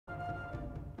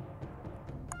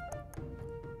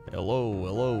Hello,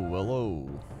 hello, hello.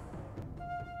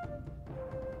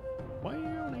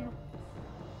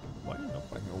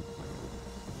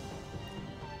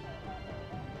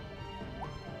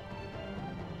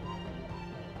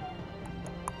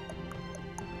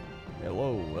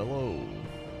 Hello, hello.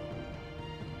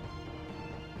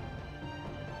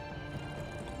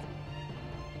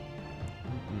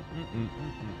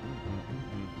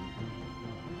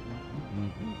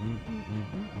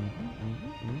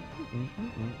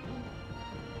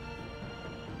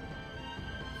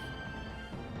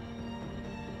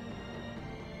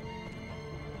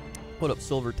 What up,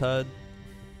 Silver Tide?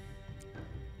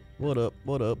 What up,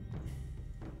 what up?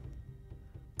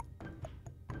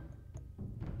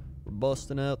 We're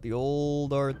busting out the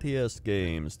old RTS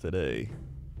games today.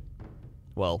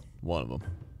 Well, one of them.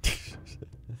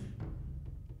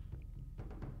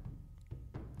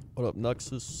 What up,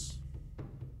 Nuxus?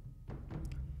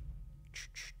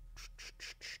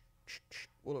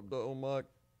 What up, Mike?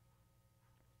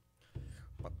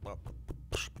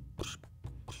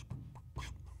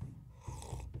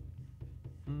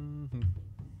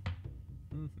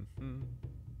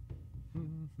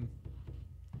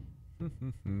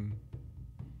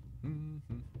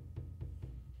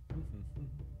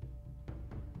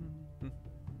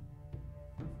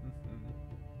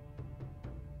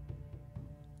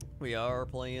 We are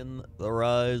playing The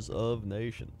Rise of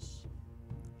Nations.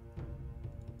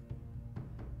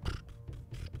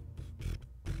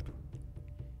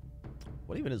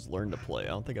 What even is Learn to Play? I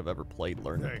don't think I've ever played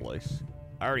Learn to Play.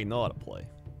 I already know how to play.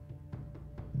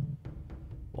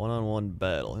 One-on-one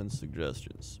battle, hint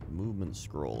suggestions, movement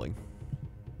scrolling,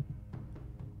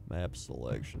 map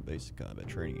selection, basic combat,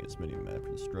 training against mini-map,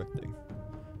 constructing,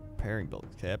 repairing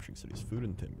buildings, capturing cities, food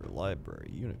and timber,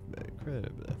 library, unit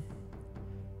credit,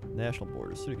 national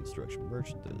borders, city construction,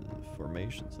 merchant,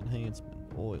 formations, enhancement,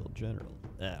 oil, general.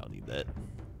 I don't need that.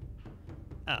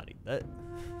 I don't need that.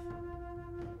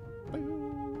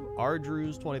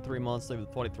 Ardrew's 23 months, save the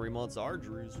 23 months.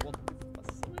 Ardrew's what?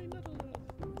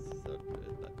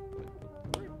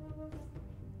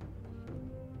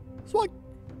 Swag.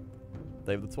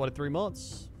 Save the 23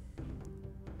 months.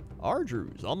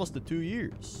 Ardrew's almost to 2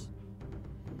 years.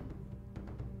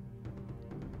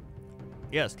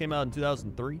 Yes, came out in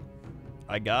 2003.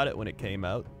 I got it when it came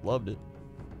out. Loved it.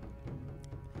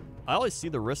 I always see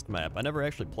the risk map. I never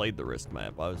actually played the risk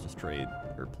map. I was just played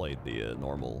the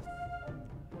normal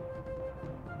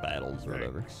battles or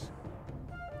whatever.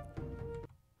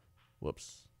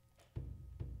 Whoops.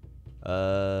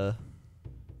 Can't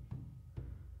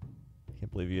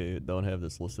believe you don't have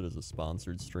this listed as a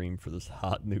sponsored stream for this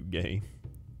hot new game.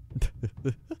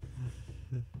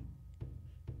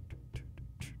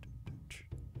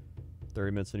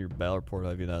 30 minutes in your battle report,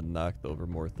 have you not knocked over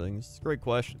more things? It's a great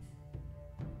question.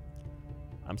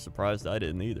 I'm surprised I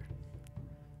didn't either.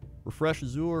 Refresh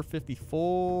Azure,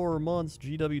 54 months,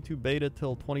 GW2 beta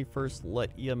till 21st.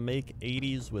 Let ya make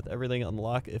 80s with everything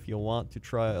unlocked if you want to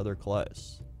try other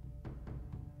class.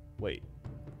 Wait.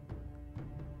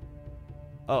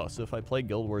 Oh, so if I play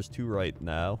Guild Wars 2 right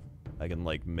now, I can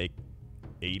like make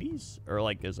 80s? Or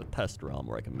like as a test realm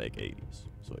where I can make 80s,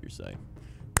 is what you're saying.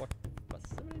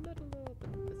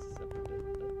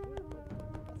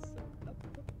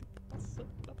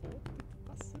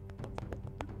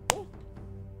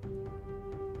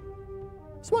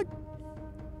 Swag!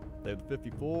 They have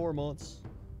 54 months.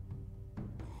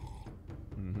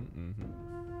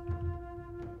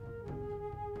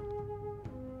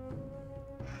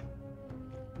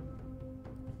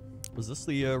 Was this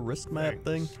the risk map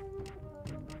thing?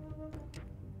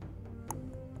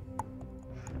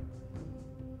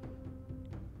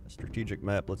 A strategic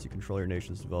map lets you control your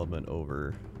nation's development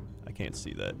over... I can't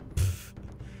see that.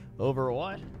 Over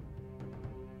what?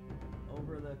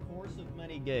 Over the course of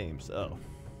many games. Oh.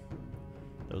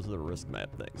 Those are the risk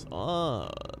map things. Ah,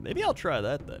 maybe I'll try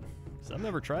that then. Because I've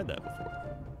never tried that before.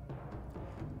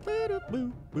 I'll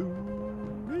do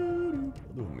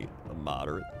a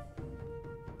moderate.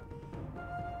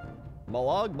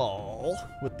 Malog Ball,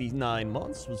 with these 9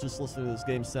 months, was just listening to this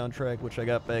game's soundtrack, which I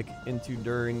got back into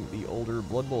during the older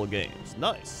Blood Bowl games.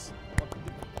 Nice.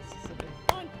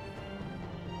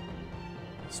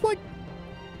 Swag.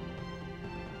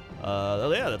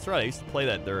 Oh yeah, that's right. I used to play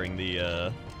that during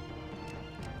the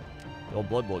old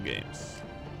Blood Bowl games.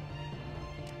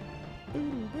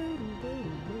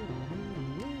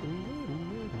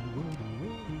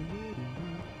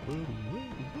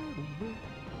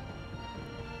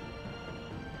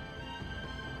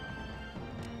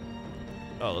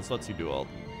 Oh, this lets you do all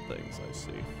the things, I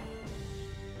see.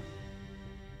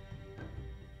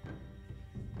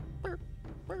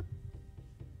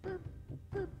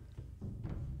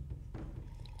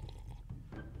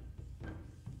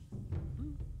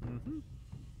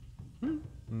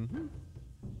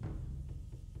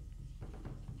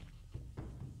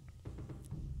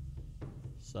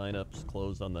 Sign-ups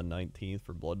closed on the 19th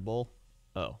for Blood Bowl.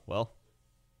 Oh, well.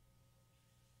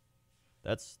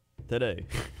 That's today.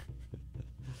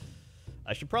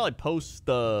 I should probably post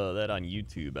that on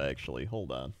YouTube, actually.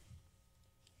 Hold on.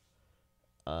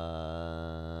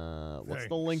 What's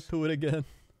the link to it again?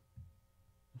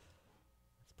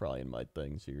 It's probably in my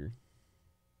things here.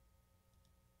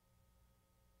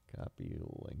 Copy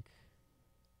link.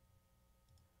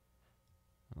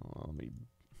 Oh, let me...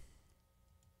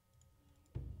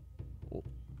 Oh.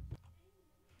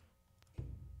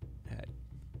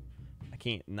 I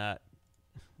can't not...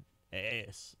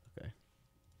 Ass. Okay.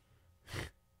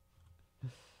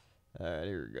 Alright,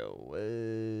 here we go.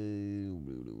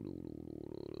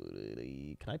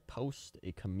 Can I post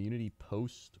a community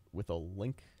post with a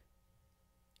link?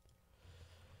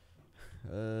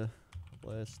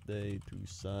 Last day to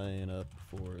sign up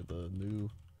for the new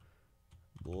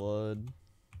Blood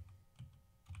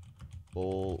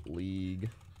Bowl League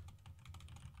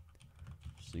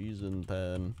Season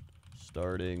 10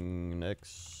 starting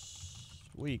next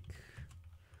week.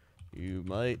 You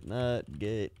might not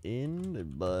get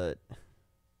in, but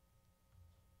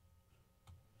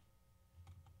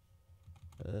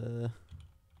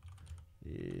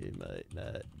you might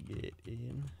not get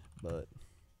in, but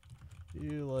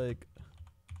you like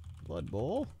Blood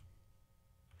Bowl?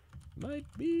 Might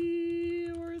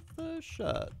be worth a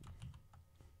shot.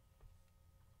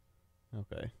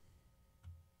 Okay.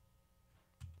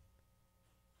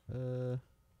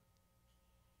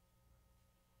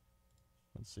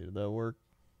 Let's see, did that work?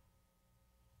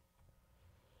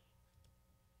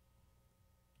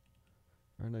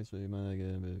 Our next video might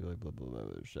get blah blah blah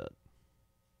blah shot.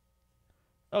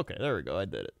 Okay, there we go. I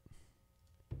did it.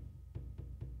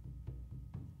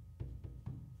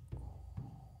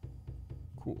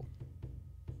 Cool.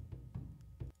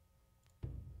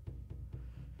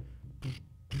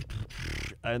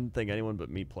 I didn't think anyone but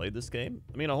me played this game.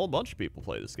 I mean, a whole bunch of people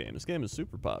play this game. This game is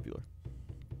super popular.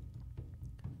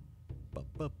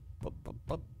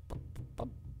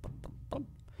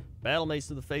 Battle Mace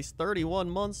to the face, 31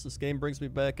 months. This game brings me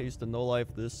back. I used to know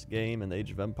life this game and Age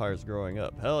of Empires growing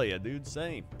up. Hell yeah, dude,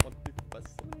 same. 31.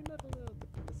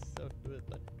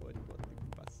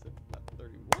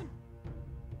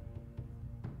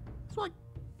 That's right.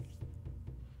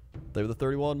 They were the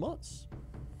 31 months.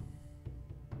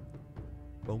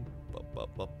 Boom, bup,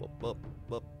 bup, bup, bup, bup,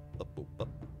 bup, bup, bup,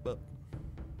 bup.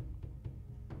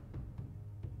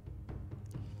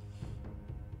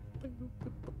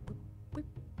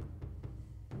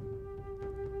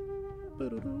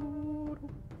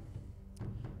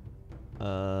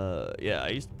 Yeah, I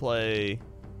used to play,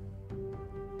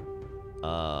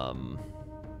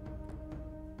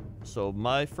 so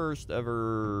my first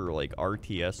ever, like,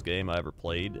 RTS game I ever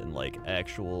played, and, like,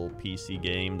 actual PC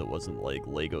game that wasn't, like,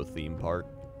 Lego theme park,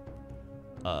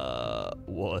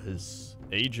 was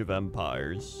Age of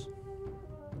Empires,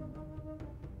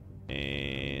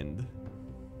 and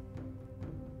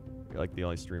you're like the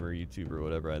only streamer, YouTuber, or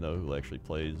whatever I know who actually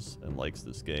plays and likes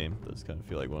this game. Does kind of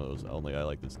feel like one of those only I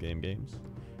like this game games.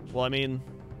 Well, I mean,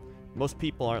 most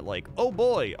people aren't like, oh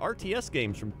boy, RTS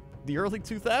games from the early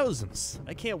 2000s.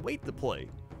 I can't wait to play.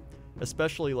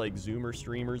 Especially like Zoomer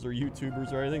streamers or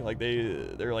YouTubers or anything. Like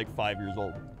they're like 5 years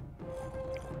old.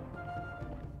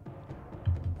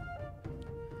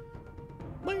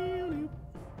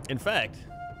 In fact,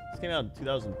 this came out in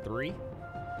 2003.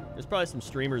 There's probably some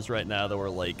streamers right now that were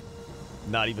like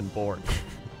not even born.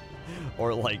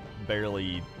 Or like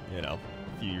barely, you know,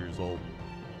 a few years old.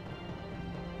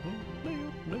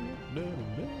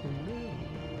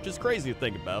 Which is crazy to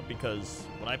think about because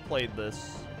when I played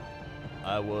this,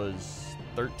 I was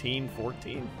 13,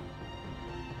 14.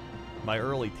 My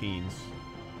early teens.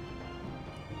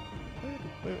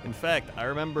 In fact, I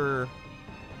remember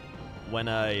when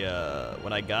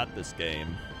I got this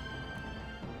game,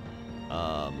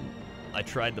 I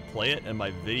tried to play it and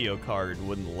my video card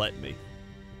wouldn't let me.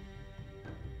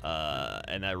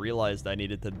 And I realized I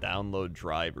needed to download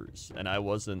drivers, and I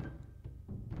wasn't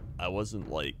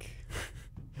like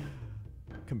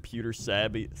computer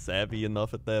savvy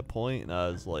enough at that point, and I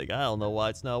was like, I don't know why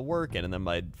it's not working. And then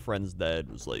my friend's dad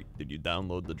was like, did you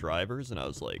download the drivers? And I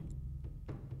was like,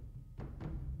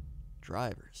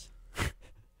 drivers.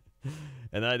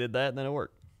 And then I did that, and then it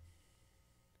worked.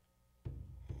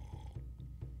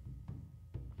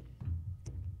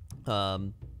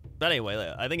 But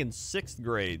anyway, I think in 6th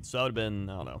grade, so I would have been,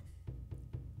 I don't know,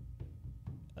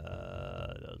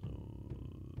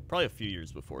 probably a few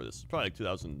years before this, probably like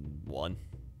 2001.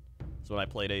 So when I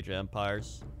played Age of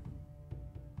Empires.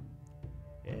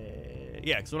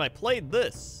 Yeah, because when I played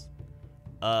this,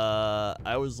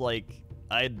 I was like,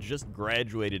 I had just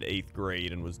graduated 8th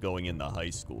grade and was going into high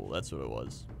school. That's what it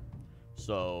was.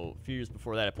 So, a few years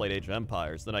before that, I played Age of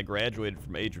Empires. Then I graduated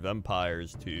from Age of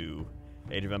Empires to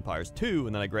Age of Empires 2,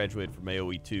 and then I graduated from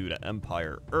AoE 2 to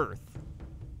Empire Earth.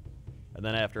 And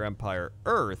then after Empire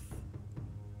Earth,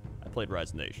 I played Rise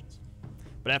of Nations.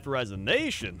 But after Rise of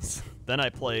Nations, then I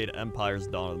played Empire's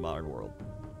Dawn of the Modern World.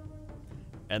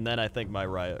 And then I think my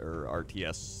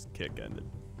RTS kick ended.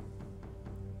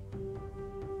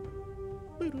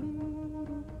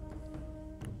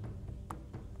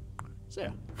 So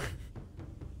yeah.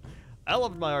 I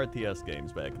loved my RTS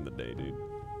games back in the day, dude.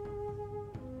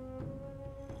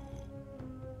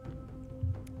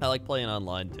 I like playing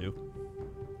online too.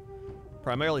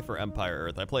 Primarily for Empire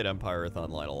Earth. I played Empire Earth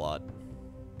online a lot.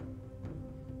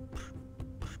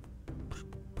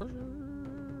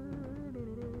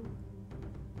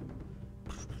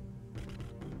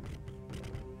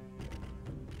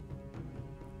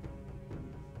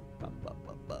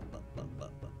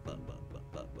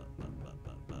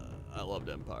 I loved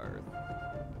Empire Earth.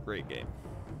 Great game.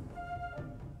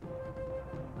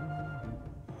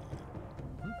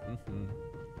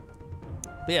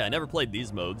 But yeah, I never played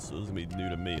these modes, so this is gonna be new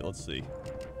to me. Let's see.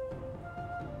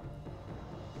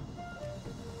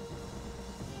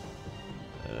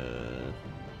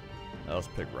 Let's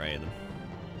pick random.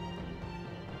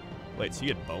 Wait, so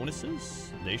you get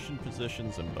bonuses? Nation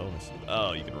positions and bonuses.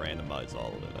 Oh, you can randomize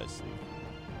all of it, I see.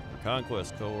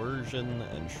 Conquest, coercion,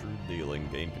 and shrewd dealing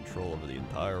gain control over the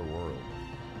entire world.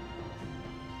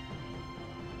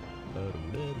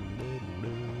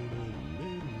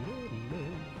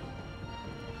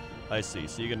 I see.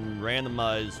 So you can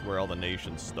randomize where all the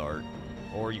nations start,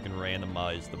 or you can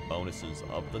randomize the bonuses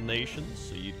of the nations.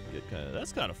 So you get kind of,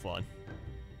 that's kind of fun.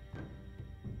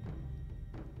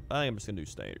 I think I'm just gonna do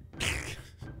standard.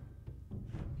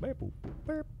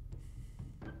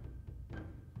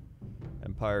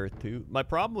 Empire 2. My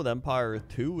problem with Empire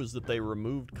 2 was that they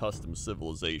removed custom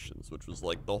civilizations, which was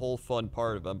like the whole fun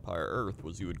part of Empire Earth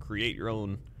was you would create your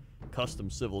own custom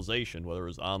civilization, whether it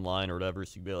was online or whatever.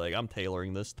 So you'd be like, I'm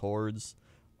tailoring this towards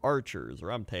archers,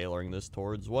 or I'm tailoring this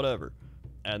towards whatever.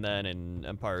 And then in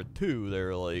Empire 2,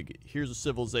 they're like, here's a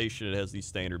civilization, it has these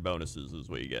standard bonuses, is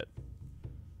what you get.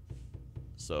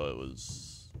 So it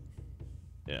was,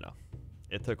 you know,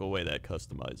 it took away that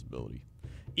customizability.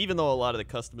 Even though a lot of the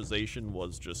customization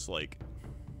was just like,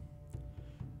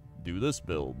 do this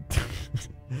build.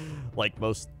 Like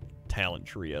most talent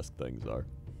tree-esque things are.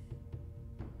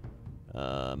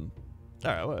 Alright,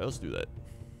 well, let's do that.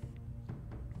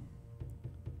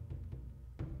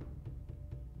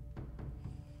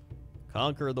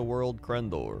 Conquer the world,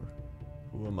 Crendor.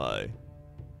 Who am I?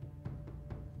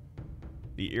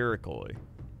 The Iroquois.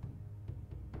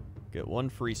 Get one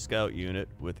free scout unit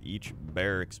with each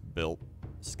barracks built.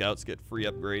 Scouts get free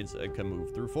upgrades and can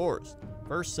move through forest.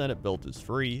 First Senate built is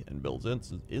free and builds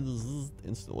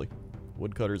instantly.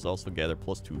 Woodcutters also gather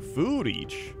 +2 food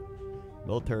each.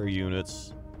 Military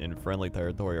units in friendly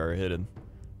territory are hidden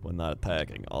when not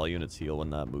attacking. All units heal when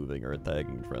not moving or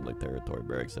attacking in friendly territory.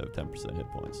 Barracks have 10% hit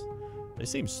points. They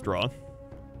seem strong.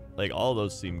 Like, all of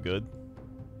those seem good.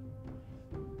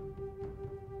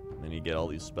 Then you get all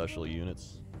these special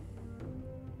units.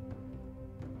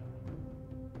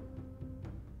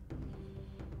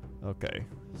 Okay,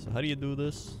 so how do you do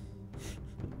this?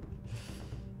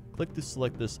 Click to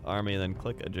select this army, and then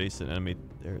click adjacent enemy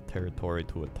territory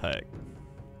to attack.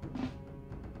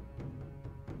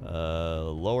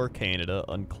 Lower Canada,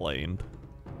 unclaimed.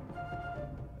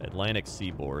 Atlantic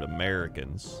Seaboard,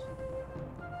 Americans.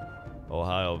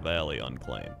 Ohio Valley,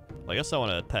 unclaimed. I guess I want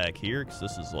to attack here, because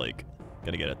this is, like,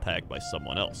 gonna get attacked by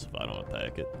someone else if I don't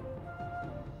attack it.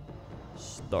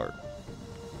 Start.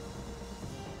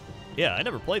 Yeah, I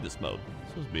never played this mode. This is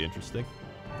supposed to be interesting.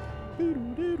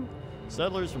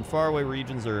 Settlers from faraway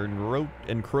regions are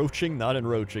encroaching, not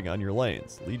enroaching, on your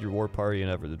lanes. Lead your war party in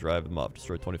effort to drive them off.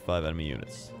 Destroy 25 enemy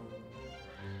units.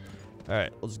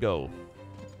 Alright, let's go.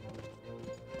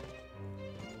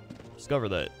 Discover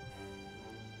that.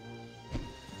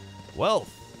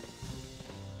 Wealth!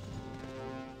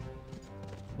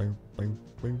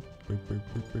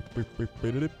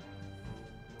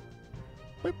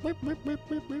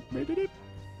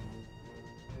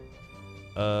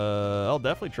 I'll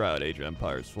definitely try out Age of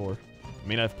Empires 4. I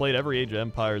mean, I've played every Age of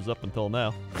Empires up until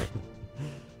now.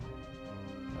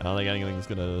 I don't think anything's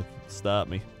gonna stop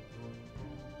me.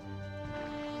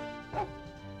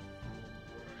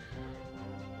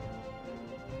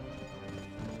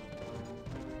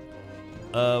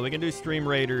 We can do Stream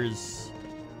Raiders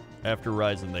after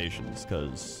Rise of Nations,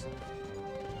 because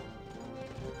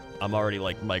I'm already,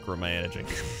 like, micromanaging.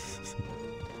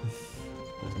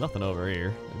 There's nothing over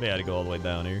here. Maybe I had to go all the way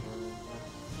down here.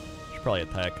 Should probably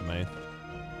attack command.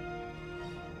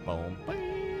 Boom.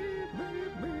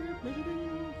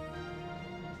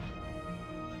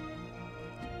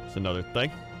 It's another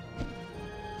thing.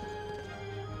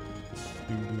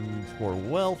 Students for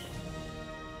wealth.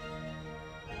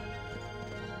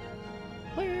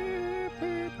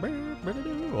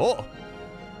 Oh!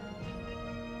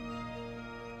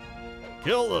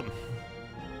 Kill them!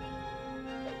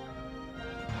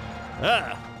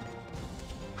 Ah!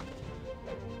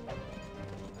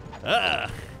 Ah!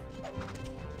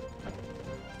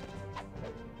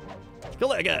 Kill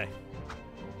that guy!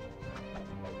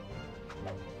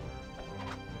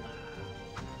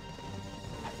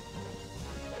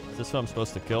 Is this who I'm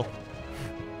supposed to kill?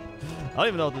 I don't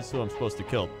even know if this is who I'm supposed to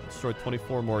kill. Destroy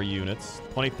 24 more units.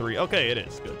 23. Okay, it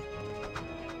is. Good.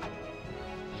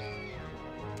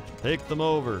 Take them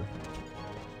over.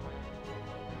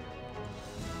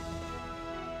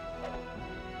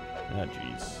 Ah,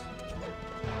 jeez.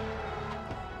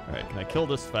 Alright, can I kill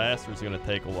this fast, or is it going to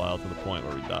take a while to the point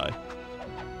where we die?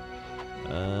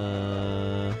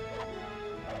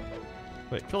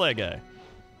 Wait, kill that guy.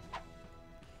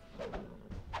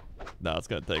 No, it's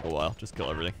going to take a while. Just kill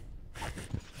everything.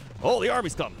 Oh, the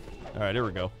army's coming. Alright, here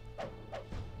we go.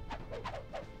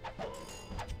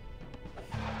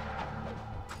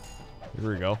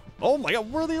 Here we go. Oh my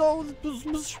god, where are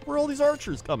all these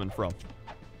archers coming from?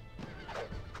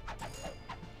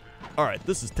 Alright,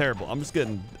 this is terrible. I'm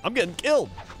getting killed.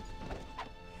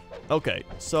 Okay,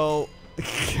 so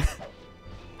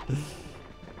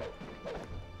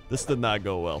this did not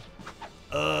go well.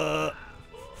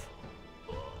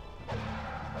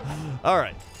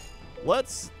 Alright.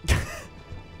 Let's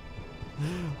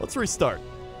restart.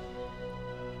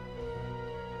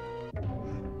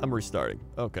 I'm restarting.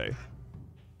 Okay.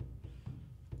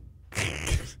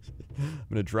 I'm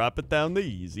gonna drop it down to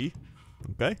easy.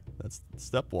 Okay, that's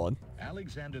step one.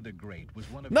 Alexander the Great was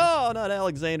one of No, not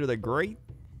Alexander the Great.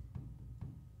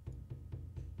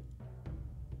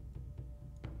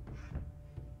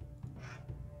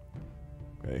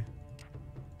 Okay.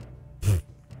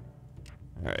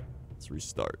 Alright, let's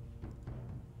restart.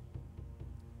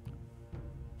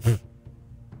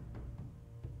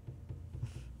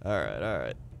 Alright,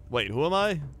 alright. Wait, who am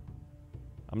I?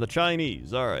 I'm the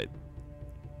Chinese, alright.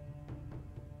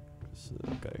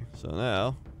 Okay, so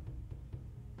now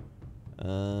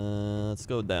let's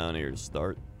go down here to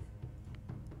start.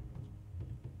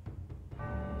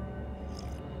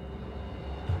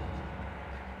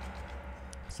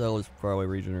 Settlers faraway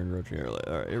region or encroaching area.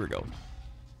 Alright, here we go.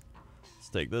 Let's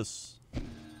take this.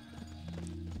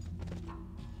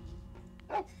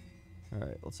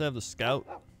 Alright, let's have the scout.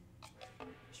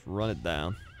 Just run it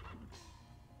down.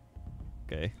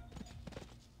 Okay.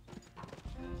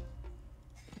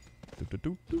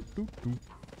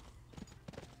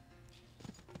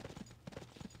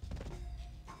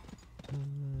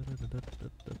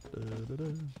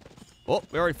 Oh,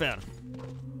 we already found him.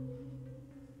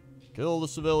 Kill the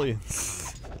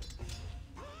civilians.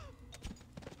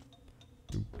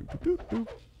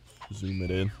 Zoom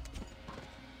it in.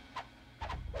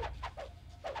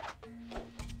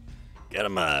 Get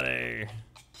him out of here.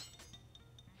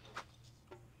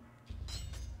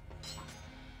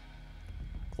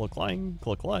 Clang,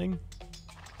 clang.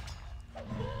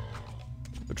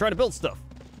 We're trying to build stuff.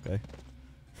 Okay.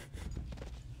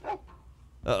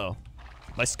 Uh-oh.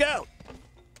 My scout!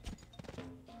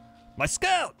 My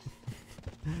scout!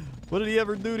 What did he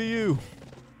ever do to you?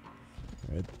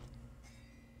 All right.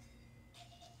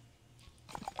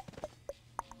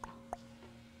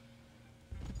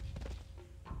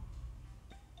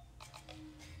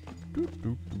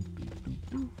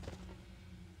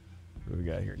 What do we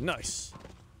got here? Nice.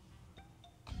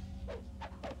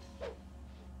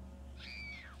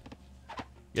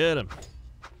 Get him.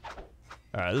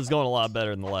 Alright, this is going a lot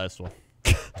better than the last one.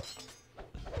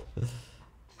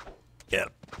 Get him.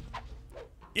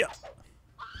 Yeah.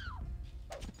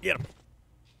 Get him.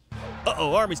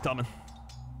 Uh-oh, army's coming.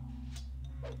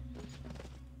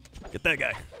 Get that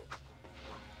guy.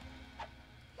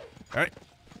 Alright.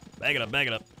 Bag it up, bag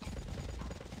it up.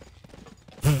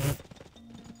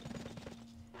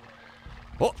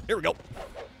 Oh, here we go.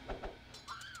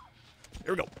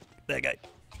 Here we go. Get that guy.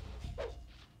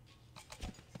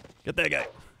 Get that guy.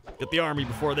 Get the army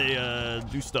before they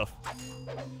do stuff.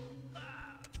 Here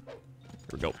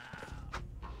we go.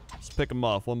 Let's pick them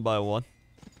off one by one.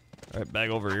 All right,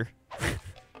 back over here.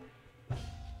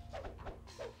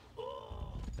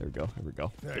 There we go. Here we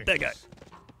go. Get that guy.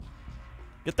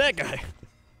 Get that guy.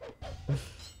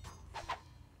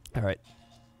 All right.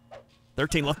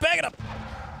 13 left. Bag it up.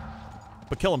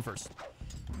 But kill him first.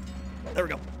 There we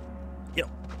go. Get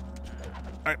him.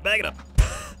 Alright, bag it up.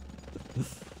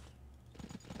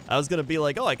 I was gonna be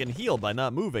like, oh, I can heal by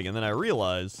not moving, and then I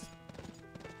realized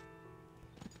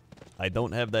I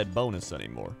don't have that bonus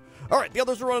anymore. Alright, the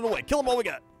others are running away. Kill them all we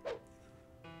got.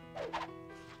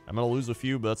 I'm gonna lose a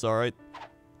few, but that's alright.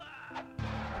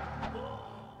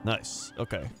 Nice.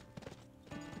 Okay.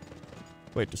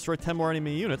 Wait, destroy 10 more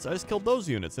enemy units? I just killed those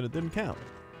units and it didn't count.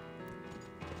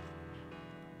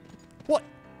 What?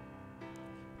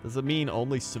 Does it mean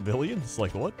only civilians?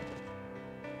 Like what?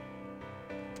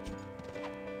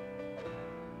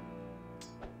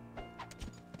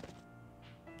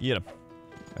 Get him.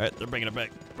 Alright, they're bringing it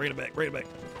back. Bring it back. Bring it back.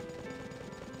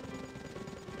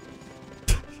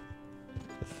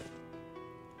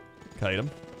 Kite him.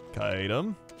 Kite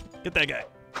him. Get that guy.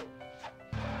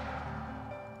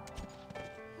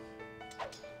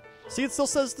 See, it still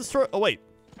says destroy. Oh, wait.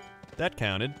 That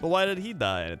counted. But why did he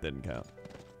die and it didn't count?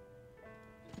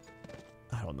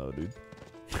 I don't know, dude.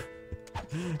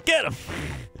 Get him!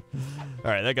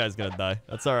 Alright, that guy's gonna die.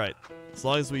 That's alright. As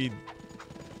long as we...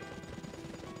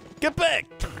 Get back!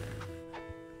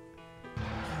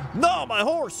 No, my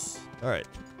horse! Alright,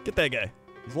 get that guy.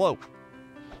 He's low.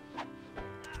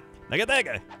 Now get that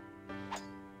guy.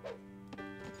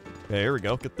 Okay, here we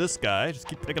go. Get this guy. Just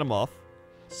keep picking him off.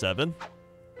 7.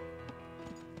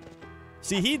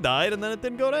 See, he died and then it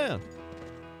didn't go down.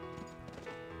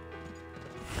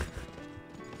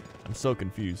 I'm so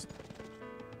confused.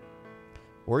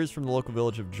 Warriors from the local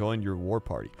village have joined your war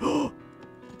party.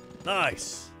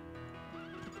 Nice.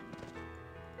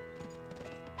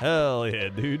 Hell yeah,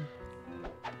 dude.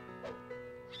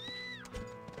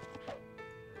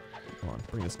 Come on,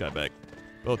 bring this guy back.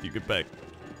 Both of you, get back.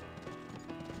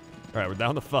 Alright, we're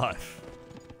down to 5.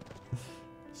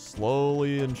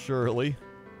 Slowly and surely.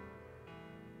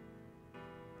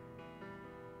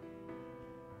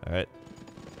 Alright.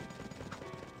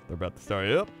 They're about to start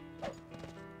it up.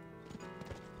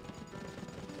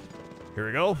 Here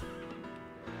we go.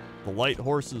 The light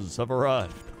horses have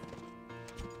arrived.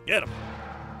 Get them.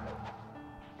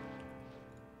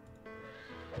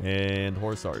 And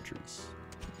horse archers.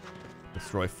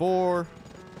 Destroy 4.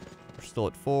 We're still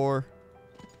at 4.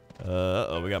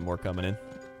 Uh-oh, we got more coming in.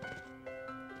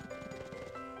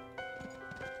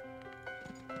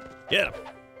 Get him.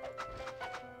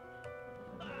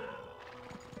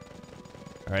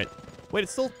 Alright. Wait,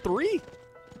 it's still 3?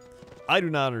 I do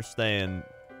not understand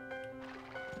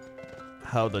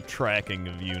how the tracking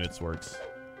of units works.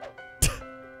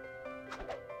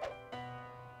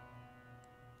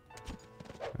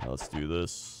 Right, let's do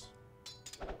this.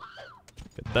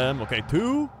 Get them. Okay,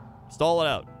 2. Stall it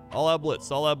out. All out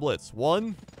blitz. All out blitz.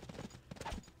 1.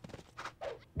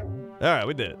 Alright,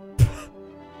 we did it.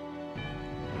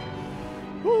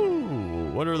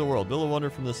 Woo! Wonder of the world. Build a wonder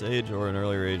from this age or an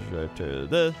earlier age to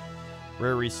the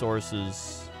rare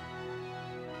resources.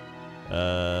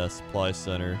 Supply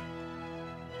center.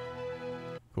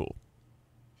 Cool.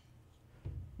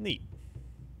 Neat.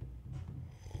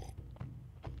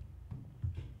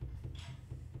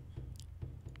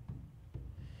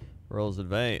 Rolls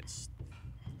advanced.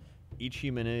 Each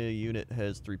human unit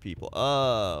has 3 people.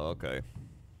 Oh, okay.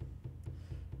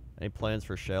 Any plans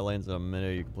for Shadowlands in a minute?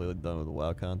 Are you completely done with the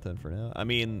WoW content for now? I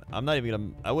mean, I'm not even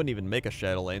gonna... I wouldn't even make a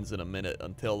Shadowlands in a minute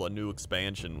until a new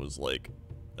expansion was, like,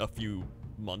 a few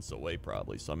months away,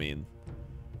 probably. So, I mean,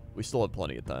 we still have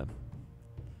plenty of time.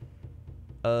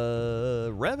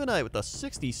 Revenite with the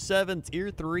 67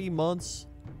 tier 3 months.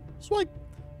 Swipe.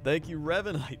 Thank you,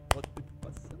 Revenite.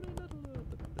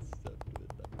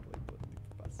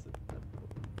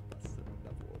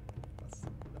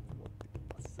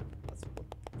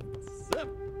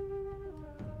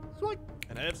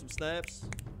 And I have some snaps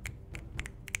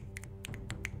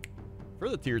for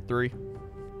the tier 3.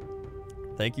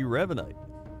 Thank you, Revenite.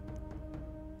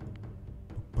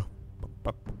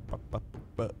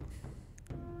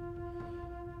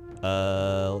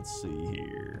 Let's see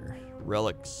here.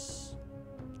 Relics.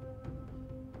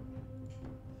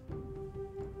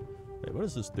 Wait, what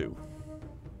does this do?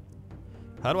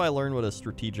 How do I learn what a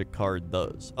strategic card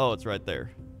does? Oh, it's right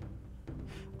there.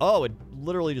 Oh, it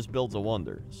literally just builds a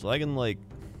wonder. So I can, like,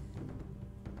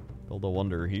 build a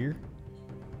wonder here.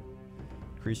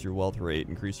 Increase your wealth rate,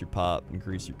 increase your pop,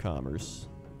 increase your commerce.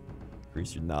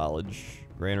 Increase your knowledge.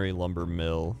 Granary, lumber,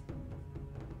 mill.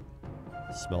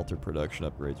 Smelter production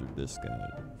upgrades are discounted.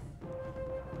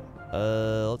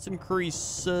 Let's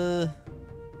increase, I'm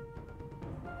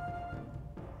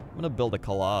gonna build a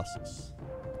Colossus.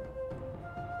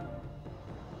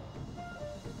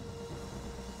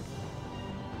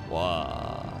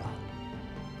 Wow.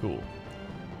 Cool.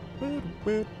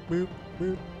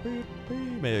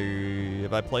 Maybe,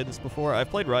 have I played this before? I've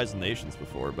played Rise of Nations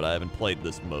before, but I haven't played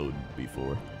this mode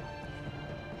before.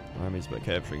 Armies by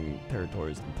capturing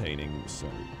territories containing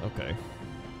some... Okay.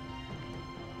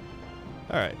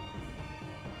 Alright.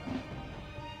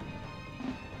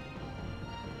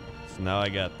 So now I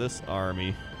got this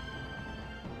army.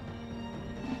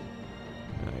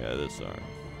 And I got this army.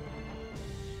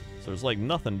 So there's like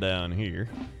nothing down here.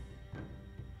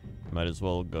 Might as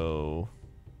well go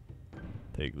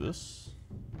take this.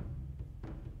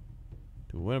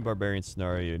 To win a barbarian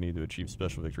scenario, you need to achieve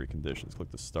special victory conditions.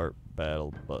 Click the start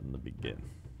battle button to begin.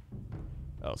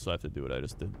 Oh, so I have to do what I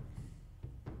just did.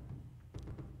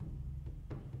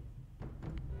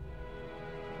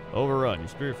 Overrun. Your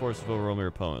superior forces overrun your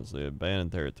opponents. They abandon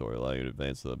territory, allowing you to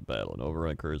advance to the battle. An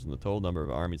overrun occurs when the total number of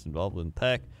armies involved in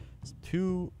attack is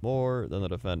 2 more than the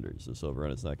defenders. This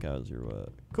overrun is not counted as your...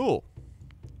 Cool.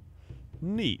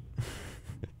 Neat.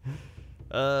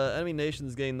 Enemy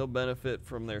nations gain no benefit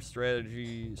from their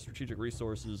strategic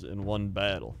resources in one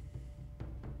battle.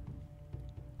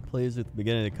 Plays at the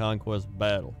beginning of the conquest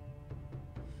battle,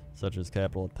 such as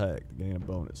capital attack, to gain a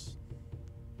bonus.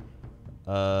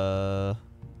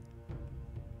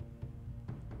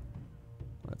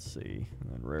 Let's see.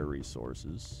 And then rare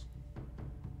resources.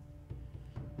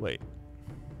 Wait.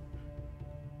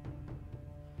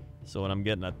 So when I'm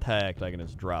getting attacked, I can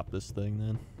just drop this thing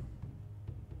then?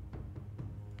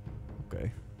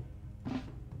 Okay.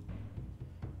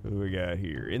 Who we got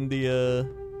here? India,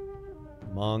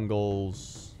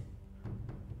 Mongols,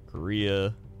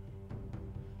 Korea,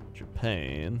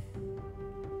 Japan.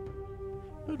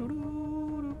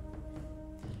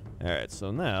 Alright,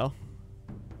 so now...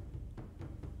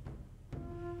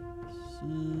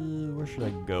 where should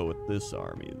I go with this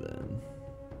army then?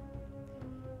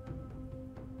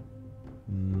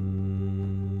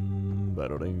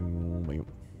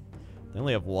 I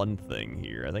only have one thing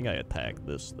here. I think I attack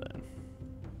this then.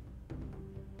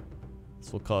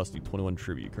 This will cost you 21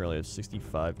 tribute. You currently have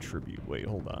 65 tribute. Wait,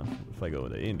 hold on. What if I go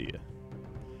into India?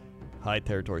 High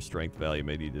territory strength value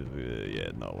may need to...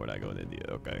 yeah, no, we're not going to India.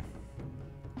 Okay.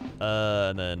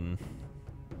 And then...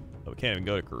 oh, we can't even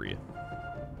go to Korea.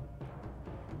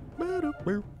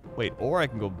 Wait, or I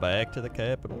can go back to the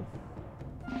capital?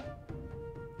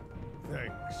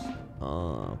 Thanks.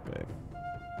 Oh, okay.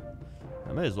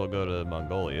 I may as well go to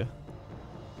Mongolia.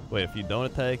 Wait, if you don't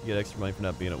attack, you get extra money for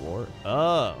not being at war?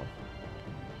 Oh.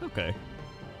 Okay.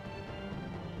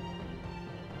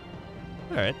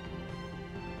 Alright.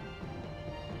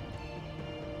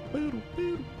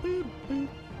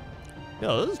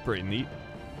 Yo, this is pretty neat.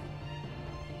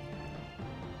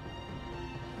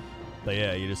 But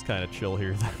yeah, you just kind of chill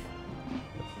here.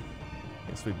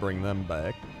 Guess we bring them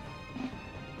back.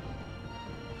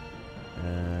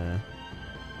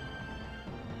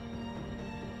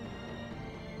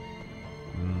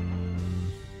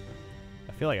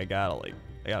 I feel like I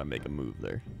gotta make a move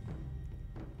there.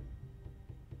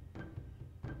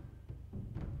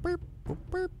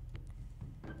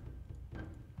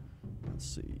 Let's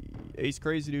see. Ace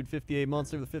crazy dude, 58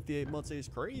 months. Over the 58 months, Ace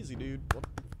crazy dude. What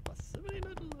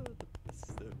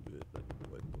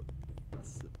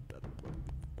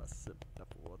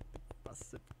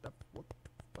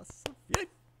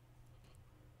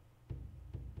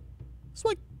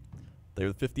Swing. They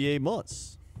were 58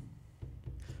 months.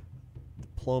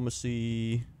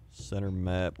 Diplomacy, center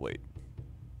map. Wait.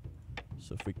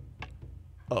 So if we...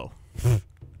 oh.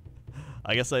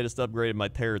 I guess I just upgraded my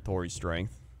territory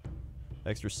strength.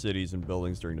 Extra cities and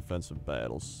buildings during defensive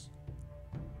battles.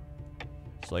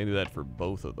 So I can do that for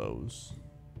both of those.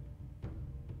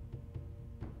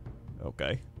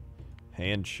 Okay.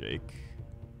 Handshake.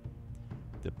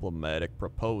 Diplomatic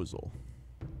proposal.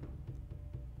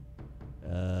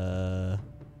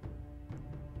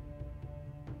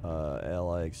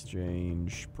 Ally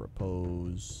exchange,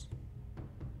 propose.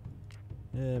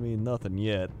 Yeah, I mean, nothing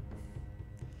yet.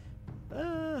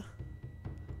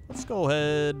 Let's go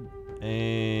ahead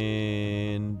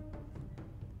and...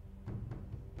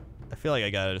 I feel like I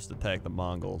gotta just attack the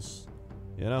Mongols,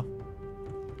 you know?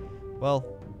 Well,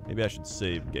 maybe I should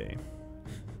save game.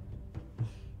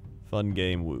 Fun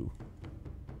game, woo.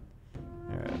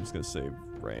 Alright, I'm just gonna save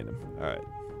random. Alright.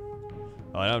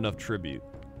 Oh, I don't have enough tribute.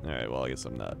 Alright, well, I guess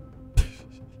I'm not.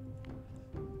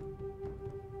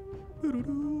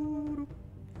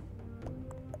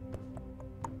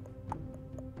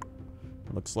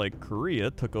 Looks like Korea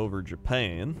took over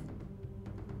Japan.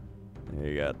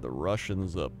 You got the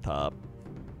Russians up top.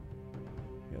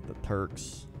 You got the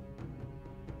Turks.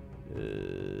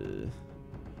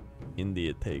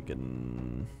 India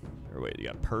taken... or wait, you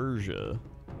got Persia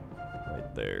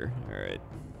Right there. Alright.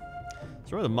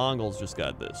 So where the Mongols just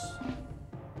got this.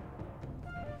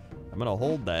 I'm gonna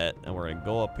hold that, and we're gonna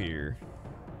go up here.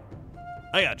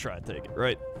 I gotta try to take it,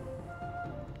 right?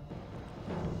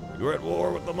 You're at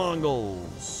war with the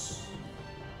Mongols.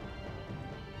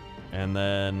 And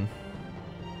then...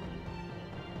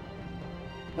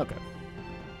 Okay.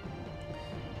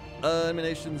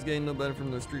 Animations gain no benefit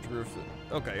from their street roof.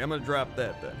 Okay, I'm gonna drop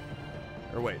that then.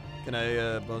 Or wait, can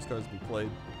I, bonus cards be played?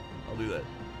 I'll do that.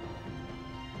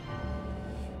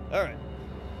 Alright.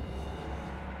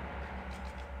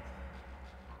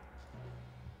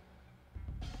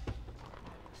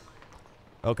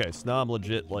 Okay, so now I'm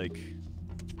legit, like,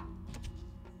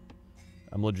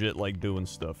 doing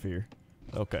stuff here.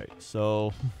 Okay,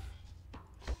 so...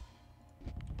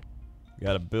 we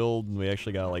gotta build, and we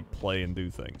actually gotta, like, play and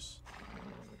do things.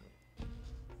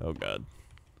 Oh, God.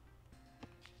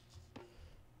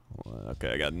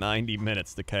 Okay, I got 90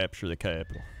 minutes to capture the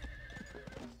capital.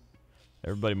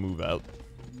 Everybody move out.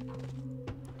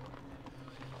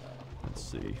 Let's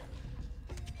see.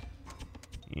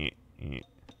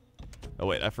 Oh,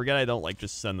 wait, I forget I don't, like,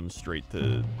 just send them straight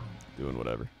to doing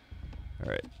whatever.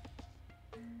 Alright.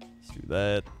 Let's do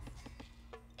that.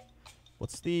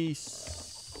 What's the...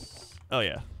 Oh,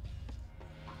 yeah.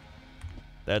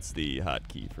 That's the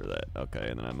hotkey for that. Okay,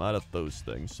 and then I'm out of those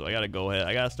things, so I gotta go ahead.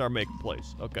 I gotta start making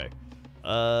plays. Okay.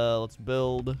 Let's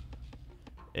build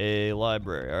a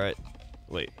library. Alright.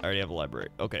 Wait, I already have a library.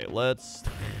 Okay, let's...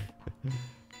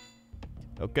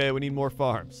 Okay, we need more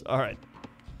farms. Alright.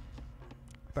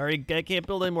 I can't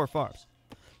build any more farms.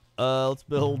 Let's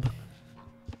build...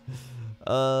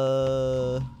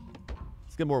 let's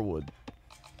get more wood.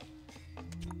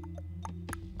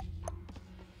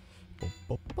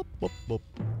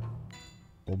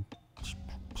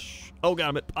 Oh, God,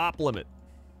 I'm at pop limit.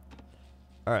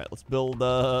 Alright, let's build,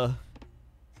 what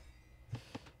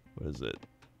is it?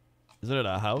 Isn't it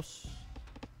a house?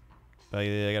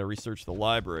 I gotta research the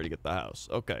library to get the house.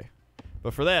 Okay.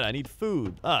 But for that, I need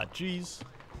food. Ah, jeez.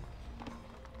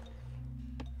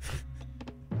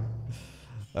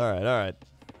 Alright, alright.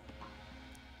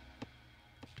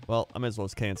 Well, I might as well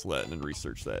just cancel that and then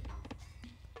research that.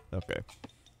 Okay.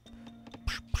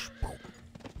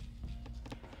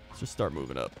 Let's just start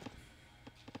moving up.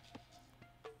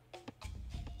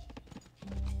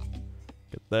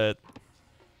 Get that.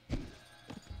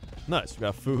 Nice, we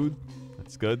got food.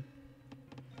 That's good.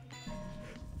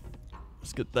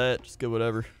 Just get that, just get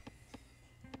whatever.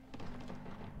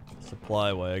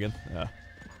 Supply wagon, yeah.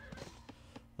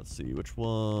 Let's see, which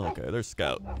one? Okay, there's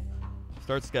scout.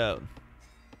 Start scouting.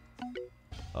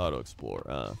 Auto explore,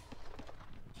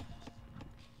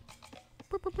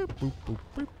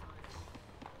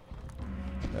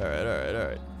 Alright, alright,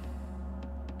 alright.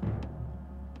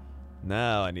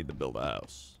 Now I need to build a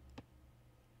house.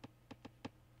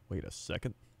 Wait a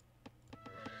second.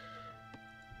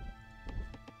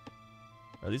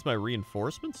 Are these my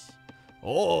reinforcements?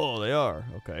 Oh, they are.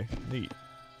 Okay, neat.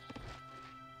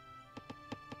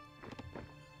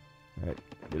 Alright,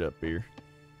 get up here.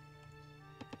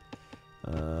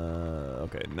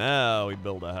 Okay, now we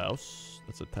build a house.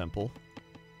 That's a temple.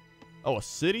 Oh, a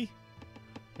city?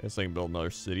 I guess I can build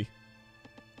another city.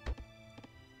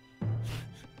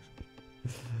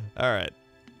 Alright.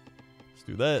 Let's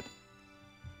do that.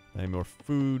 Any more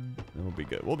food, and we'll be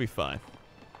good. We'll be fine.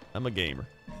 I'm a gamer.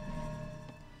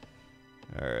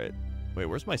 Alright. Wait,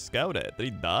 where's my scout at? Did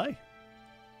he die?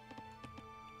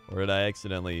 Or did I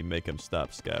accidentally make him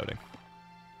stop scouting?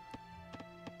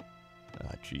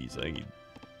 Ah, jeez, I think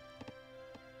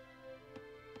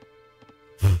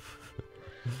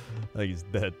I think he's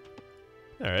dead.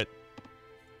 Alright.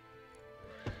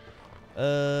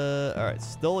 Alright,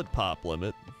 still at pop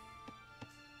limit.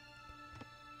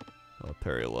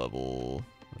 Military level.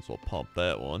 Might as well pump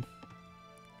that one.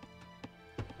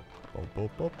 Once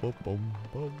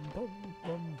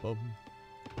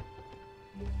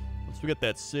we get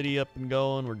that city up and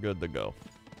going, we're good to go.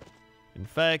 In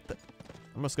fact,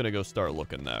 I'm just gonna go start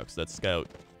looking now, because that scout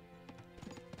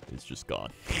is just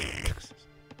gone.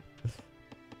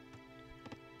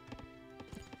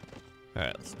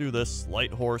 Alright, let's do this.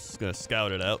 Light horse is gonna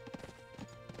scout it out.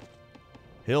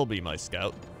 He'll be my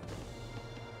scout.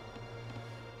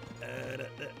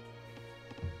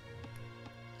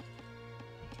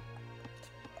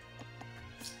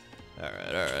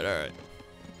 Alright, alright, alright.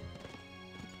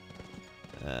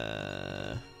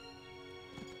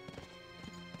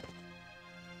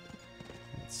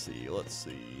 Let's see, let's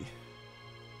see.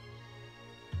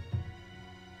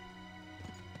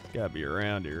 It's gotta be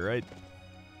around here, right?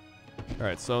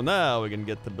 Alright, so now we can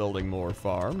get to building more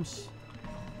farms.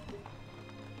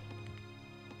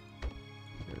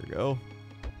 go.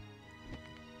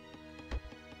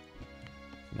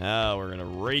 Now we're gonna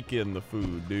rake in the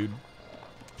food, dude.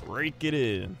 Rake it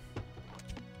in.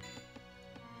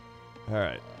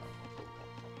 Alright.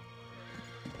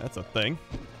 That's a thing.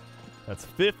 That's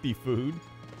 50 food.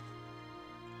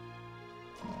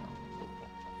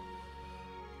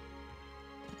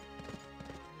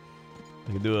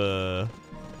 I can do a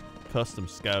custom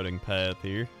scouting path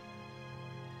here.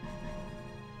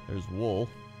 There's wool.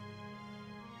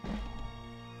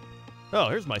 Oh,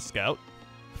 here's my scout.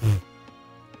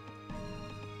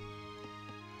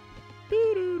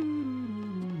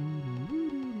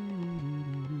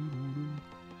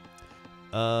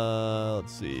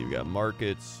 Let's see. We got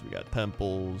markets. We got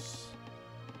temples.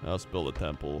 Let's build a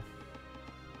temple.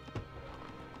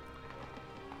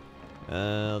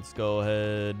 Let's go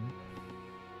ahead.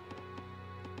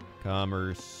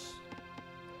 Commerce.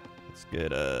 Let's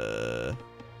get a...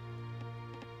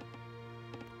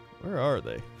 Where are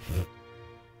they?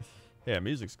 Yeah,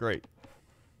 music's great.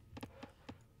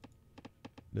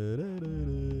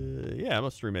 Yeah, I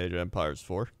must stream Age of Empires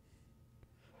 4.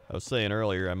 I was saying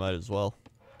earlier I might as well.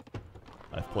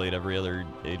 I've played every other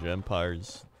Age of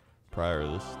Empires prior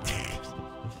to this.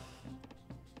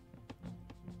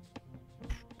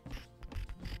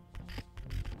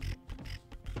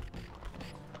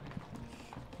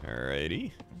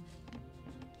 Alrighty.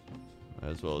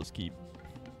 Might as well as keep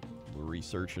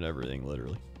researching everything,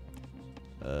 literally.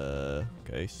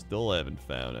 Okay, still haven't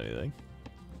found anything.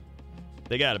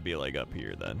 They gotta be like up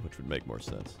here then, which would make more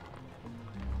sense.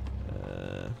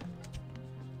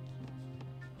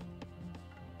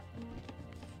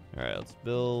 Alright, let's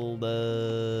build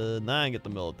 9, get the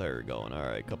military going.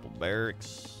 Alright, couple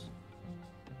barracks.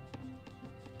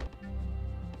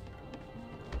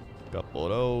 Couple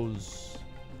of those.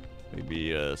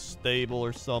 Maybe a stable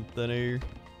or something here.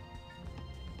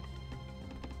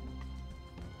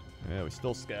 Yeah, we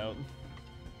still scouting.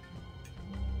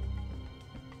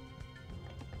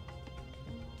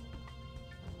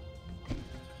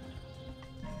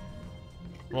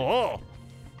 Oh!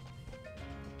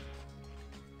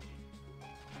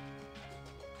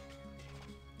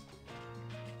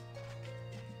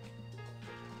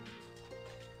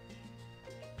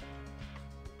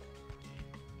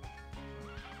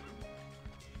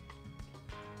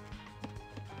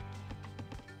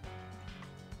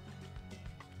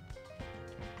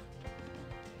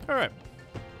 All right.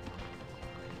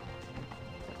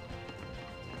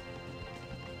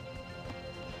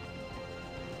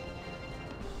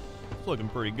 It's looking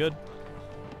pretty good.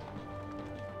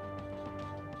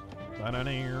 I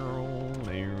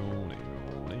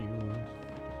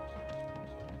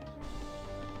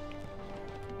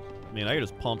mean, I could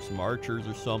just pump some archers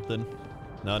or something.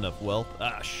 Not enough wealth.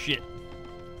 Ah, shit.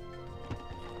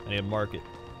 I need a market.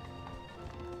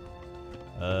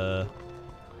 Let's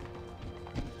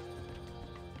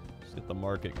get the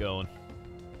market going.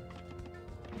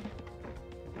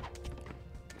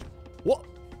 What?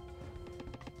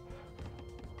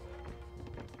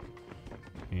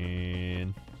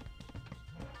 And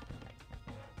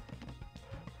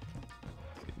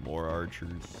let's get more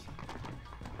archers.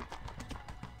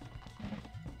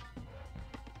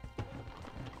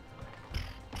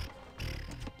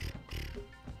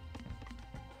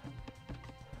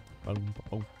 Boom,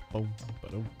 boom, boom,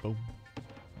 boom, boom.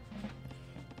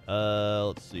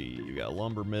 Let's see. You got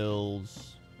lumber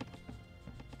mills.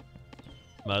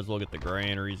 Might as well get the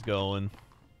granaries going.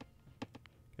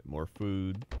 Get more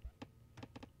food.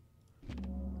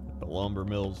 Get the lumber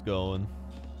mills going.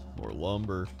 More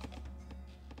lumber.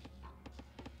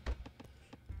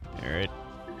 Alright.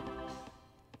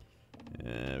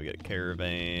 Yeah, we got a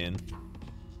caravan.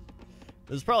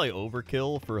 This is probably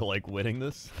overkill for, like, winning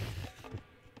this.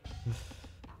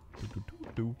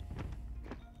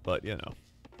 But, you know.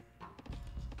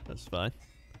 That's fine.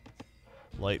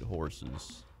 Light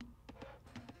horses.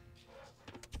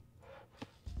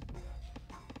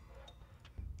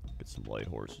 Get some light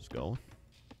horses going.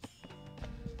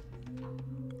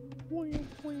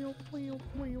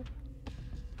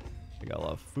 I got a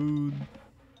lot of food.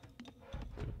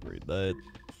 Upgrade that.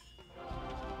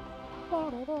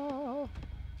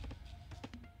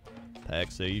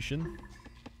 Taxation.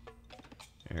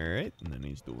 Alright, and then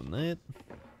he's doing that.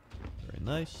 Very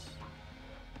nice.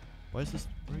 Why is this?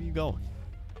 Where are you going?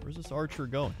 Where's this archer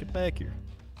going? Get back here.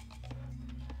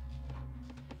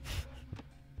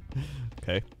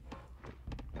 Okay.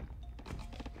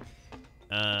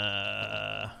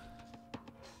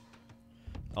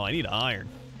 Oh, I need iron.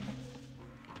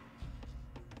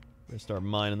 Gotta start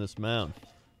mining this mountain.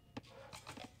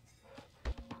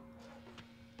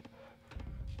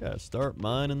 Gotta start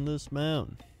mining this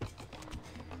mountain.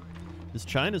 Is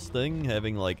China's thing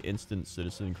having like instant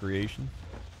citizen creation?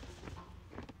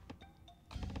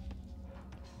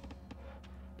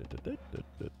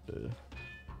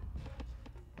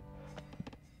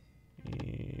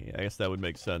 Yeah, I guess that would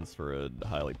make sense for a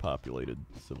highly populated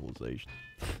civilization.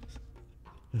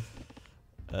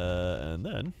 And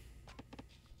then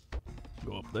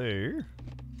go up there.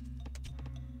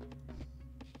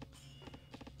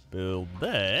 Build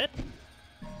that.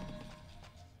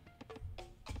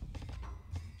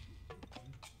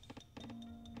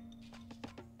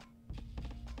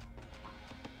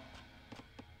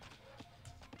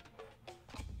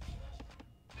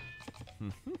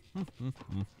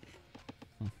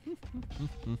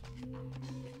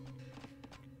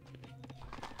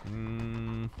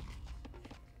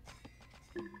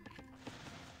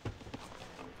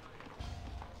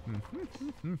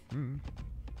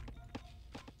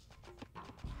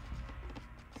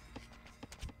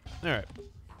 All right.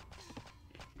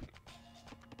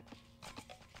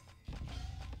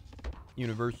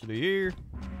 University here.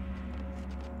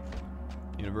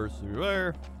 University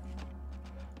there.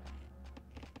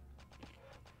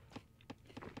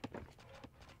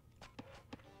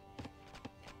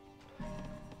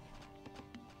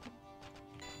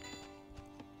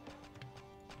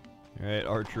 All right,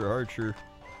 Archer, Archer.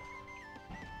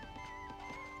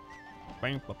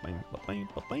 Bang, ba, bang, ba, bang,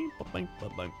 ba, bang, ba, bang, ba,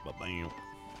 bang, ba, bang.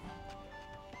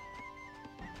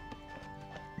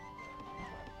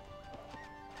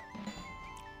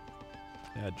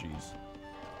 Ah, jeez.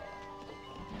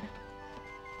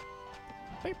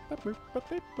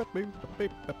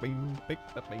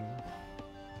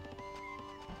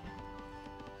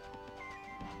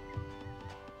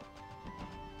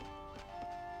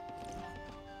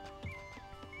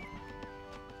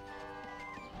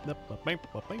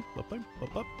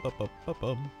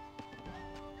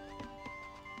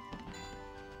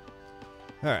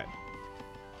 Alright.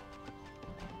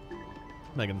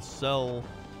 I can sell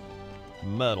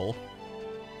metal.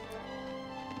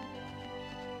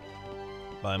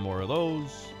 Buy more of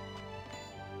those.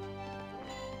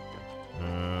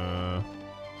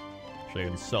 Actually, I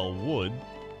can sell wood.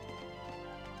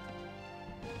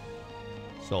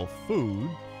 Sell food.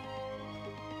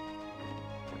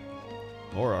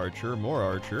 More archer, more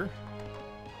archer.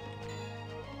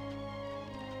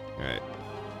 Alright.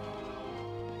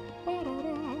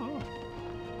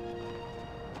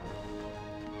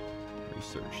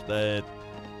 Research that.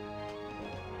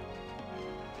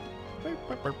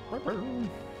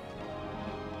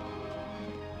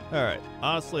 Alright.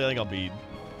 Honestly, I think I'll be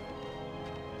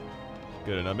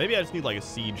good enough. Maybe I just need like a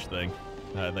siege thing.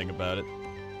 Now that I think about it.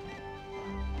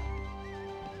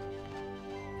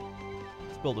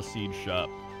 Build a siege shop.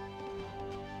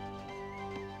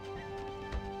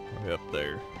 Way up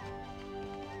there.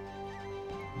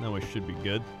 Now we should be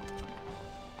good.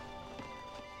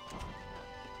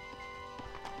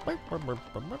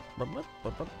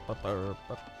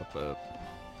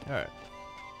 Alright.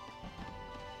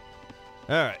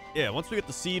 Alright, yeah, once we get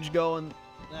the siege going,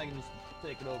 I can just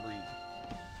take it over easy.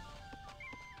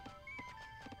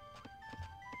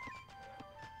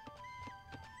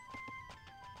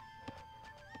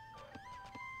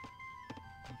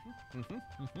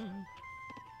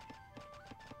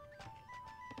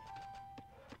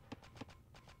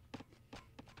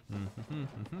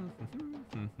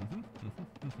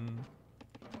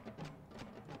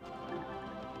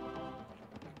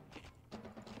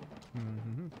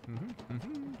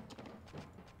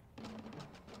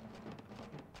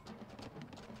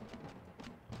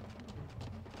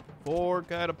 Four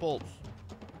catapults.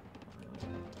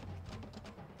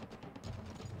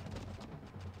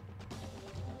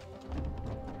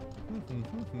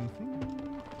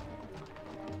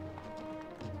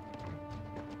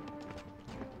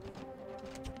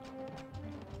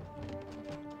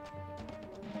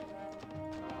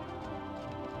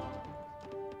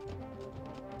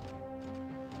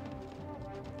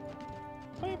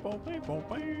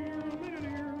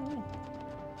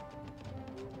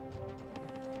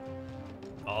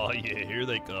 Oh yeah, here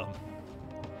they come.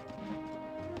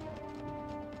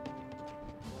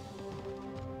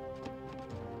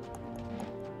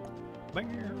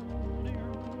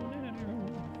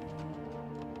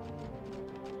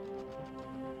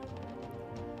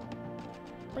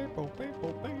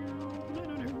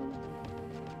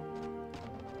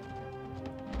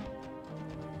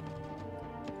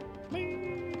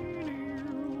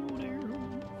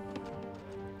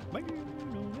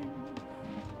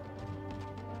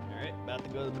 Alright, about to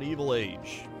go to the medieval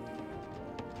age.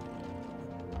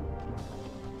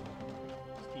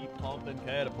 Let's keep pumping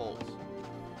catapults.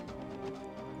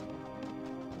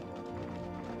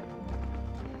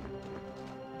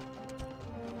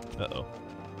 Uh-oh.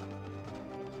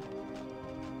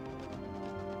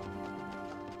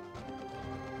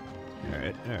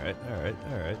 Alright, alright, alright,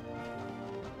 alright.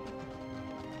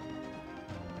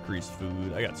 Increase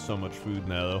food. I got so much food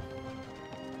now, though.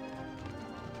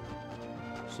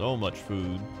 So much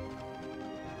food.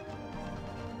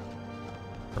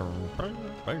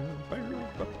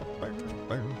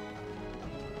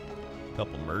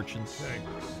 Couple merchants.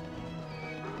 Thanks.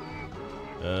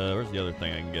 Where's the other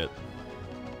thing I can get?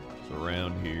 It's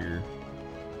around here.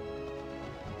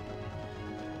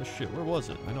 Oh shit, where was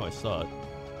it? I know I saw it.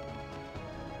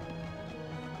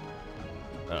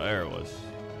 Oh, there it was.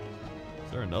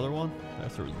 Is there another one? I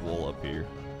guess there was wool up here.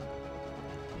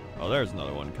 Oh, there's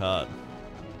another one caught.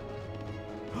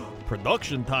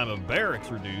 Production time of barracks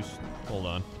reduced. Hold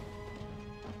on.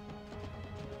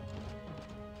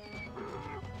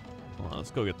 Hold on,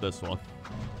 let's go get this one.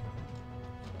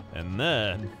 And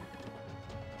then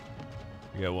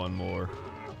we got one more.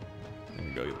 I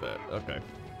can go get that. Okay.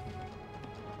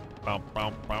 Boom,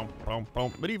 boom, boom, boom,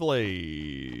 boom. Medieval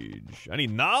age. I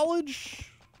need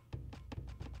knowledge.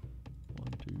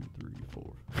 1, 2, 3, 4.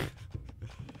 1,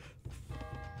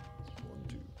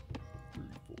 2, 3,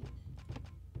 4.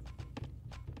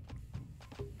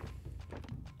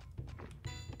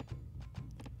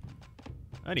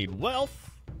 I need wealth.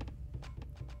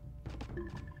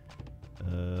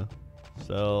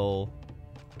 Sell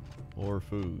more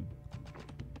food.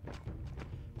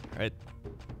 Alright.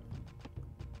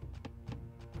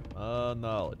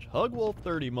 Knowledge. Hug Wolf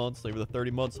 30 months. Over the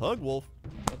 30 months, Hug Wolf.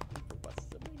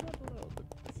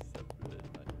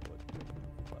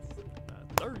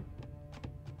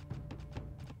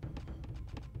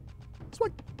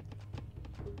 Swing.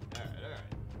 Alright, alright.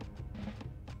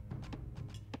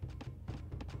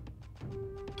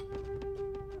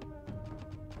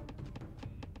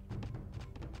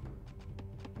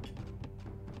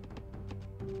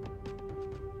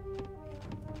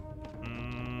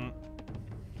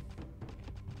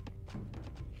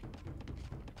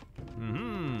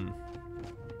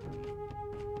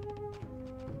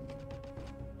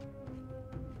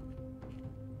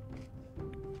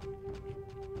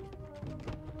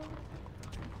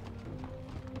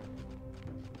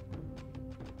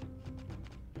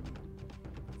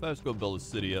 Let's go build a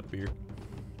city up here.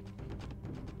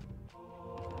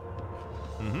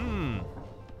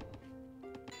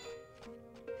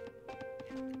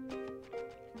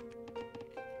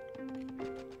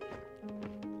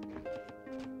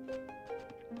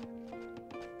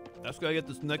 I just gotta get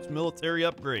this next military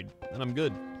upgrade, and I'm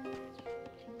good.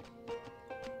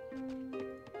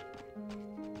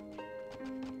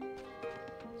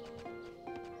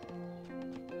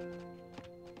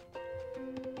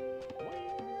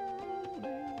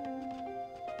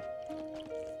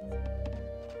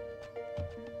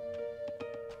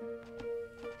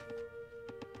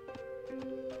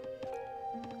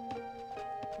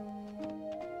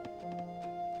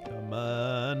 Come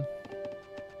on.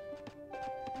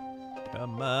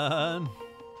 Come on.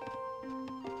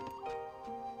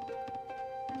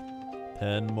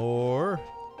 10 more.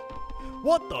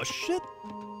 What the shit?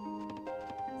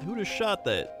 Who just shot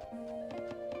that?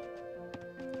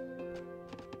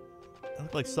 That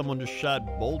looked like someone just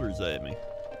shot boulders at me.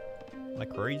 Am I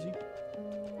crazy?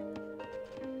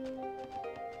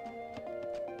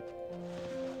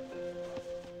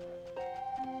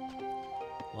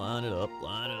 Line it up,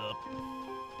 line it up.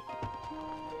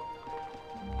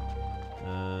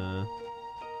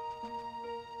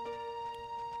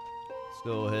 Let's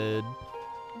go ahead.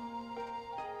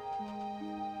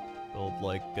 Build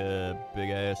like a big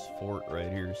ass fort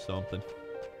right here or something.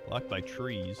 Blocked by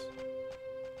trees.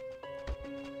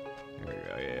 There we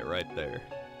go, yeah, right there.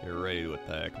 You're ready to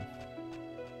attack them.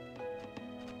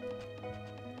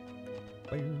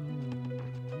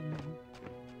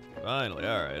 Finally,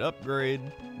 alright, upgrade.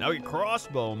 Now we get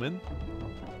crossbowmen.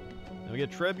 Then we get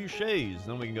trebuchets.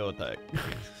 Then we can go attack.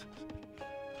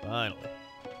 Finally.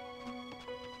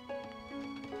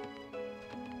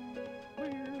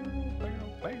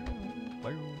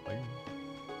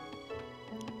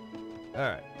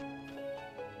 Alright.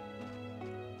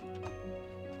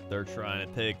 They're trying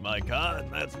to take my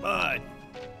cotton. That's mine.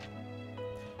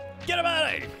 Get him out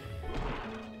of here.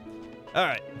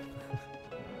 Alright.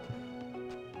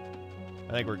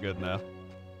 I think we're good now.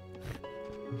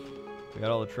 We got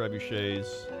all the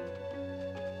trebuchets.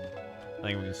 I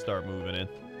think we can start moving in.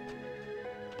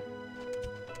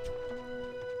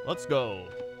 Let's go.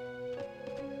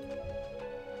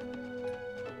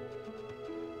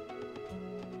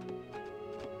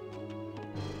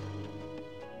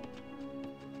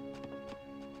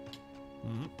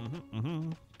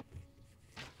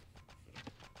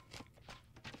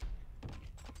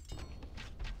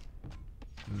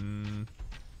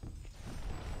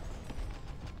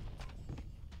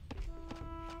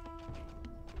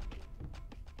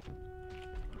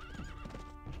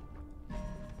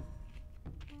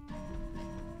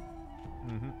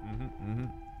 Mm-hmm.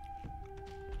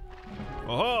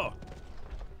 Oh!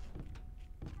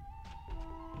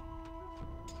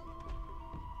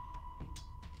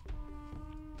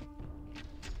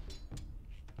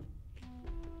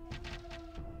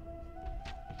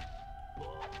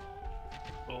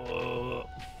 Oh.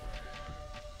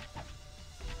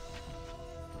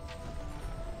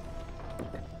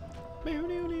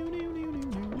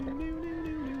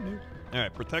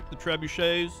 Alright, protect the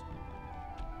trebuchets.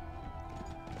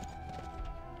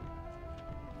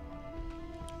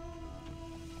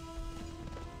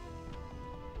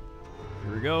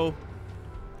 Here we go.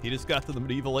 He just got to the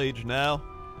medieval age now.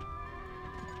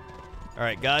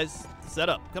 Alright, guys, set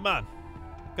up. Come on.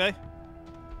 Okay?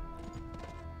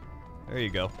 There you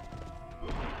go.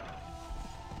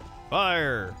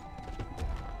 Fire!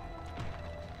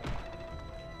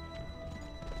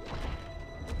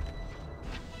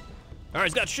 Alright,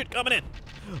 he's got shit coming in.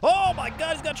 Oh my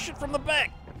god, he's got shit from the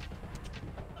back!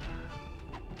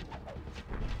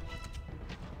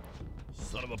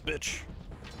 Son of a bitch.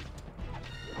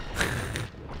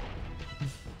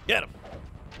 Get him.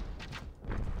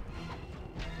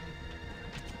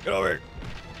 Get over here.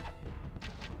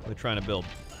 What are they trying to build?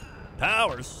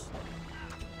 Towers?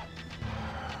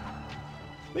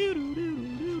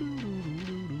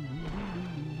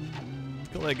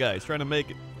 Kill that guy, he's trying to make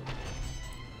it.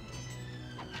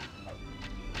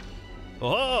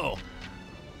 Oh!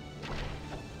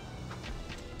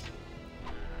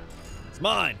 It's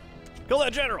mine! Kill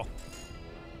that general!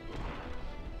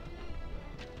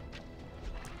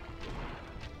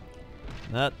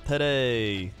 Not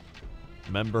today,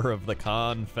 member of the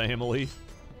Khan family.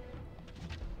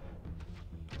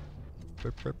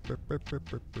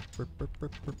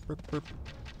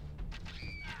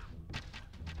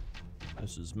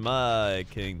 This is my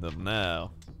kingdom now.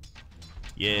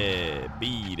 Yeah,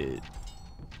 beat it.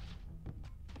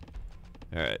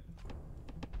 Alright.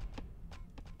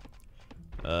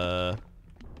 Let's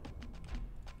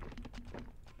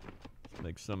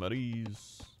make some of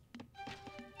these.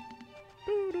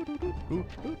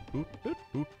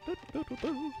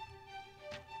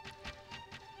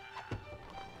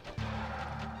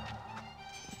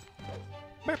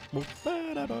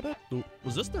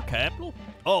 Was this their capital?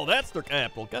 Oh, that's their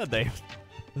capital. God damn.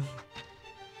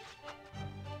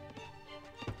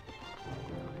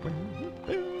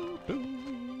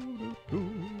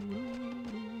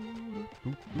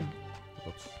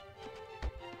 Oops.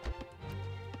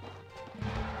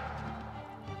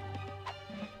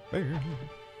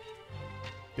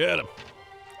 Get him.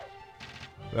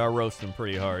 We are roasting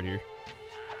pretty hard here.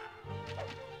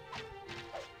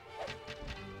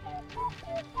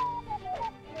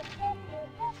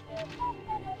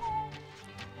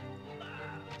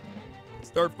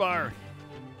 Start firing.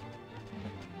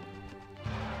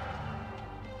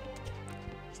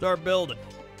 Start building.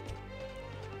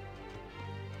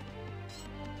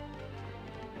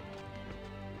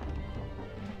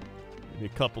 Give me a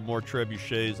couple more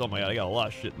trebuchets. Oh my god, I got a lot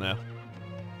of shit now.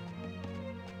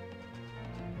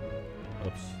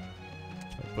 Oops.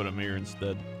 I put them here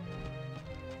instead.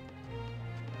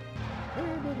 There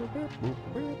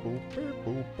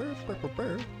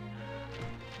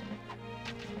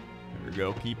we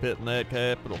go. Keep hitting that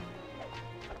capital.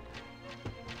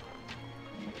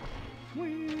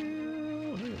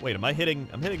 Wait, am I hitting?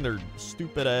 I'm hitting their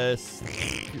stupid ass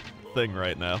thing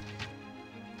right now.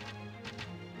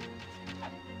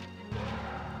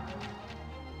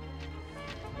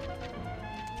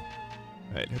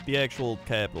 Alright, hit the actual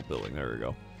Capitol building. There we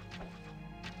go.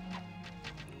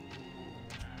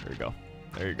 There you go.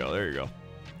 There you go. There you go.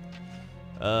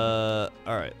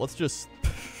 Alright, let's just...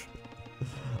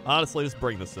 honestly, just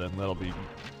bring this in. That'll be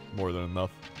more than enough.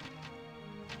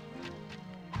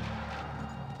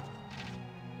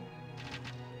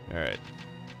 Alright.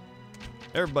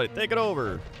 Everybody, take it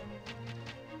over!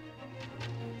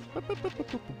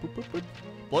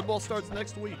 Blood Bowl starts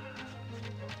next week.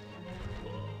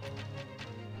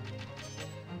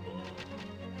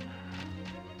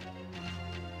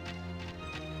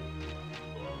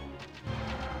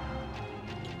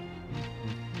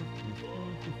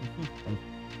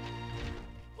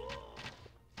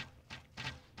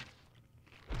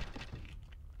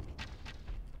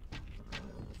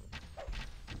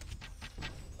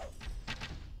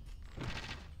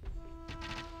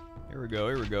 Here we go,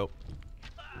 here we go.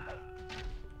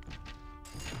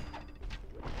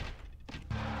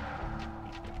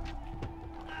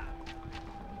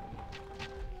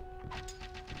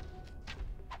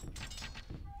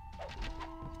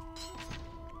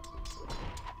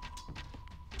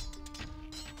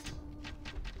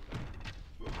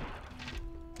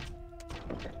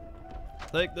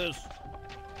 Take this.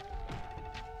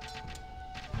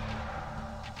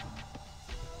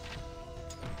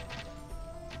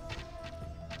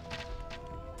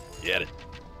 Get it.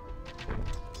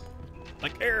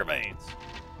 Like caravans.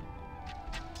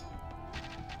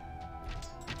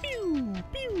 Pew,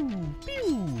 pew,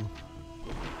 pew.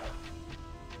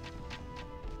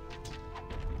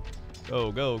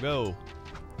 Go, go, go.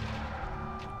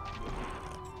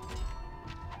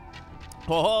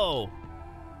 Ho ho.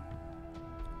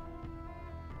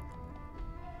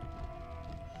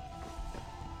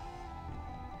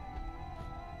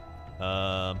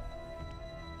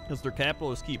 Because their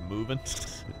capitalists keep moving.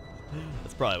 That's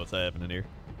probably what's happening here.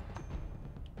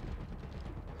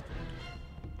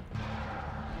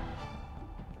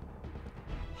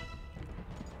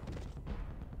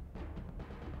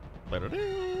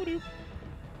 Ba-da-doo-doo.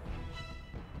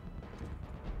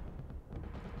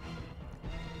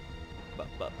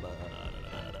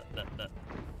 Ba-ba-ba-da-da-da-da-da.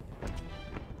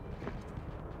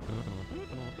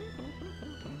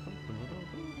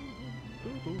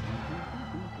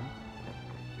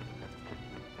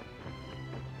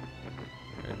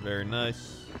 Very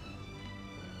nice.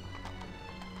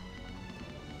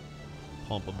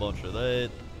 Pump a bunch of that.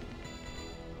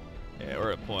 Yeah,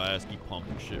 we're at a point I just keep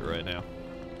pumping shit right now.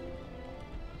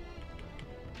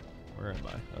 Where am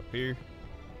I? Up here?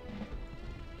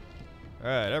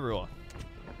 Alright, everyone.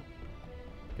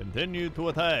 Continue to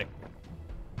attack.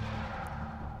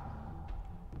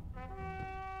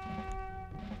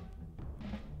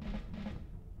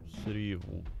 City of...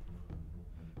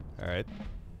 Alright.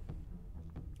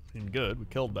 Good, we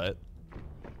killed that.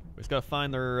 We just gotta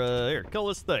find their, here, kill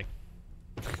this thing.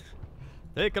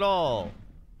 Take it all.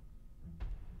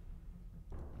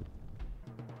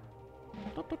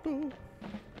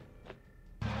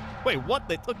 Wait, what?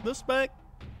 They took this back?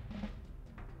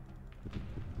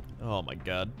 Oh my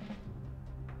god.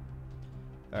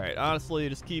 Alright, honestly,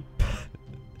 just keep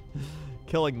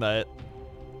killing that.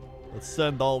 Let's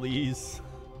send all these.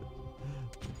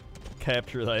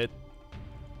 Capture that.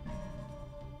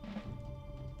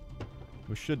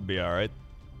 We should be alright.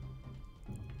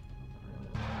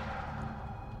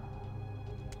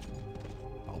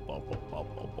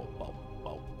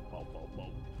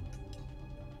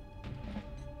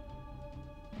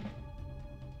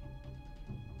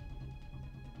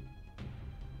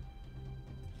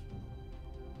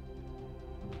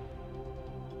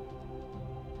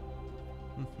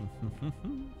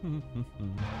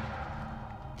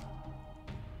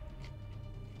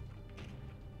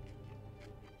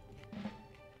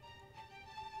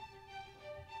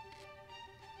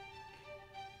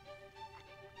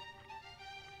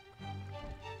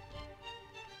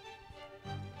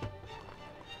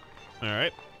 All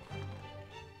right.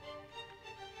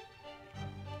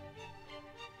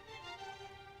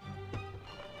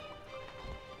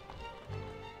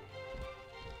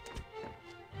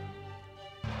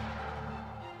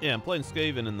 Yeah, I'm playing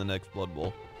Skaven in the next Blood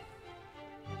Bowl.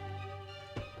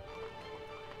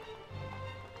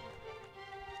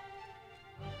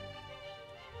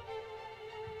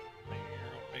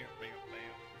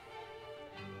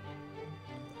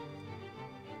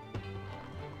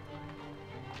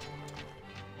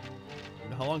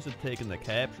 How long's it taking to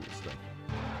capture this thing?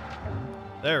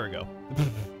 There we go.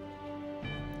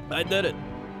 I did it.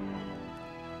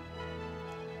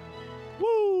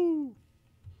 Woo!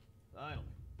 Finally.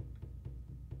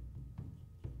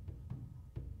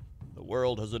 The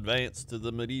world has advanced to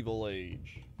the medieval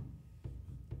age.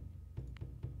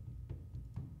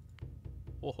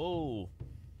 Whoa ho!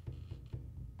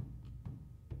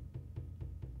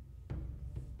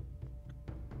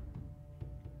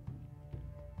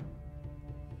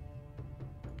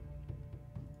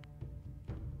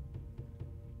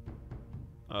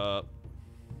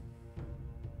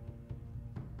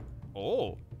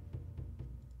 Oh.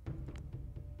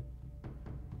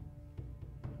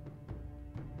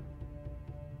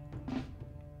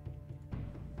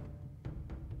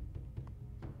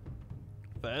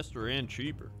 Faster and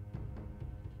cheaper.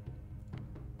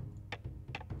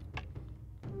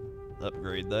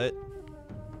 Upgrade that.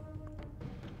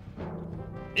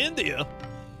 India?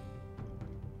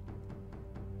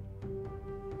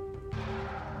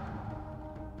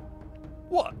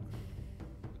 What?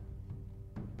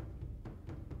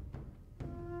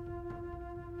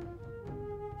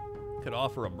 Could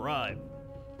offer a bribe.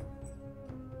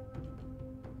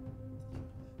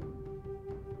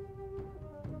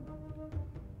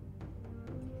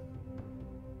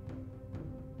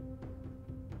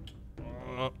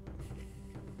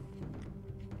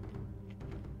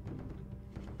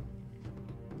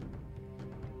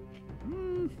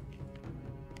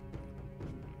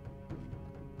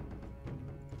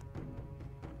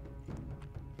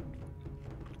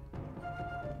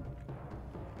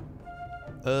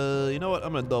 You know what?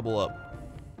 I'm gonna double up.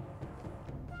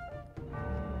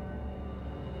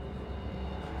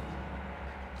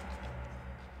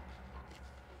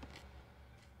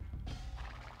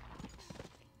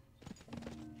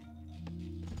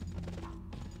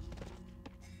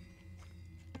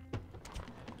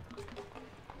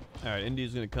 Alright,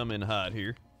 India's gonna come in hot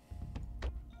here.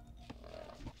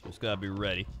 Just gotta be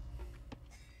ready.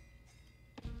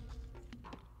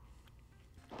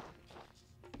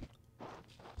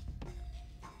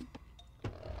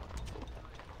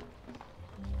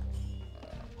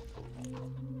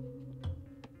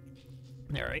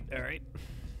 Alright.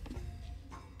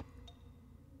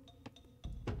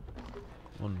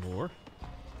 One more.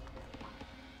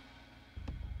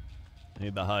 I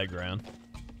need the high ground.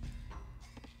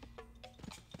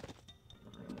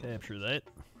 Capture that.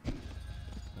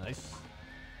 Nice.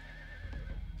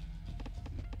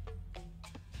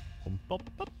 Boom, boom,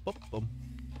 boom, boom, boom.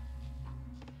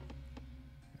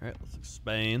 Alright, let's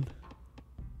expand.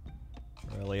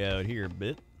 Rally out here a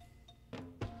bit.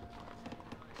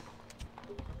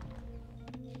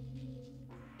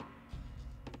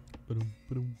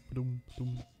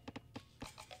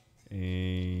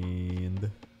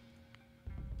 And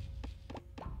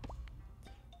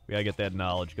we gotta get that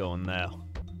knowledge going now.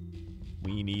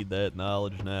 We need that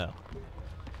knowledge now.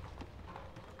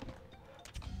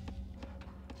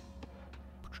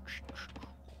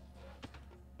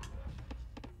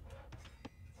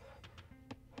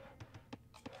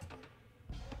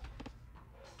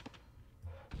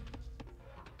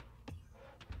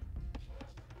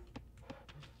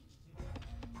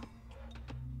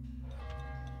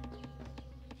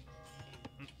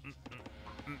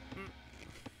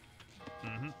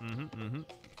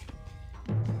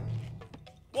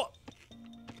 What?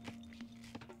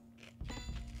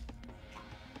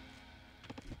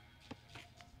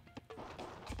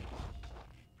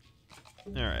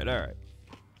 Alright.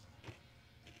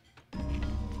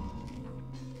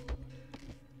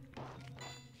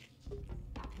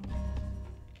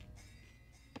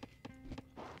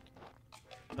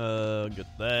 Get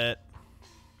that.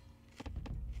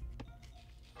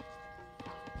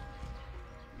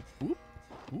 Whoop.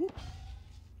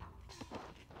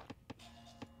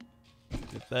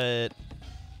 Get that.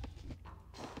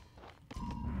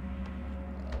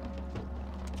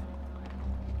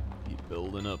 Keep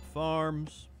building up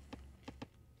farms.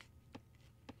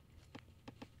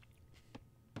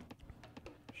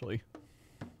 Actually,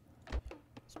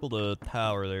 let's build a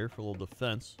tower there for a little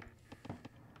defense.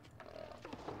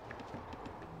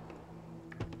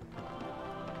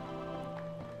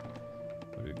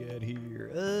 What do we got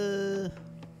here?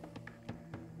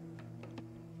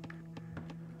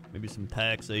 Maybe some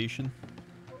taxation.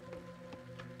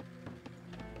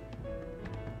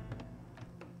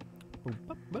 Where's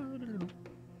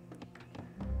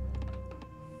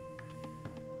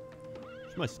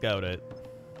my scout at?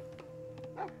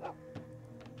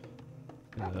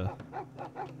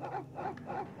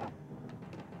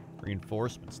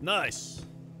 Reinforcements. Nice!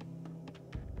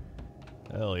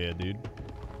 Hell yeah, dude.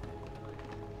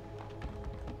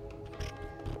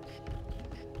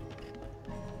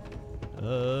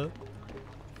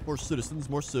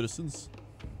 More citizens.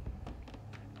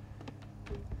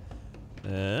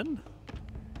 And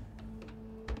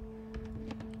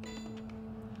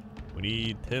we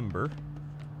need timber.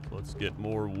 So let's get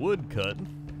more wood cutting.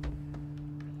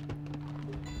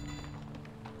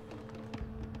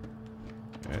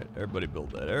 Alright, everybody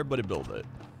build that.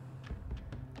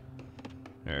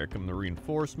 Here come the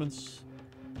reinforcements.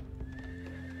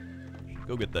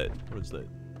 Go get that. What is that?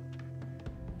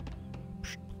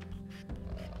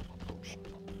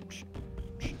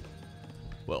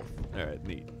 Wealth. Alright,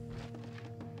 neat.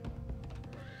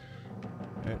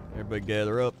 Alright, everybody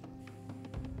gather up.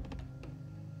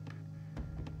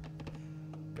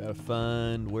 Gotta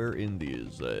find where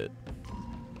India's at.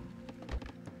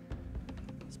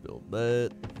 Let's build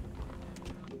that.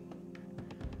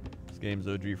 This game's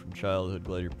OG from childhood.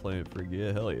 Glad you're playing it for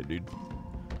yeah, hell yeah, dude.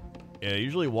 Yeah,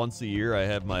 usually once a year I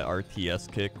have my RTS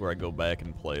kick where I go back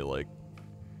and play like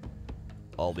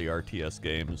all the RTS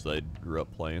games that I grew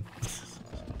up playing.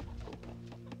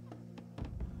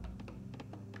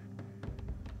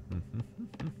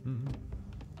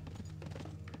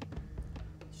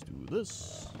 Let's do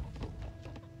this.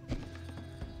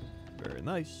 Very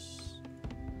nice.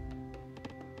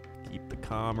 Keep the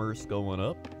commerce going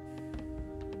up.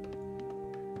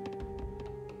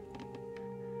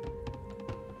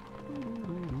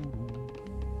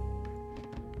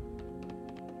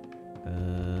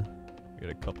 Get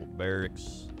a couple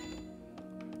barracks.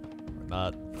 Or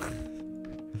not.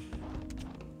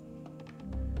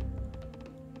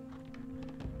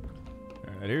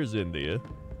 There's India.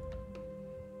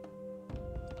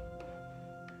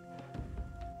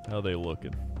 How they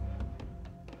looking?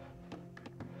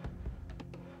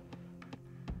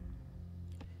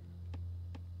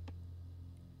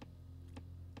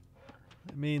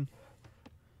 I mean,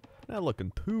 not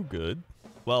looking too good.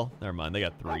 Well, never mind. They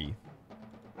got 3.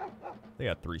 They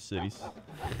got 3 cities.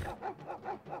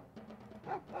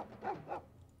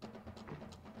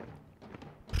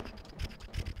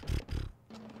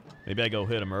 Maybe I go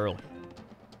hit them early.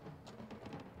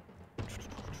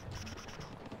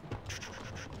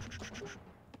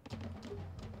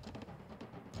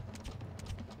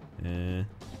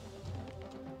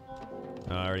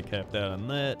 I already capped out on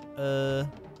that. Let's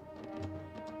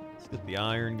get the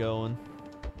iron going.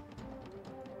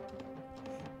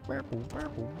 We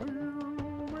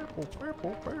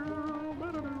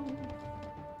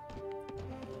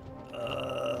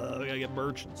gotta get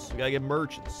merchants. We gotta get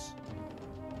merchants.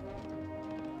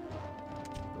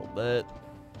 Build that.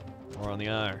 More on the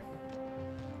iron.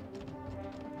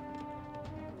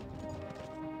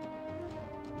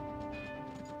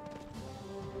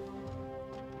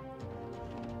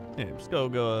 Yeah, just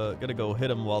gotta go hit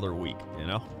them while they're weak, you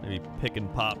know? Maybe pick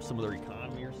and pop some of their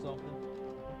economy or something.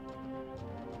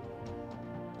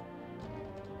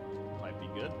 Might be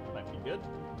good. Might be good.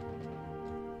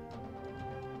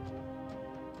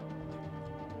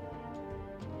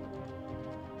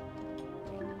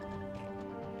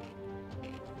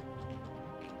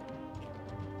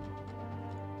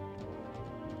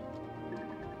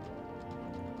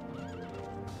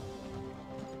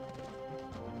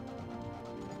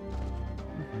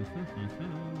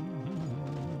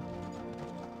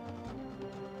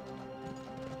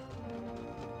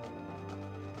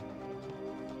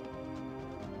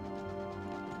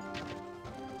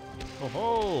 Oh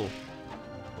ho!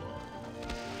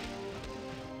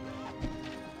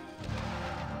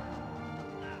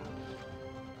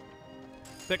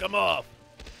 Pick them off!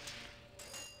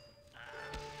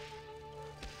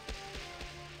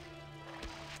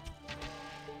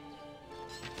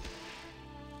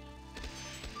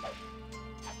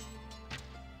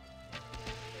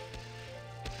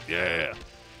 Yeah!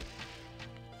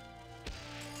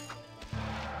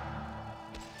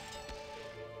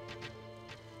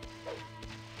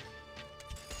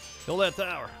 Kill that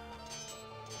tower.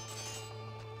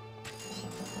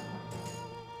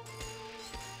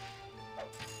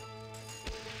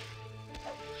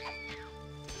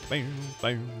 Bam,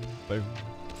 bam, bam.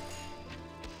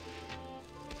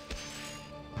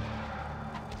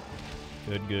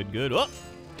 Good, good, good. Oh!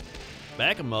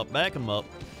 Back him up, back him up.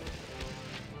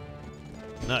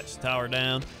 Nice. Tower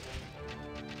down.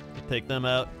 Take them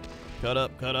out. Cut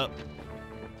up, cut up.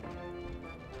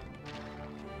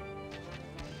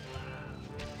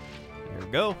 Here we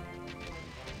go.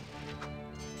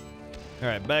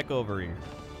 Alright, back over here.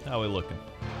 How we looking?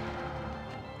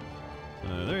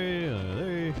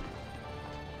 3,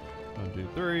 1, 2,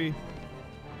 3.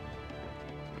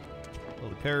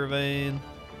 Build a caravan.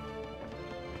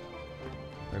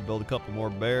 Build a couple more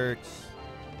barracks.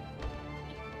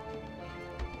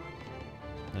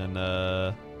 And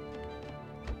a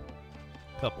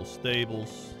couple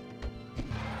stables.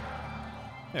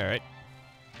 Alright.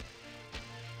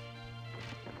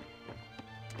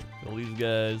 Kill these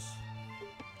guys.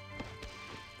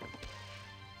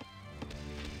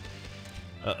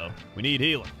 Uh-oh. We need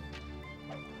healing.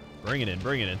 Bring it in,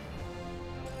 bring it in.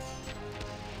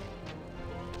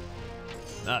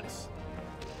 Nice.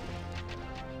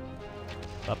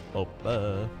 Up,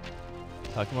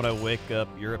 How come when I wake up,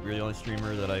 Europe, you're the only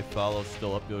streamer that I follow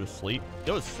still up, go to sleep?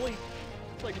 Go to sleep?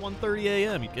 It's like 1:30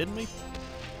 a.m. You kidding me?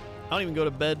 I don't even go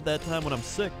to bed that time when I'm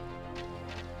sick.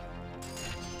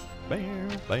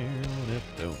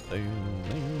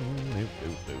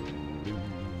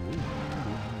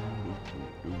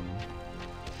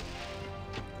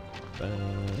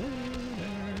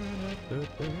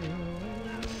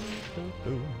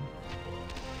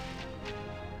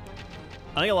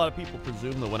 I think a lot of people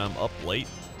presume that when I'm up late,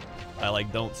 I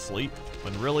like don't sleep,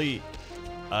 when really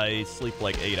I sleep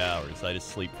like 8 hours. I just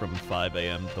sleep from 5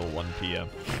 a.m. till 1 p.m.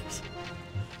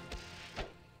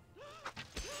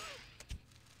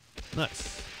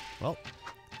 Nice. Well,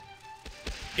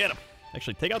 get them.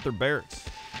 Actually, take out their barracks.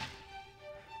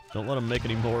 Don't let them make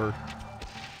any more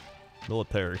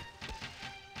military.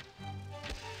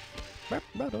 Got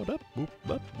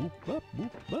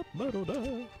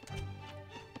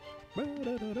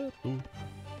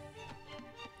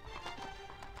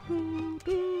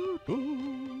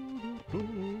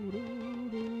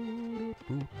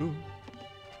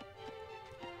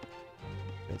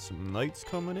some knights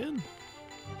coming in.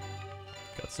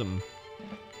 Got some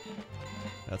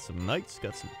Got some knights,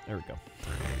 got some... There we go.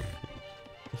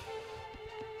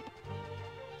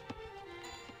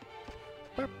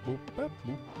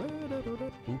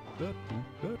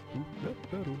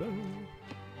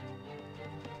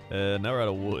 Now we're out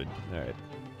of wood. Alright.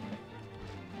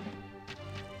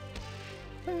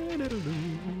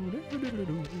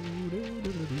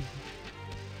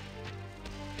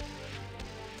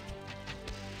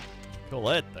 Kill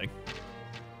that thing.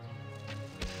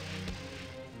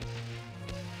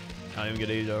 I don't even get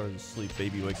 8 hours of sleep.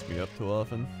 Baby wakes me up too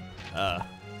often. Ah.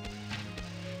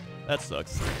 That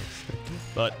sucks.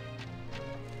 But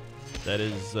that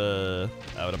is,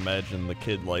 I would imagine, the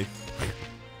kid life.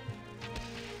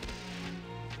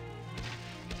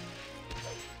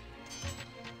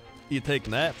 Do you take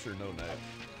naps or no naps?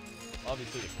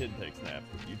 Obviously the kid takes naps,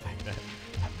 but you take naps.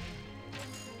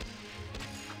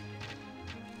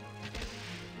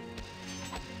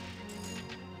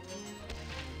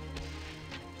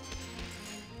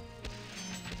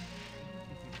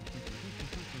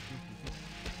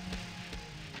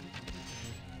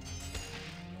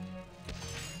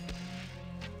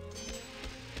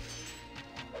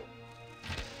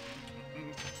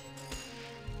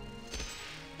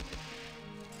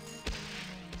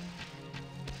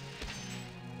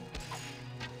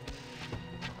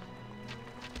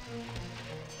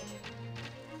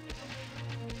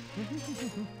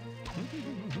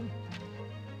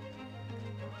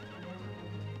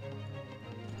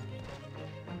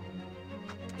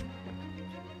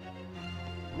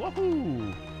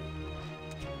 Woohoo!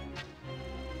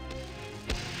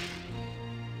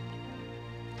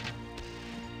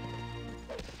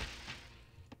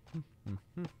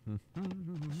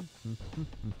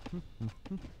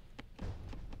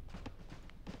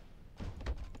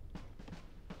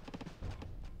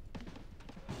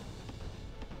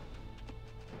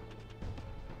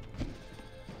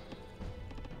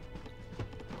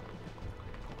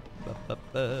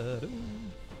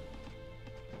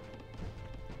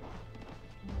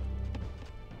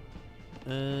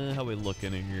 How we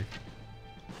looking in here?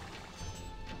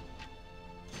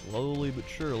 Slowly but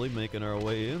surely making our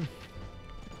way in.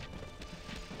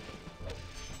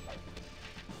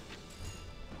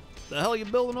 The hell are you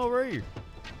building over here?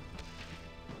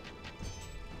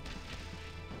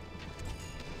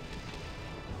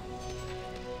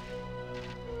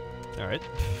 Alright.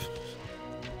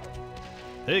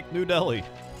 Take New Delhi.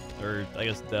 Or, I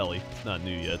guess Delhi. It's not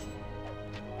new yet.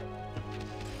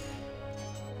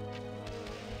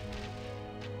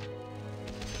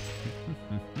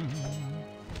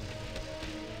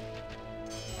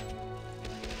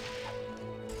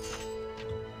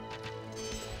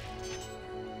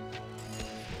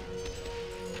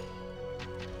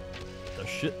 The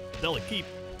shit. Delhi, keep.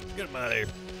 Get him out of here.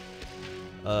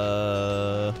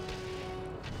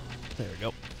 There we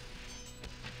go.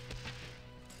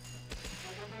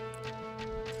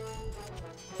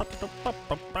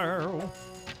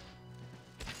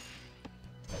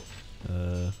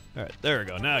 Alright, there we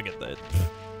go. Now I get that.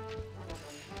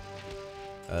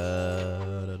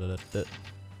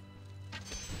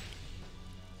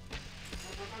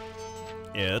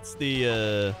 Yeah, it's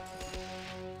the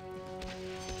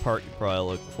part you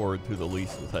probably look forward to the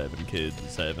least with having kids,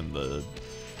 is having the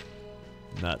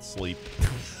not sleep.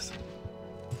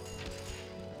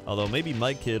 Although maybe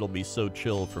my kid will be so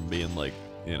chill from being like,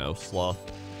 you know, sloth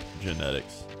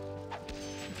genetics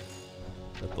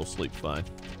that they'll sleep fine.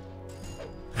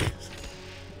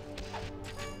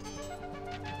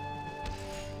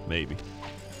 Maybe.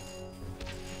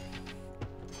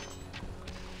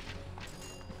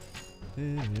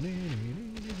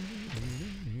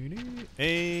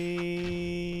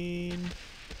 And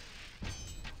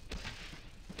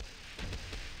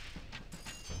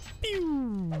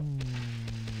pew.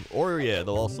 Or yeah,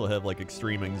 they'll also have like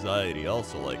extreme anxiety,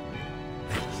 also like me,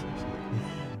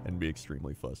 and be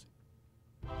extremely fussy.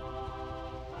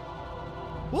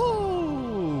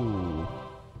 Whoa!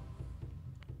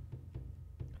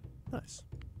 Nice.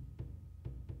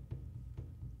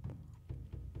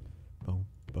 Boom,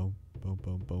 boom, boom,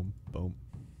 boom, boom, boom.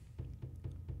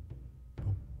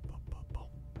 Boom, boom, boom, boom,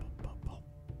 boom, boom, boom.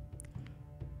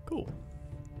 Cool.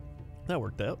 That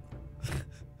worked out.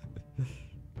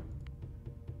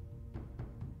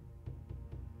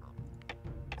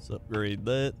 Let's upgrade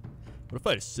that. What if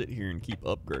I just sit here and keep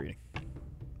upgrading?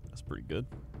 That's pretty good.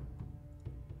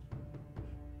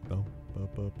 Boom, boom,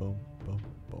 boom, boom, boom,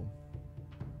 boom.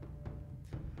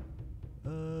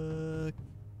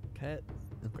 Cat.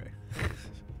 Okay.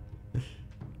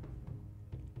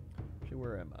 Actually,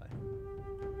 where am I?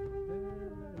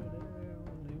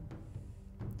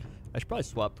 I should probably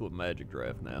swap to a magic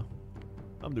draft now.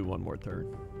 I'm doing one more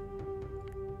turn.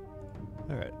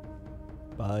 Alright.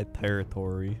 By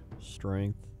territory,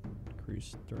 strength,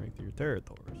 increase strength of your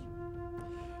territories.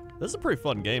 This is a pretty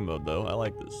fun game mode, though. I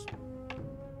like this.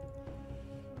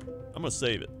 I'm gonna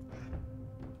save it.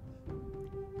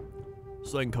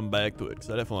 So I can come back to it, because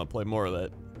I definitely want to play more of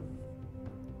that.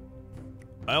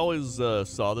 I always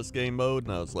saw this game mode,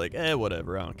 and I was like,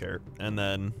 whatever, I don't care. And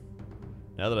then,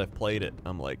 now that I've played it,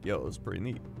 I'm like, yo, it's pretty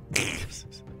neat.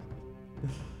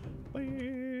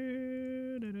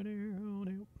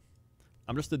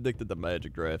 I'm just addicted to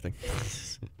magic drafting.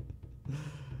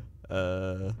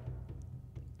 Alright.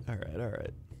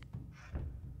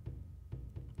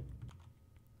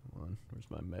 Come on, where's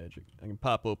my magic? I can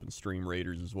pop open Stream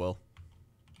Raiders as well.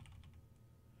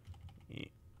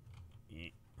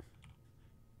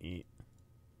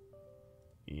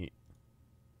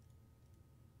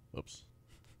 Whoops.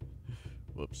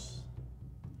 Whoops.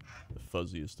 The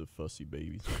fuzziest of fussy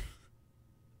babies.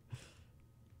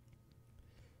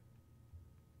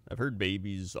 I've heard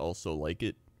babies also like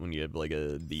it when you have like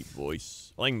a deep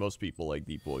voice. I think most people like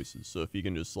deep voices, so if you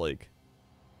can just like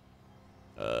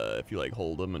if you like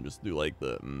hold them and just do like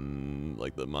the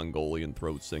Mongolian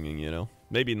throat singing, you know?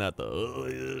 Maybe not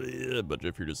the but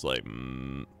if you're just like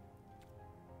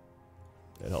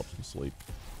that helps them sleep.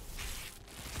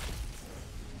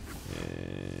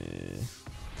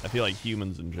 I feel like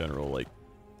humans in general like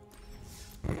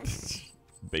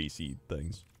bassy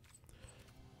things.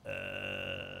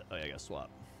 Oh yeah, I gotta swap.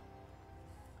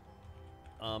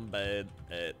 I'm bad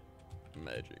at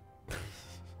magic. There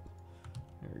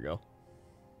we go.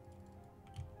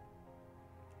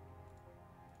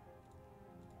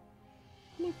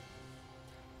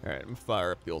 Alright, I'm gonna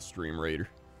fire up the old Stream Raider.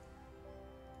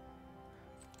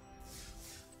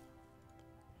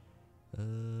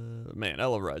 Man, I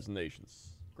love Rise of Nations.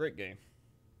 Great game.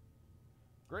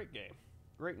 Great game.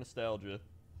 Great nostalgia.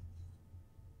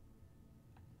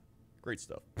 Great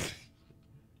stuff.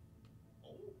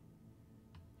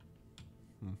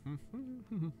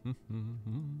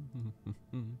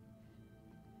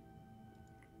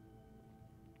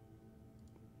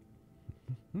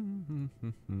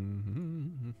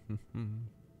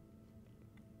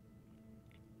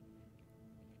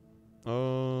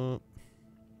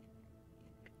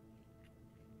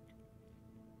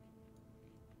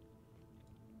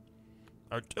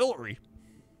 Artillery.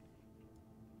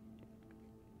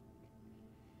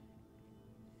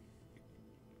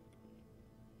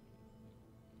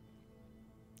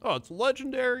 Oh, it's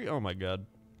legendary? Oh my god.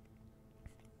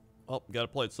 Oh, gotta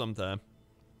play it sometime.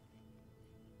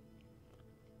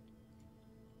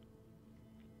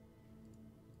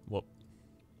 Whoop.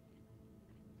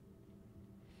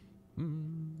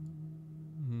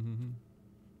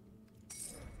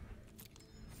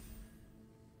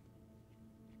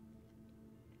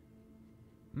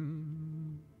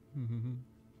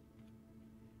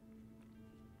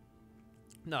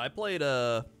 No, I played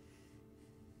a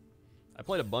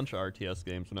bunch of RTS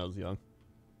games when I was young.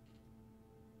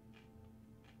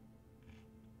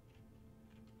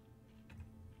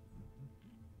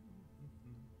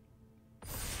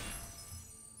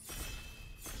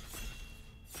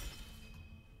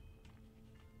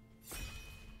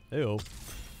 Heyo.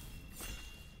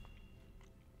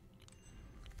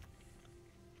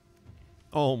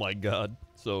 Oh my god,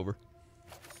 it's over.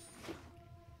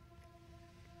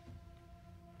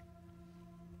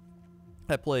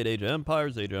 I played Age of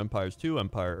Empires 2,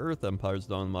 Empire Earth, Empire's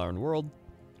Dawn of the Modern World,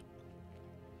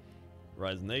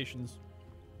 Rise of Nations,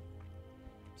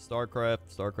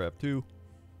 StarCraft 2.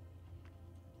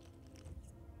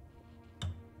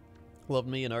 Love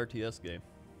me an RTS game.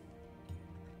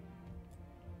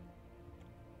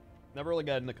 Never really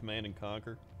got into Command and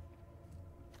Conquer.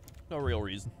 No real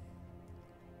reason.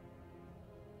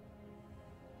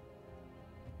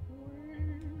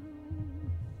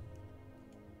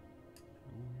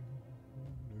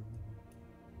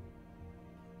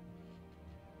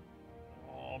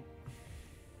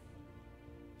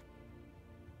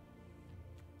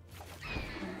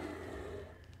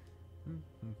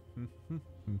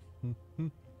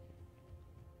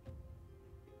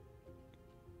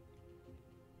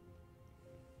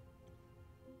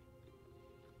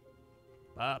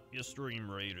 Pop your Stream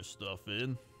Raider stuff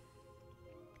in.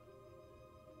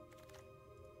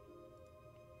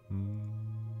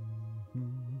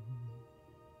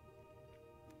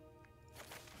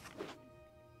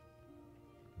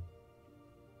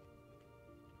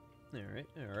 Alright,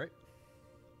 alright.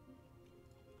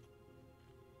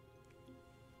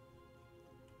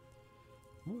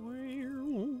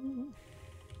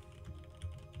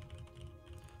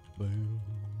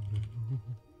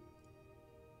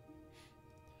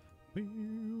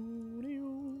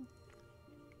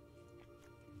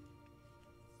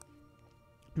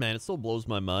 Man, it still blows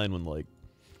my mind when, like,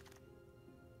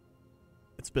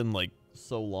 it's been, like,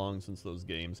 so long since those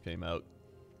games came out.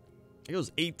 It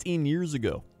was 18 years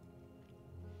ago.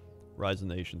 Rise of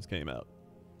Nations came out.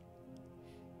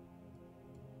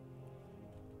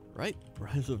 Right?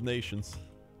 Rise of Nations.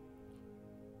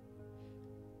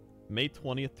 May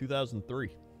 20th,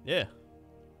 2003. Yeah.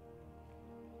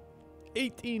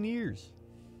 18 years.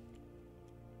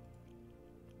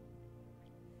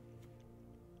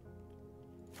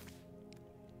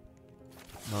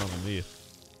 Mamma mia.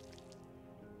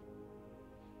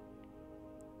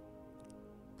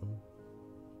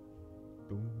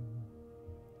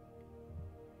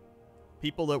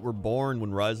 People that were born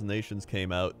when Rise of Nations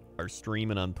came out are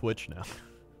streaming on Twitch now.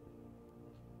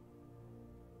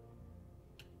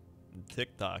 And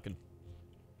TikToking.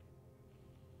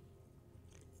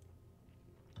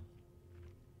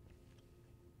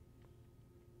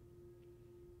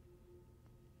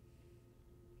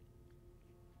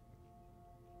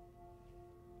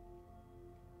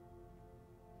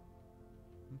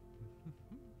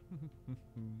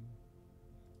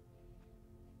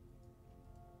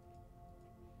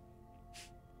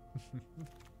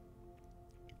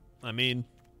 I mean,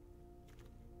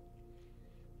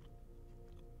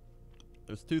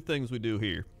 there's two things we do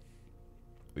here.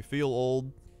 We feel old,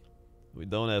 we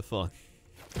don't have fun.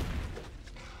 So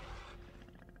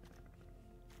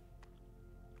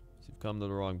you've come to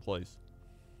the wrong place.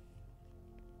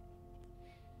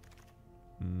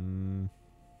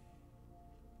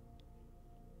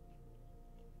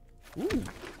 Ooh.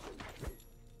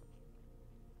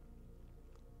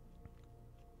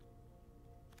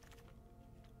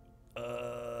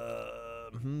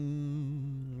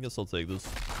 I guess I'll take this.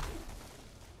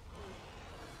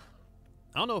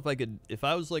 I don't know if I could, if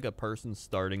I was like a person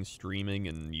starting streaming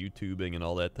and YouTubing and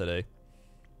all that today.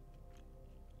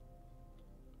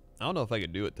 I don't know if I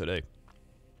could do it today.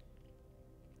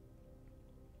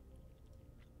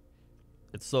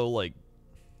 It's so like,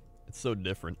 it's so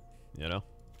different, you know?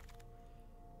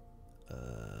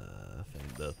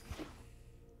 Fame death.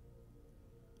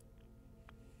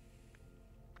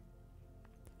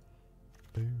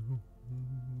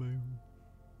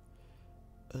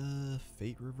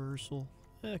 Fate reversal?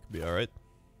 It could be alright.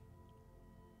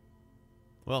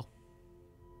 Well,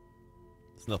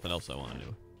 there's nothing else I want to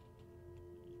do.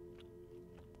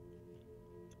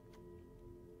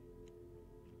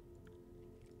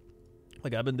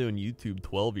 Like, I've been doing YouTube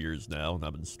 12 years now, and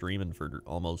I've been streaming for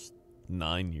almost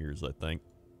 9 years, I think.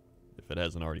 If it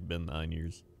hasn't already been 9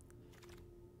 years.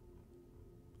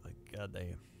 Like,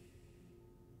 goddamn.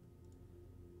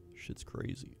 Shit's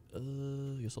crazy. I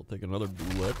guess I'll take another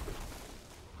bullet.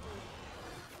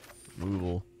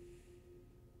 Removal.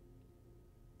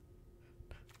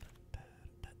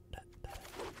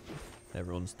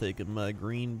 Everyone's taking my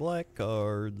green-black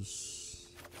cards.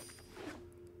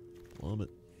 Plummet.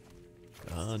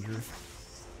 Conjure.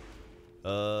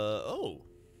 Oh.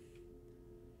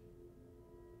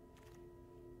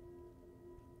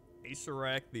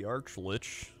 Acerak the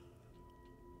Archlich.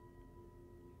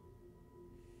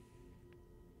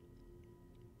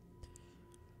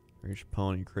 Each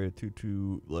opponent, create a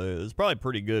 2/2. It's probably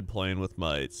pretty good playing with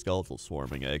my Skeletal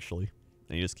Swarming, actually.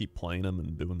 And you just keep playing them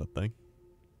and doing the thing.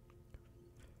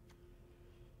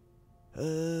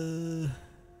 So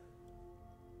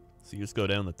you just go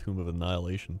down the Tomb of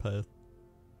Annihilation path.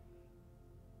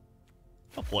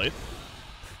 I'll play it.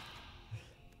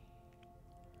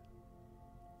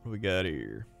 What do we got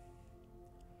here?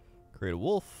 Create a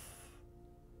wolf.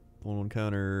 1/1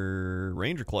 counter.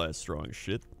 Ranger class, strong as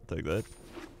shit. Take that.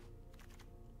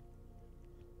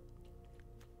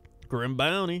 Grim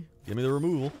Bounty. Give me the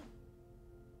removal.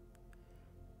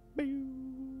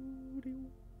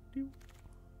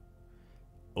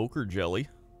 Ochre Jelly.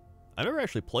 I never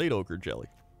actually played Ochre Jelly.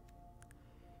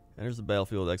 Enters the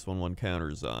battlefield with X11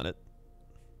 counters on it.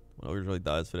 When Ochre Jelly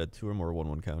dies, if it had 2 or more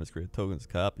 1/1 counters, create a token as a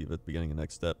copy of it beginning the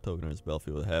next step. Token enters the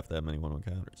battlefield with half that many 1/1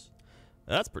 counters.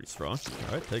 That's pretty strong.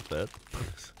 Alright, take that.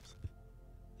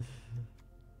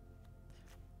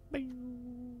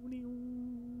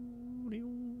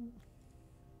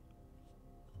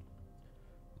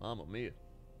 Mamma mia.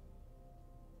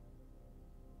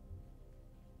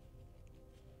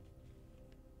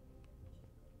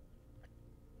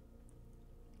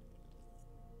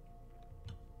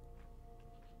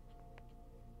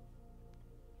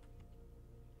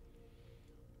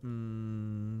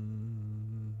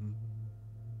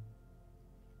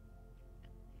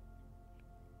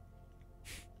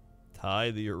 Ty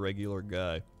the irregular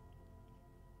guy.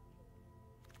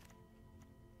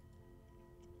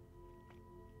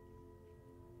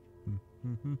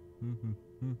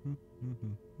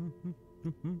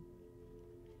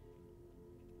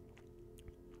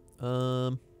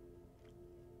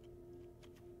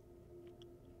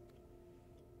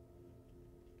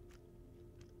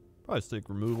 Probably stick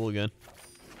removal again.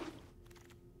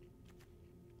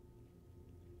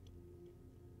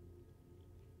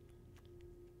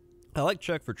 I like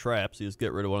check for traps. You just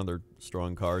get rid of one of their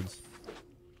strong cards.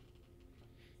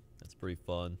 That's pretty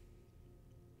fun.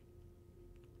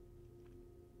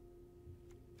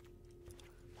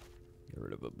 Get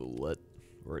rid of a bullet.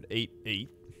 We're at 8-8.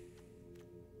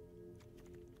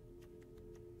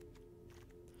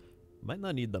 Might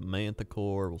not need the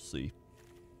Manticore. We'll see.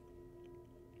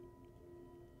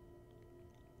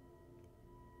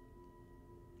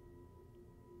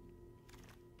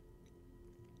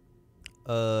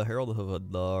 Herald of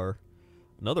Hadar.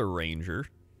 Another Ranger.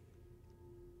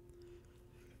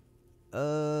 I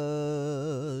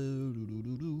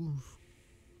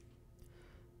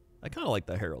kind of like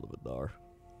the Herald of Hadar.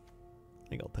 I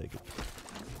think I'll take it.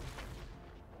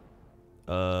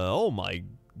 Oh my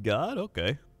god,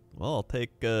 okay. Well, I'll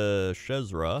take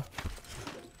Shezra.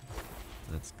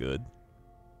 That's good.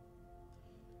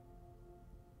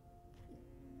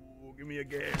 Ooh, give me a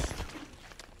gas.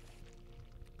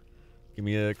 Give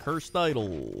me a cursed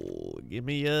idol. Give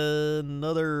me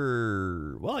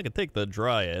another. Well, I could take the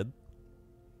Dryad.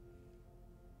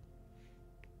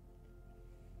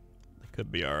 That could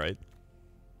be alright.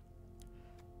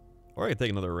 Or I could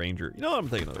take another Ranger. You know what? I'm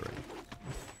taking another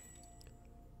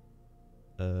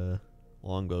Ranger.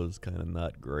 Longbow's kind of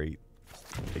not great.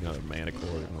 Take another Manticore,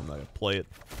 even though I'm not going to play it.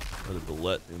 Another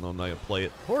Bullet, even though I'm not going to play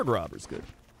it. Horde Robber's good.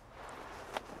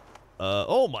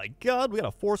 Oh my god, we got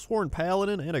a Forsworn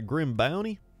Paladin and a Grim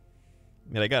Bounty.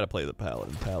 Man, I gotta play the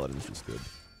Paladin. Paladin's just good.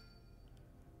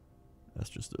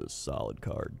 That's just a solid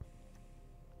card.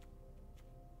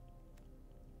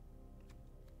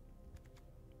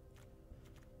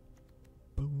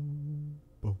 Boom,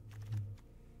 boom.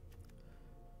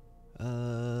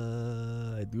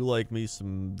 I do like me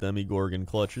some Demigorgon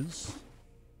clutches.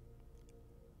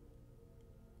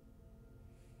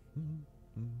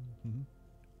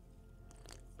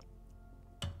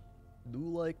 Do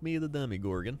like me the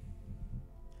Demigorgon.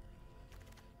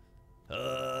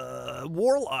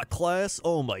 Warlock class.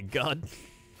 Oh my god.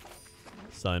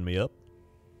 Sign me up.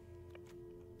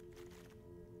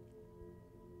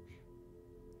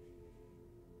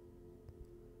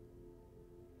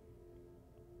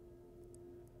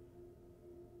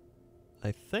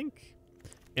 I think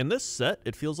in this set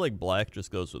it feels like black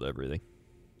just goes with everything.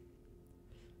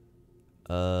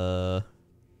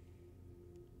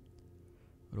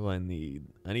 What do I need?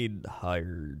 I need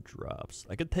higher drops.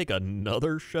 I could take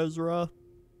another Shezra.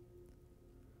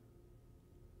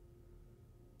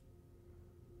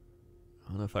 I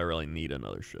don't know if I really need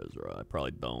another Shezra. I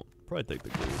probably don't. Probably take the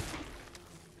gold.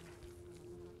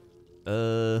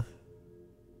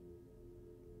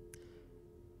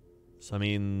 So I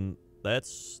mean,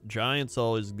 that's Giant's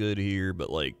always good here, but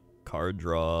like card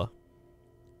draw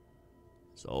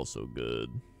is also good.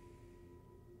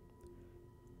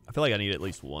 I feel like I need at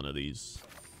least one of these.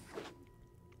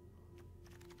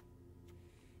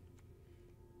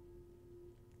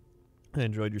 I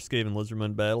enjoyed your Skaven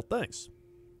Lizardman battle. Thanks.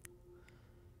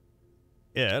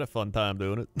 Yeah, I had a fun time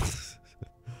doing it.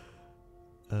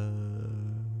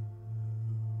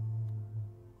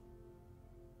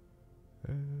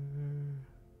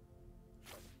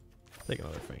 Take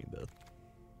another Feign Death.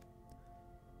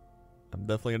 I'm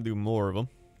definitely going to do more of them.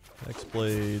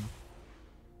 Hexblade.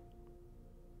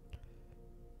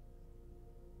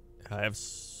 I have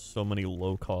so many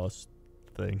low-cost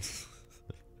things.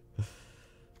 Oh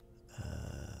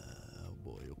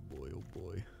boy, oh boy, oh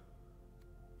boy.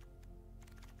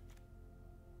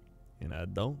 And I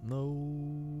don't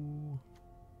know...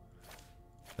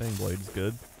 Fangblade's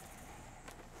good.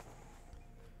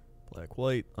 Black,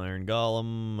 white, Iron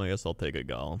Golem. I guess I'll take a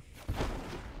Golem.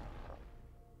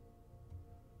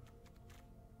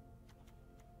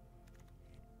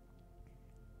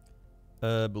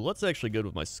 But let's actually go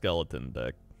with my skeleton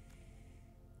deck.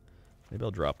 Maybe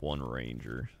I'll drop one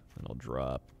Ranger, and I'll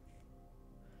drop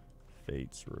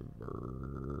Fate's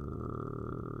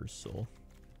Reversal.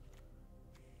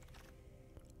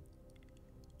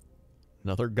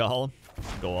 Another Golem.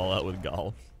 Go all out with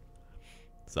Golem.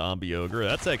 Zombie Ogre.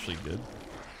 That's actually good.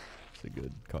 It's a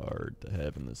good card to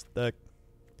have in this deck.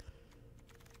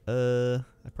 I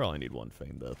probably need one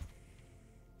Feign Death.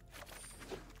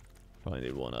 Probably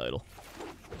need one Idol.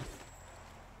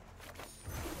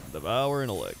 Devour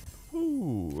and a leg.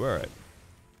 Ooh, alright.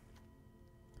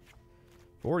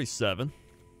 47.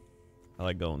 I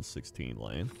like going 16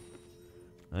 land.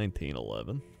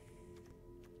 1911.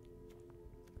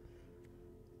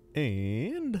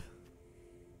 And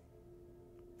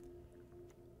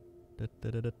I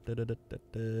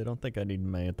don't think I need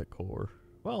Manticore.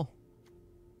 Well,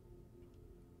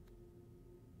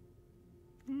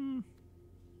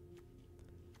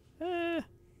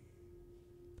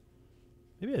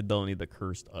 maybe I don't need the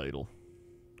Cursed Idol.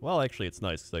 Well, actually, it's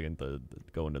nice because I can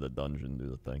go into the dungeon and do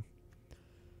the thing.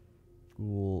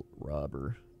 Ghoul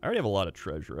Robber. I already have a lot of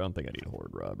treasure. I don't think I need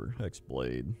Horde Robber.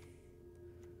 Hexblade.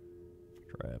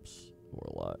 Traps.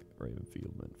 Warlock.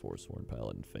 Ravenfieldman. Forsworn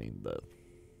Paladin. Feigned Death.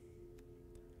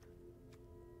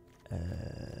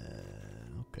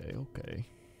 Okay.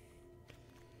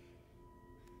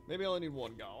 Maybe I only need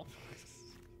one Golem.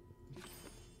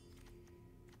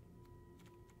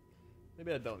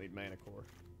 Maybe I don't need Manticore.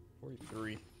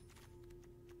 43.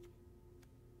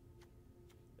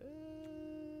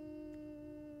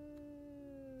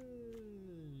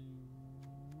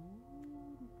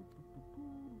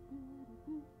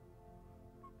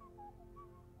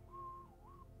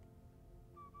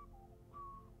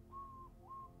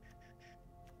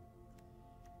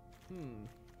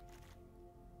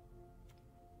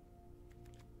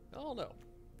 I don't know.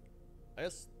 I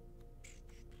guess.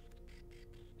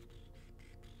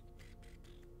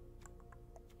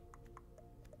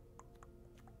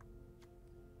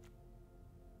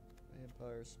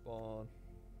 Vampire spawn.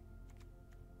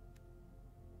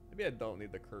 Maybe I don't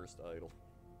need the Cursed Idol.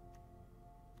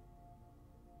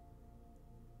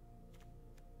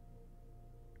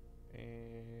 And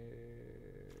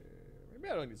maybe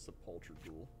I don't need Sepulchre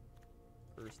Ghoul.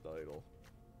 Cursed Idol.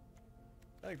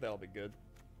 I think that'll be good.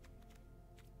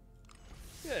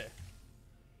 Yeah.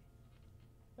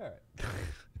 Alright.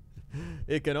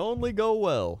 It can only go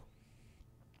well.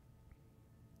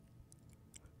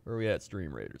 Where are we at,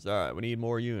 Stream Raiders? Alright, we need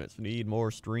more units. We need more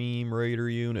Stream Raider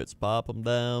units. Pop them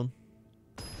down.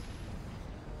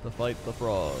 To fight the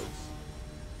frogs.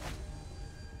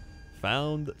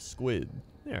 Found squid.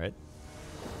 Alright.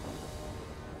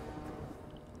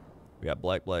 We got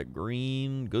black,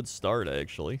 green. Good start,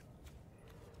 actually.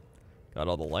 Got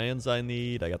all the lands I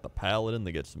need. I got the paladin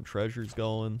to get some treasures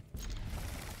going.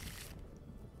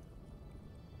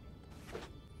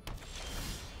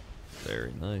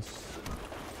 Very nice.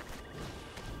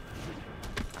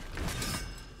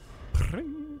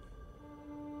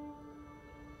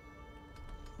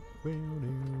 The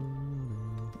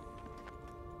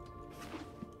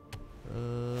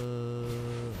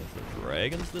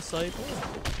Dragon's Disciple?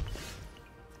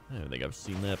 I don't think I've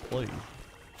seen that played.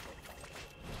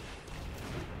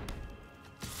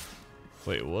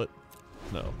 Wait, what?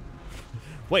 No.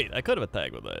 Wait, I could have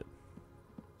attacked with that.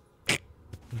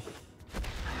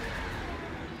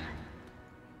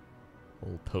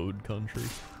 Old Toad Country.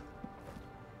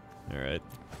 Alright.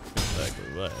 Attack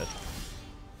with that.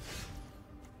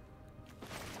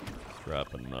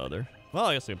 Drop another. Well,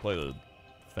 I guess I can play the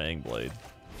Fang Blade.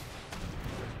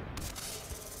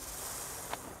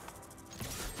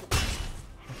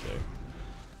 Okay.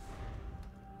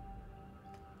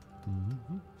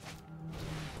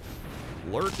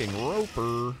 Lurking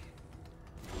Roper.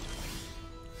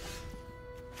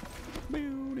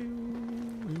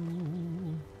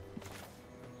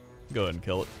 Go ahead and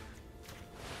kill it.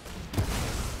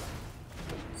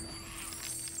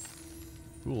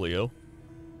 Julio.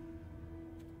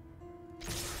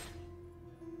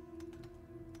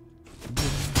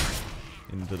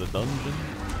 Into the dungeon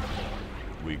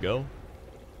we go.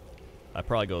 I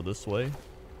probably go this way.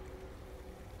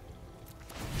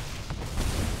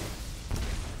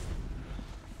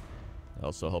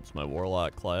 Also helps my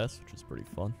Warlock class, which is pretty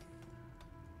fun.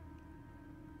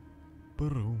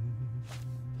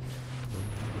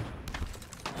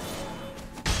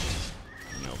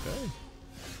 Okay.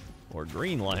 More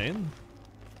green land.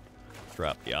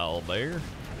 Drop the owl bear.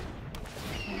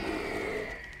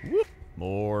 Whoop.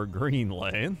 More green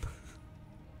land.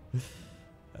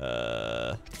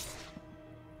 Actually,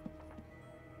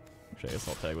 I guess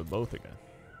I'll tag with both again.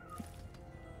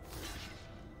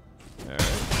 Alright,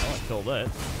 I'll kill that.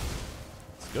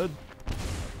 That's good.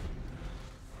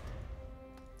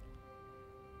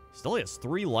 Still has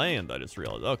 3 land, I just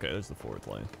realized. Okay, there's the 4th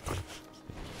land. I was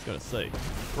gonna say.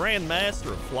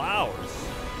 Grandmaster of Flowers.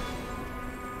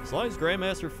 As long as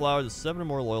Grandmaster of Flowers has 7 or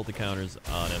more loyalty counters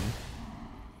on him,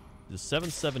 the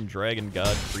 7/7 dragon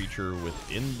god creature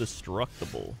with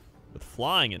indestructible. With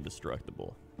flying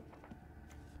indestructible.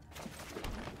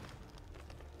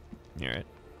 Alright.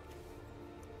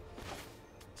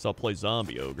 So I'll play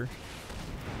Zombie Ogre.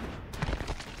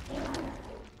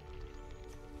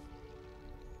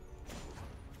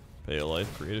 Pay a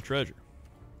life, create a treasure.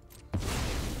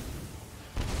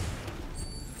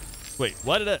 Wait,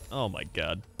 why did I... Oh my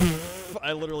god.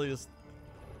 I literally just...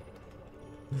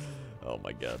 Oh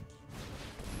my god.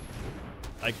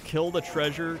 I killed a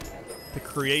treasure to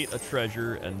create a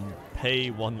treasure and pay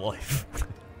 1 life.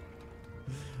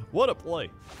 What a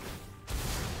play.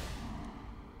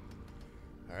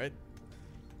 Alright.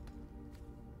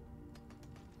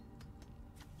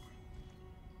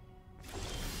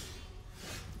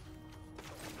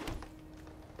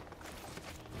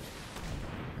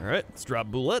 Alright, let's drop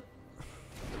bullet.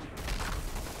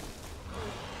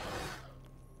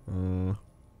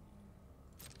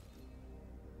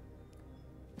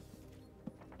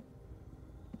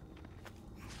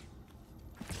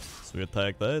 So we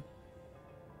attack that.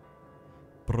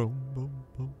 Boom, boom,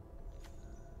 boom.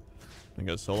 I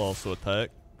guess I'll also attack,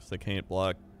 because I can't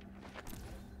block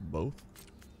both.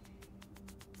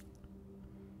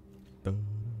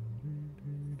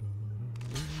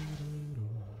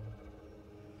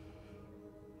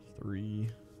 Three.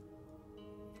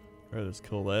 Alright, let's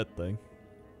kill that thing.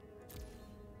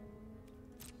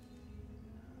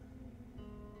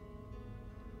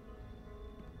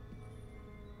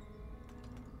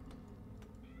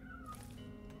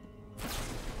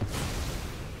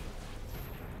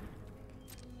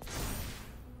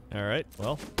 Alright,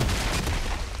 well.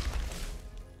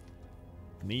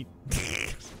 Neat.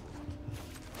 Let's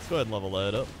go ahead and level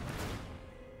that up.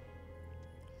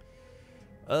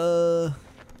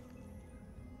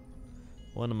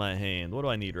 One in my hand. What do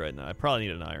I need right now? I probably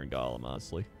need an iron golem,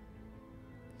 honestly.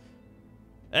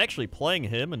 Actually, playing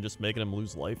him and just making him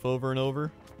lose life over and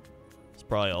over is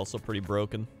probably also pretty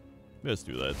broken. Let's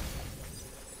do that.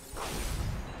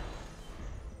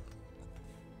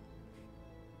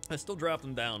 I still dropped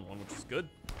him down one, which is good.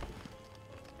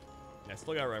 I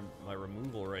still got my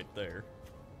removal right there.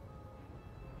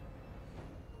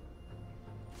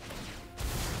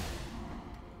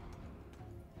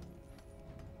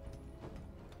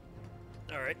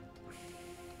 Alright.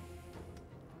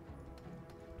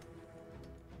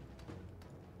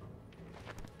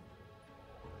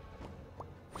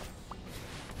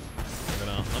 We're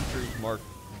gonna Hunter's Mark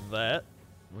that,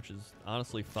 which is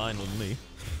honestly fine with me.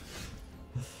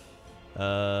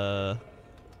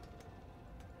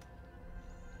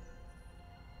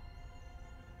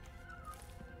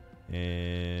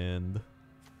 And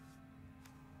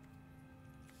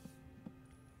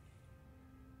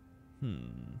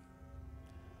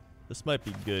this might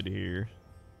be good here.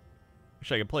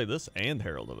 Wish I could play this and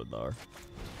Herald of Adar.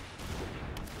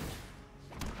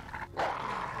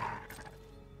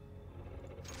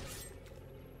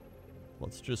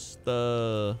 Let's just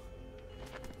I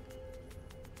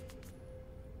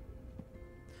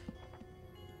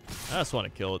just want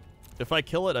to kill it. If I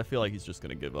kill it, I feel like he's just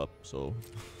gonna give up, so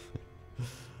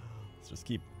let's just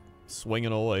keep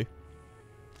swinging away.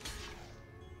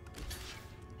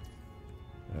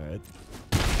 Alright.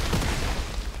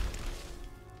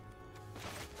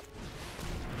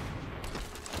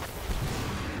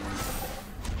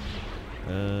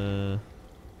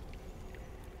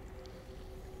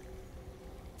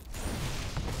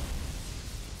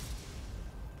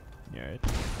 Alright.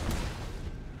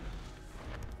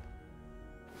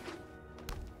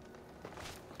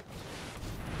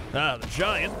 Ah, the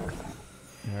giant.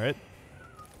 Alright.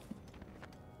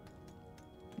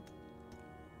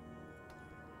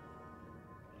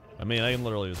 I mean, I can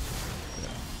literally just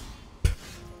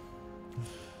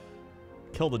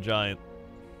kill the giant.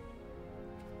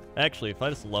 Actually, if I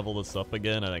just level this up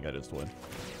again, I think I just win.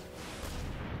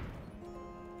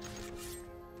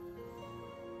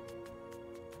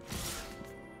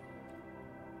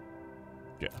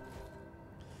 Yeah.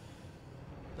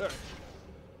 Alright.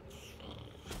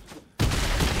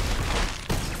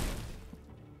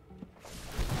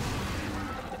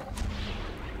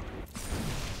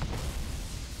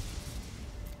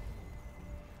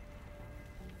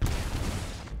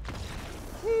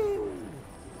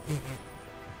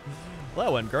 Well,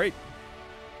 that went great.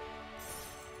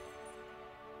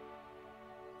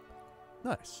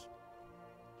 Nice.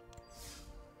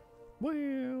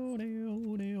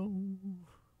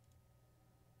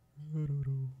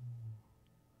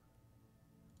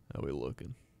 How we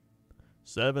looking?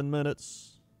 7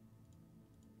 minutes.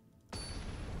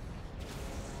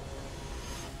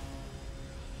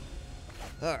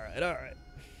 Alright, alright.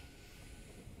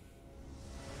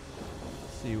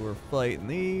 See, we're fighting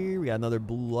there. We got another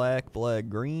black, black,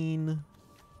 green.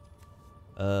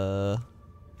 Alright.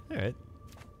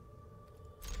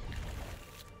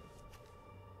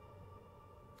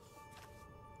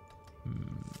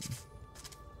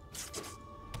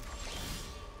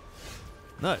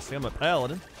 Nice, I got my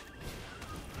paladin.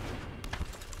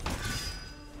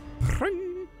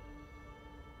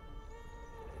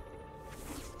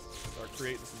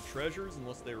 creating some treasures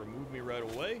unless they remove me right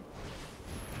away.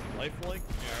 Lifelink. Alright.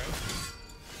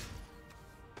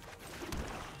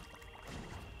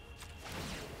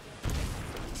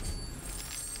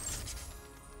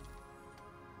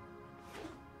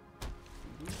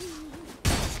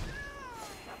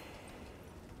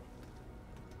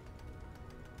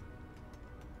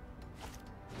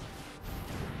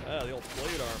 Ah, the old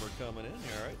plate armor coming in.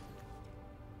 Alright.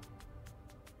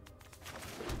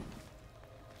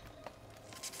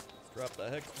 Drop the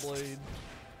hex blade.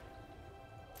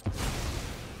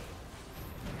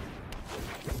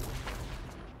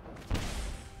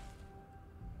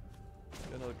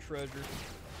 Got another treasure.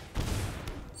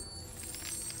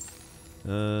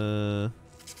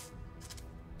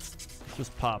 Let's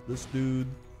just pop this dude.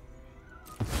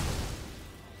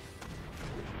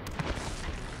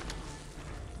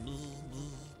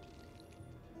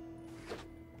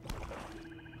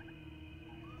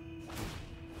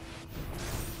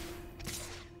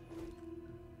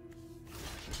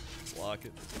 Block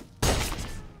it.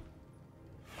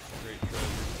 Great treasure.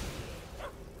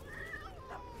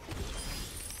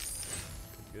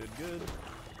 Good, good.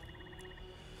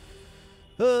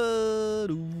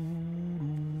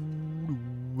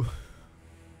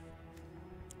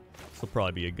 This will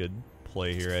probably be a good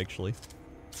play here, actually.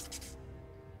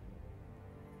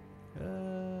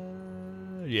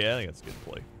 Yeah, I think that's a good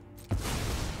play.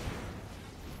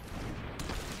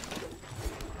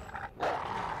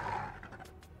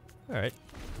 All right.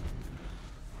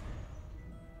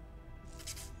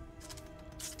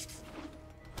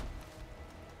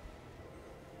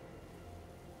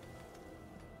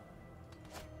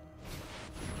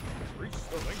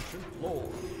 Priest of Ancient Lore.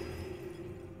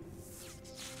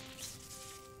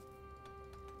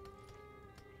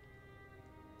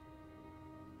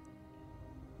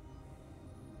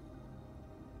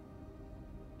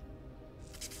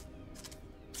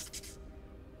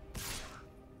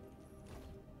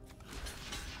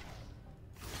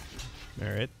 All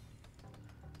right.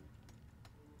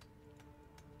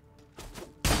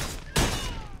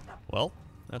 Well,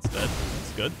 that's dead.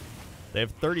 That's good. They have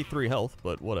 33 health,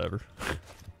 but whatever.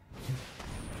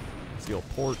 Steel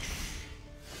porch.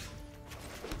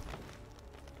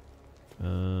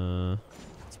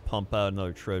 Let's pump out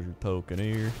another treasure token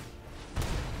here.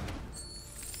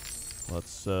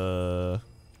 Let's probably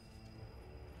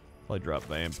drop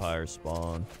vampire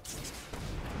spawn.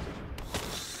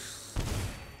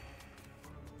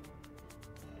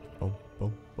 Bum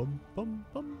bum bum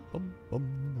bum bum bum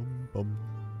bum bum.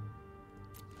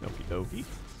 Okie dokie.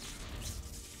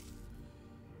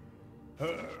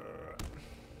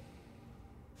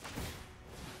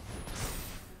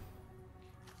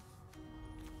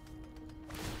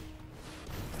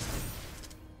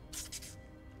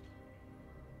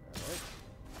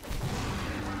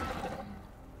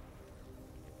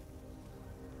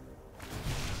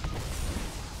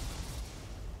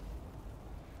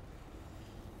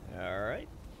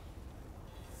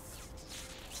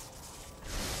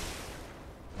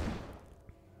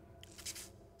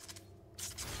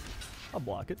 I'll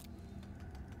block it.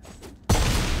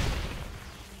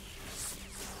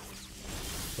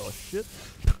 Oh shit.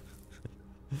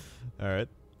 Alright.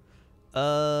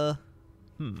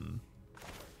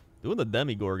 Doing the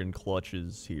Demigorgon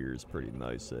clutches here is pretty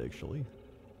nice, actually.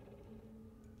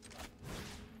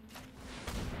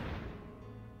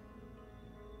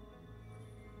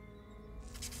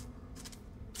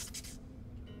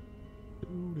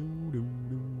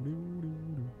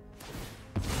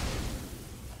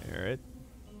 Alright.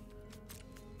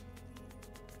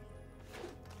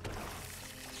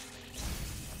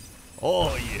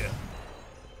 Oh, yeah.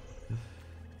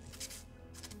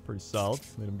 Pretty solid.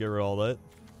 Made him get rid of all that.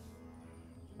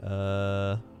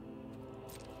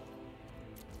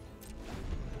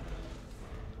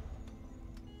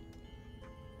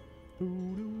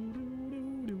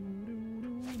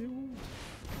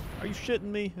 Are you shitting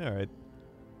me? Alright.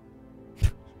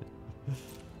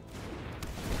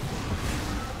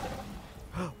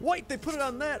 Wait, they put it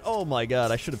on that? Oh my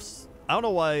god, I should have... I don't know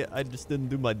why I just didn't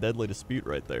do my Deadly Dispute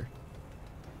right there.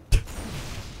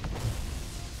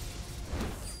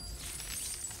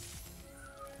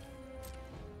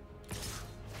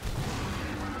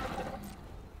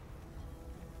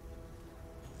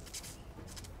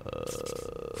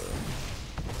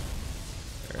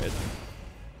 Alright.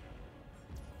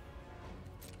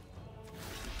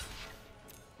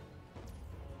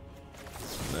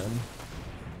 And then...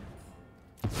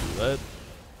 do that.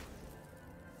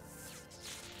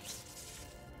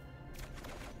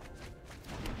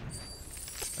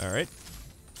 Alright.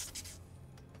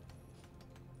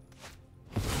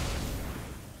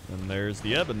 And there's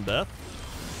the Ebon Death.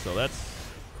 So that's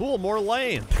cool. More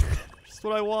land. Just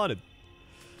what I wanted.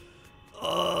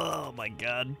 Oh my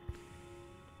god.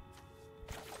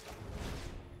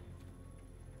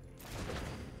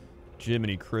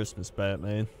 Jiminy Christmas,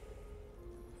 Batman.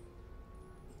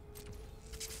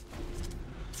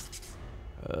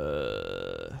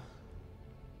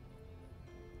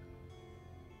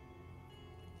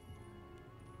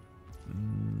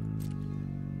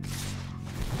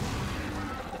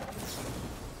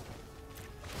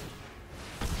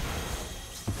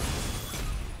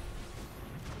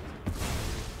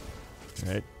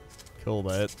 Alright, kill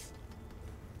that.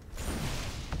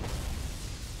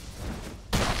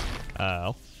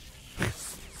 Ow.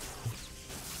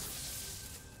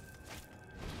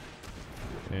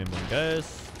 And my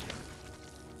guys.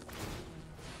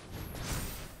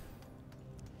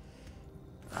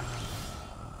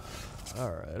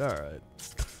 Alright, alright.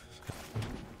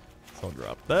 So I'll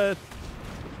drop that.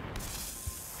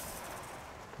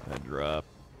 I drop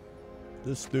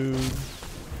this dude.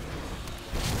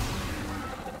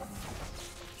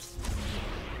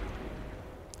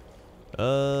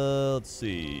 Let's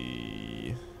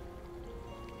see.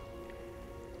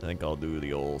 I think I'll do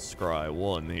the old scry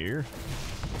 1 here.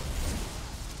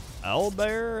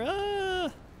 Owlbear?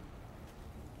 I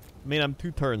mean, I'm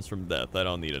 2 turns from death. I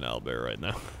don't need an owlbear right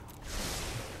now.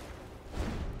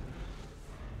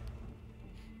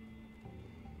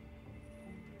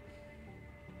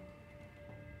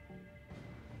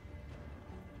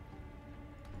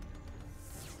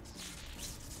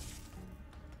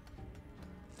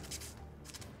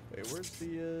 Wait, where's the,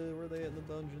 where are they in the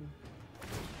dungeon?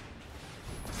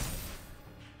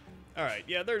 Alright,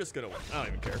 yeah, they're just gonna win. I don't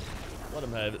even care. Let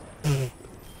them have it.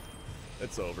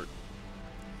 It's over.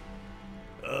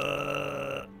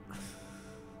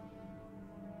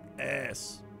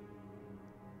 Ass.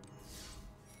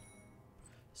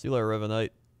 Sealer Revenite.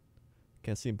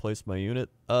 Can't see him place my unit.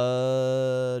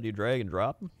 Do you drag and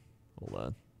drop him? Hold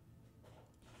on.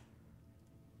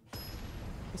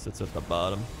 He sits at the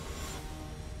bottom.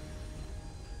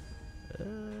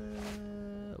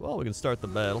 Well, we can start the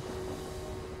battle.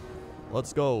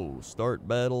 Let's go. Start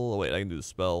battle. Oh, wait, I can do the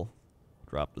spell.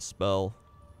 Drop the spell.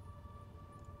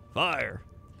 Fire!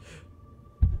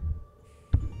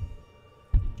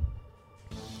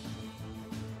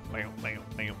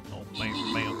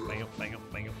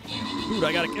 Dude,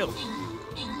 I gotta kill him.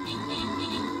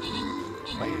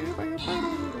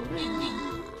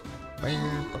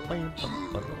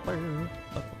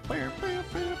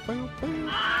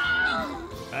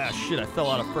 Ah, shit, I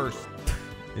fell out of first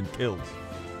in kills.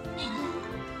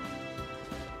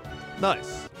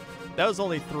 Nice. That was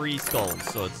only 3 skulls,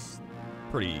 so it's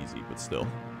pretty easy, but still.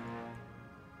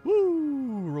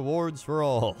 Woo! Rewards for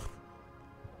all.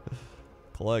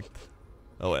 Collect.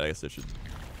 Oh, wait, I guess I should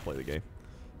play the game.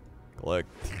 Collect.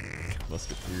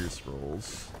 Musketeer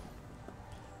scrolls.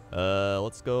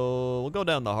 Let's go. We'll go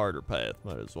down the harder path.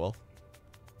 Might as well.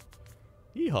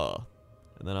 Yeehaw.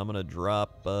 And then I'm gonna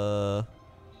drop, my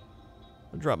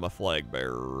flag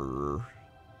bearer.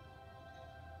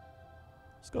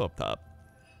 Let's go up top.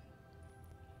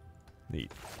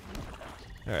 Neat.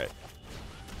 Alright.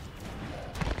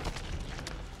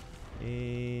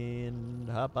 And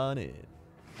hop on in.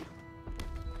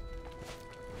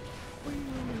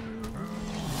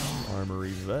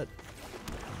 Armory vet.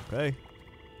 Okay.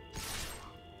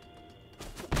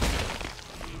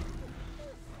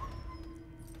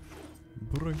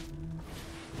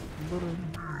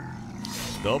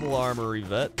 Double armory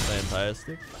vet.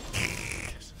 Fantastic.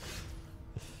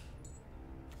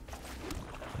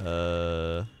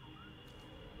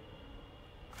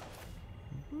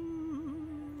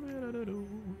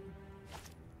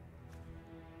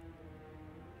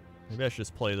 Maybe I should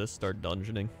just play this, start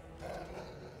dungeoning.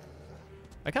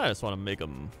 I kind of just want to make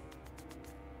them...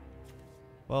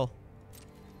 Well,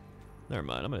 never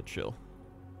mind, I'm gonna chill.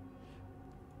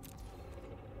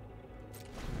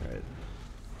 Alright.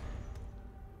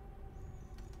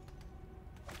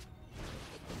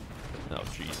 Oh,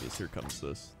 Jesus, here comes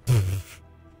this.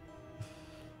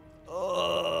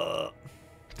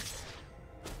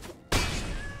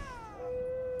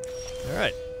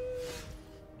 Alright.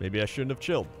 Maybe I shouldn't have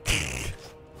chilled.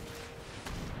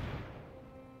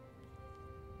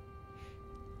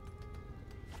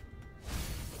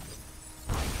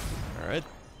 Alright.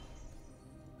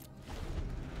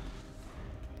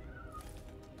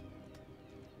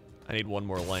 I need one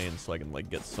more lane so I can, like,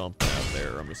 get something out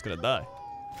there or I'm just gonna die.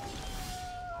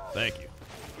 Thank you.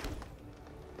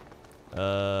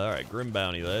 Alright, Grim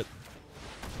Bounty that.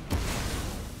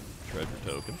 Treasure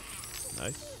token.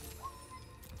 Nice.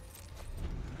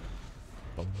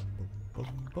 Bum, bum,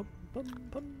 bum, bum. Alright.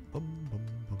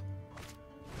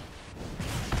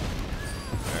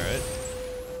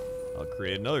 I'll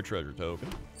create another treasure token.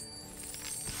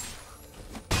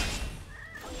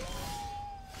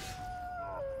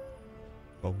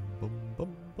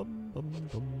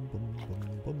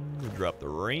 We drop the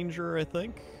Ranger, I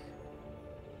think.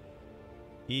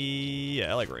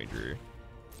 Yeah, I like Ranger.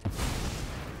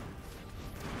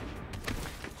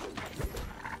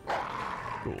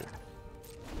 Cool.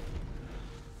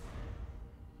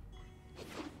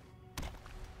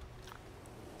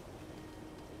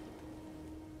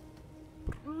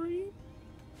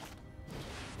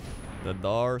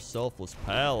 Crendor, Selfless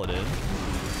Paladin.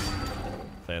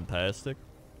 Fantastic.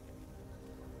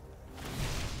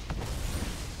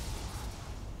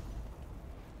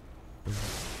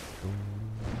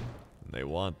 They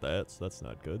want that, so that's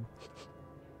not good.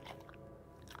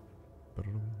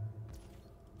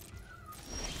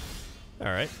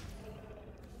 Alright.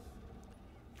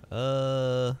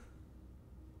 Let's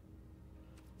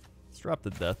drop the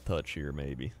Death Touch here,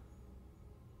 maybe.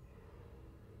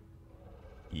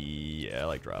 Yeah, I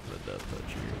like dropping the Death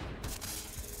Touch here.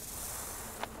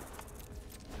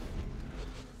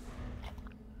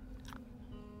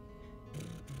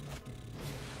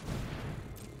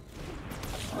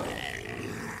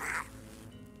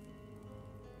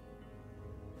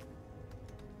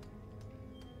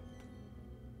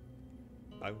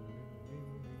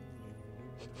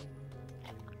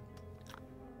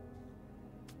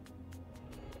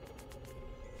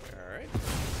 Alright.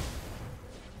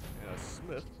 Yeah,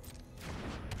 Smith.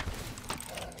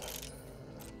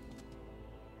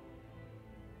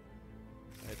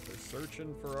 Alright, they're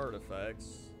searching for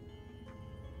artifacts.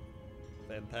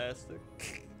 Fantastic.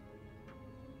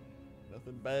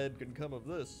 Nothing bad can come of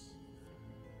this.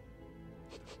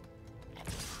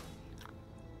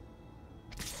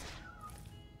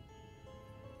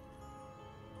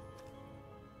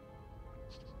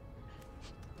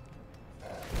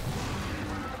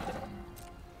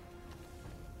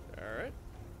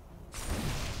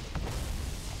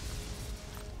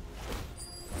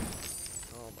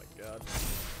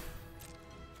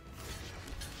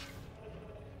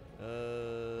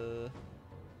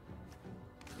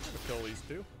 Kill these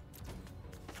two.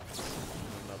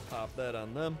 I'm gonna pop that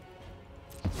on them.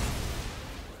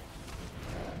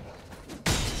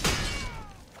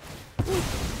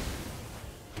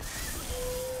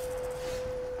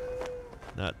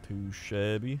 Not too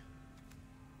shabby.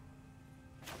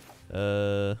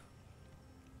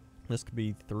 This could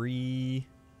be 3.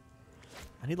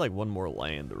 I need like one more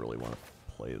land to really want to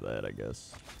play that, I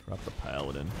guess. Drop the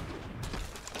Paladin.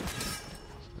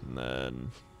 And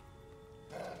then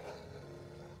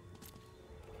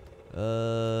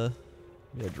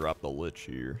yeah, drop the Lich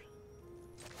here.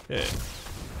 Okay.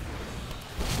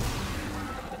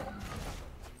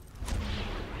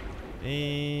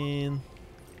 And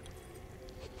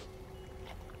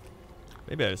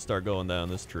maybe I just start going down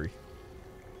this tree.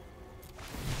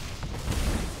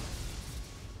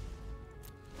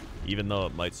 Even though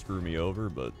it might screw me over,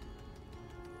 but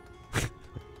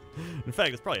in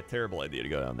fact, it's probably a terrible idea to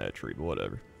go down that tree, but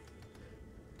whatever.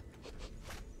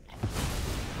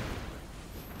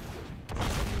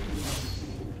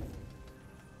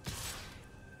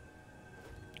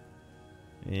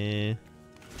 I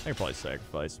can probably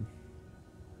sacrifice him.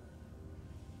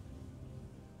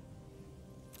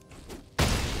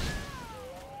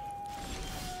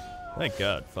 Thank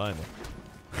God, finally.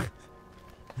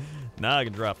 Now I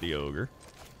can drop the Ogre.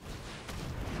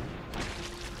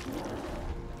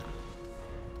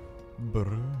 I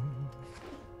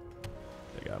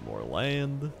got more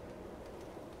land.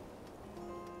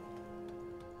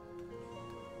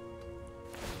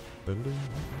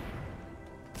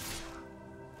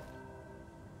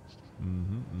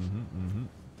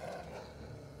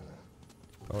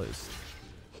 Probably just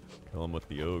kill him with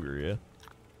the Ogre, yeah.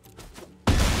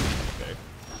 Okay.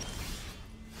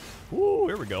 Woo,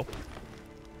 here we go.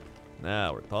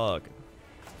 Now we're talking.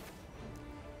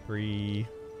 3.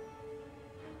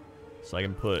 So I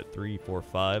can put 3, 4,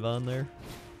 5 on there.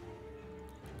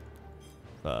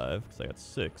 5, because I got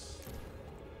 6.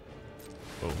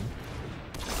 Boom.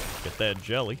 Get that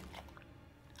jelly.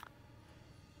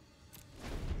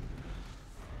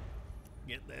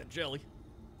 Get that jelly.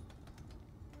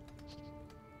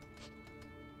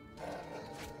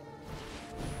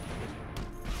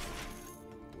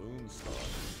 Woundstar.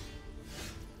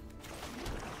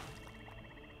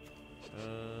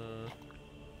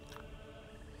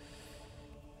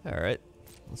 Alright.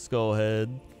 Let's go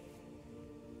ahead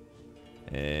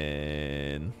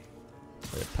and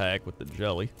attack with the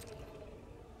jelly.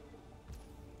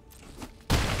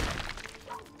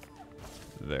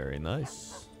 Very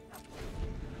nice.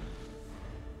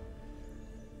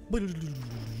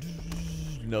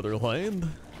 Another land.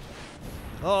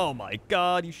 Oh my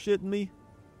god, you shitting me?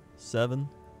 7,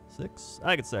 6.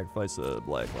 I could sacrifice a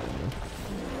black land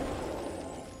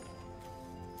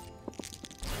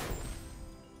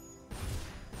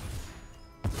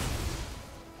here.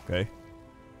 Okay.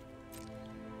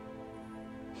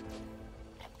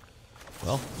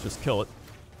 Well, let's just kill it.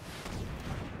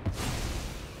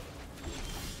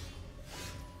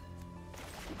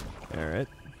 Alright.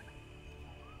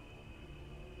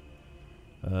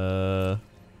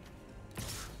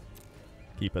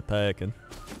 Keep attacking.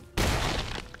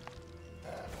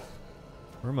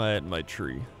 Where am I at in my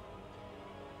tree?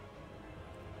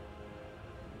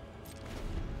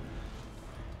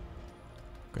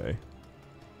 Okay.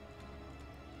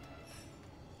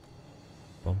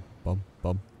 Bum, bum,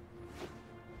 bum.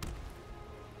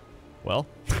 Well.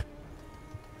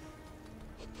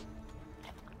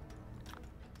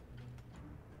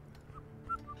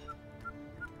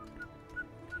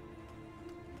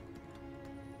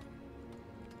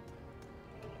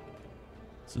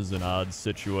 This is an odd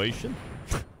situation.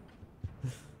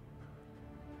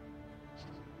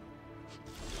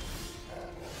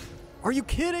 Are you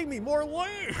kidding me? More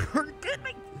land? Are you kidding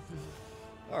me?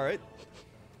 All right.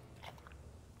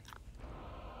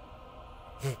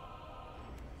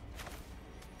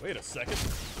 Wait a second.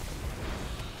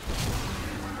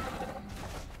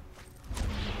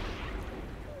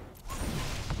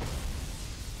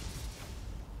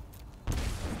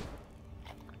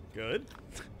 Good.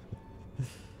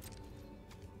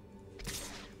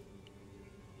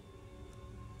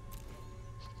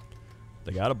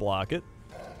 They gotta block it.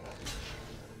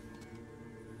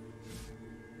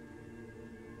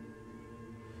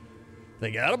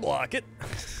 They gotta block it.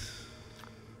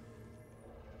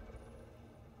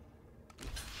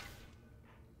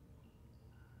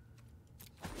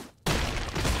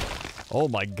 Oh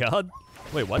my god.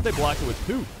 Wait, why'd they block it with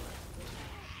 2?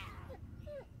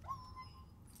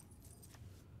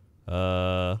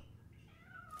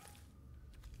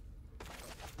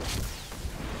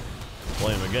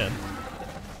 Play him again.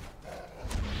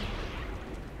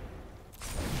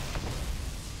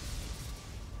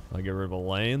 I'll get rid of a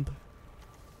land.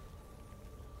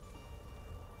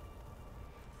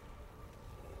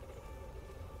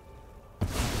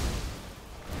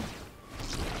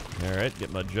 Alright,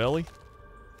 get my jelly.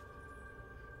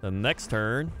 The next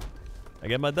turn, I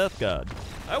get my death god.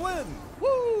 I win!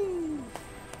 Woo!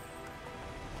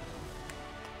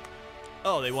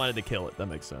 Oh, they wanted to kill it. That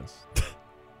makes sense.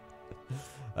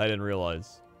 I didn't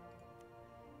realize.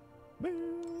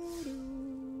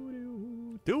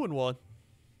 2-1.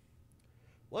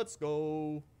 Let's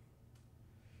go.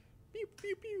 Pew,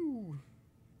 pew, pew.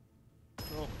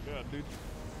 Oh my god, dude.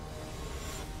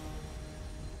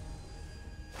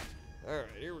 Alright,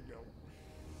 here we go.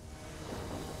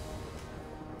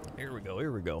 Here we go,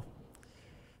 here we go.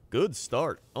 Good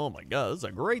start. Oh my god, this is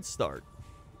a great start.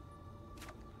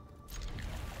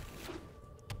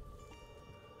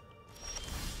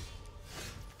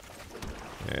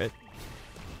 Alright.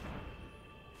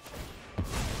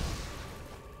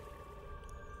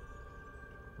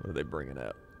 What are they bringing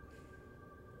out?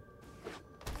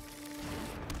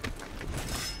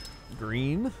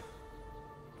 Green.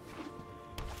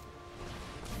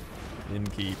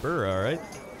 Innkeeper, alright.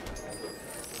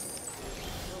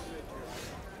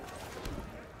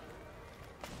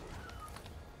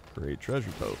 Great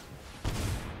treasure pope.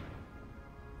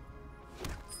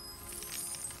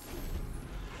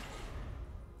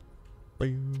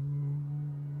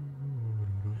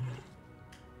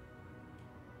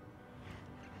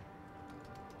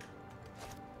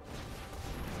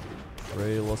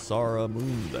 Ray Lasara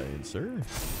Moondancer.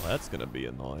 Well, that's gonna be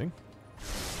annoying.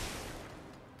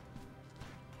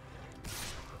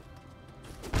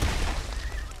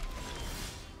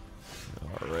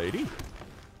 Alrighty.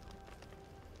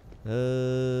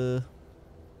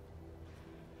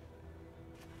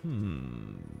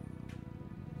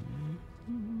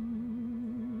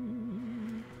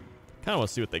 Kind of want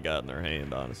to see what they got in their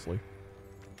hand, honestly.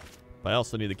 But I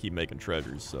also need to keep making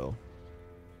treasures, so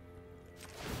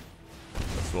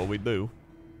that's what we do.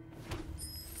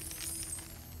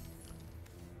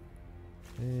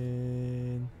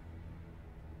 And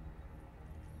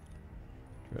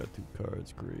draw 2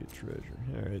 cards, great treasure.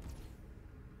 All right.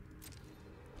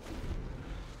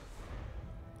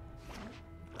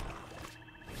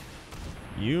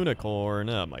 Unicorn.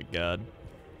 Oh my god.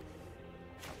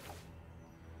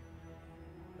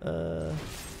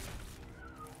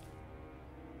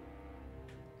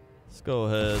 Let's go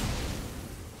ahead.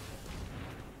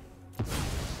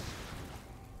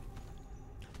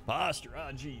 roster.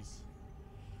 Ah, jeez.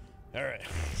 All right.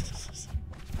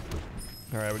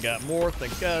 All right, we got more.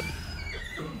 Thank God.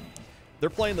 They're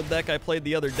playing the deck I played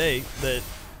the other day that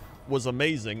was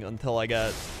amazing until I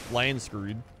got land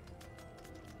screwed.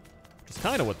 Which is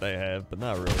kind of what they have, but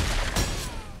not really.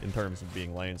 In terms of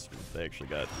being land screwed, they actually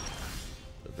got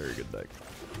a very good deck.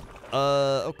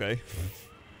 Okay.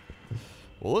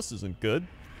 Well, this isn't good.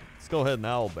 Let's go ahead and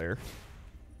owlbear.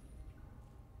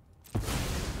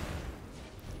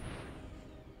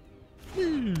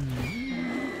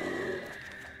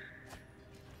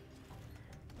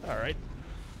 All right.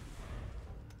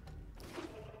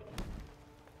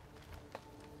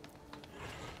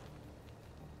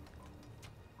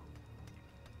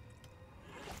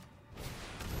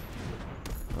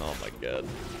 Oh my god.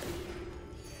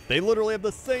 They literally have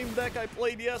the same deck I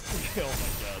played yesterday. Oh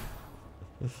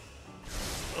my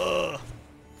god. Ugh.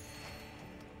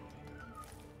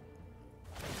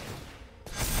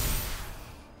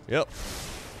 Yep.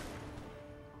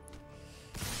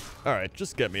 Alright,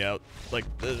 just get me out. Like,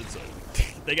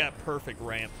 they got perfect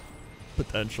ramp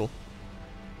potential.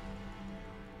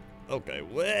 Okay,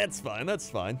 well, that's fine, that's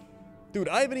fine. Dude,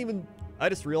 I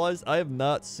just realized I have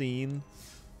not seen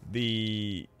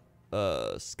the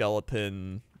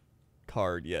skeleton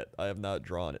card yet. I have not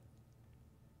drawn it.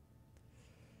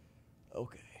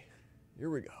 Okay,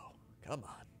 here we go. Come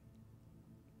on.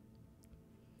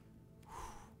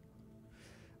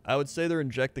 I would say they're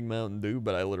injecting Mountain Dew,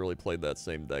 but I literally played that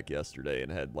same deck yesterday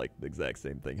and had, like, the exact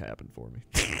same thing happen for me.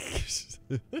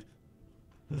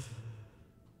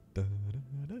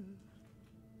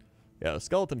 Yeah, the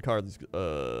skeleton card's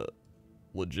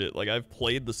legit. Like, I've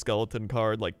played the skeleton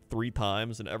card, like, 3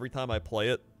 times, and every time I play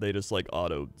it, they just, like,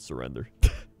 auto-surrender.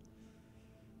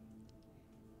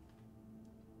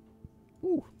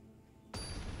 Ooh.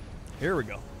 Here we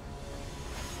go.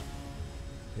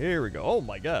 Here we go. Oh,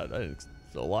 my God. It's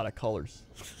a lot of colors.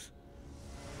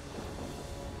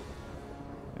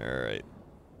 Alright.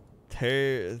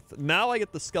 Now I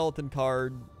get the skeleton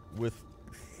card with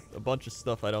a bunch of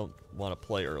stuff I don't want to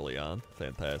play early on.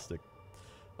 Fantastic.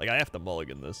 Like, I have to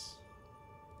mulligan this.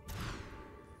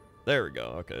 There we go.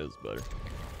 Okay, this is better.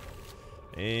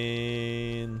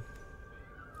 And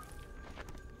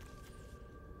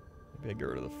maybe I get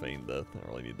rid of the Feigned Death. I don't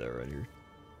really need that right here.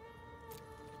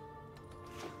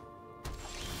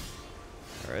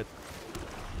 Alright.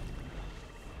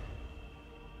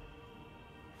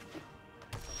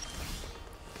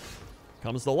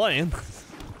 Comes the land.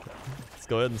 Let's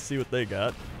go ahead and see what they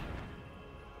got.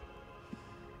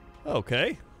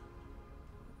 Okay.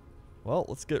 Well,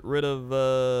 let's get rid of,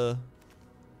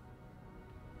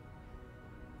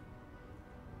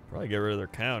 probably get rid of their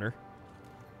counter.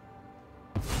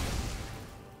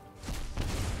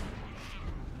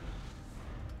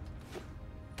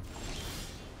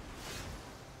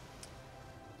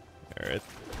 Alright.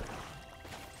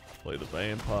 Play the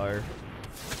vampire.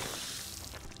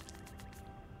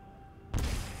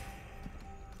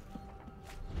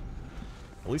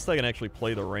 At least I can actually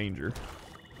play the ranger.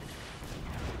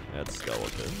 That's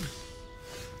skeleton.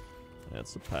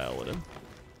 That's the paladin.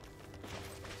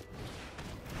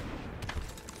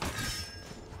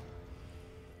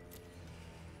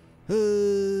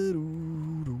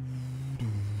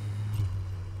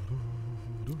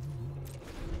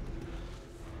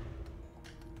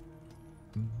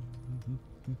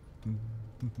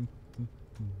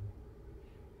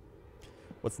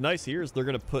 What's nice here is they're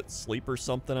gonna put sleep or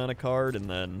something on a card and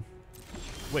then...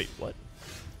 Wait, what?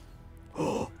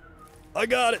 Oh, I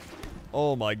got it!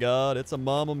 Oh my god, it's a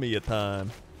Mamma Mia time.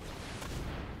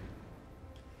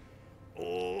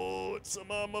 Oh, it's a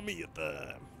Mamma Mia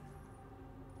time.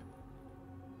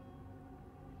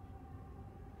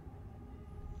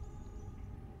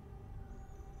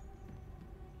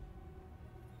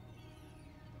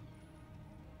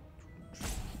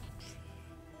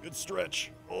 Good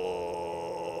stretch. Oh,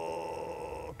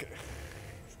 okay.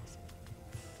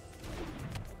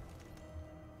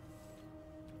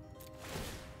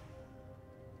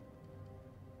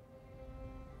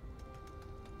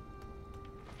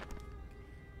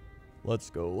 Let's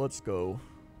go, let's go.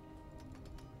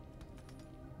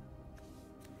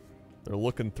 They're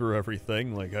looking through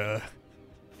everything like, I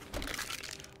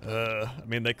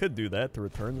mean, they could do that to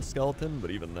return the skeleton,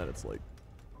 but even then it's like...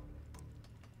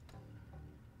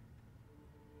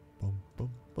 Bum, bum,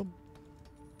 bum.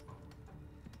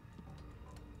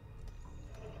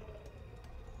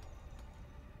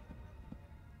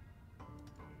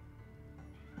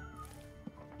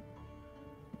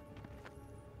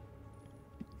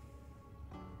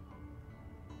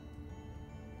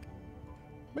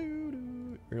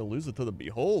 You're gonna lose it to the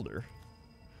Beholder.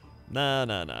 Nah,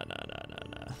 nah, nah, nah, nah, nah,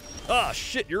 nah. Ah,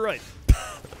 shit, you're right.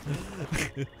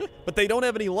 But they don't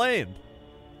have any land.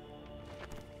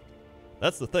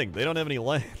 That's the thing. They don't have any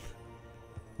land.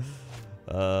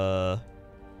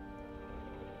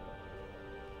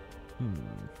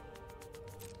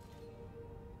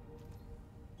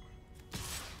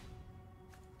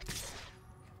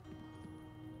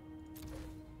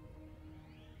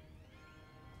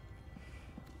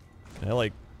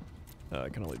 I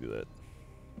can only do that.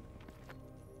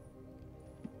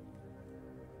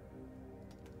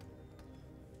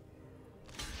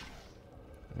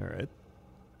 Alright.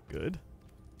 Good.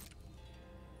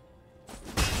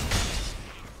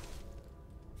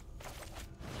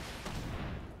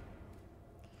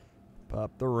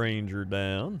 Pop the ranger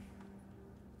down.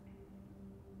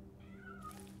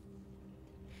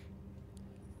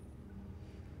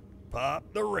 Pop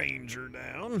the ranger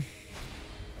down.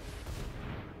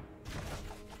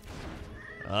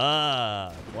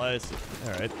 Ah, classic.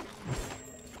 Alright.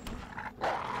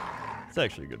 It's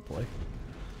actually a good play.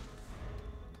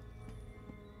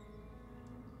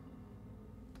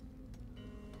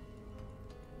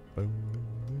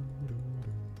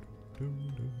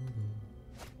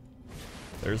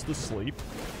 There's the sleep.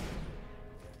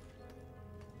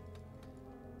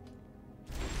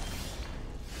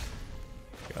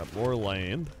 Got more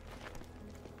land.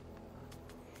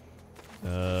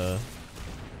 Let's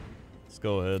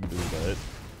go ahead and do that.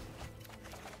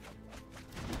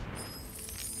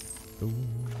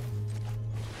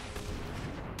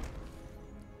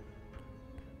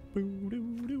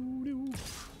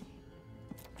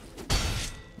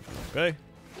 Okay.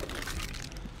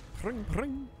 Pring,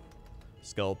 pring.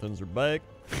 Skeletons are back.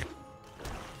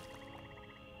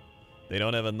 They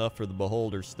don't have enough for the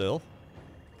beholder still.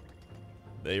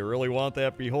 They really want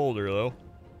that beholder though.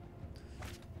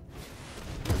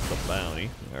 There's the bounty.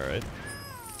 Alright.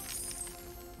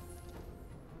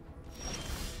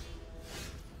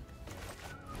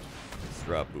 Let's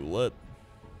drop Boulette.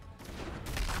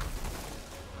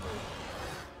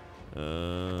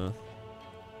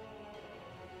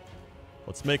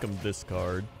 Let's make them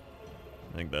discard.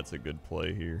 I think that's a good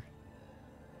play here.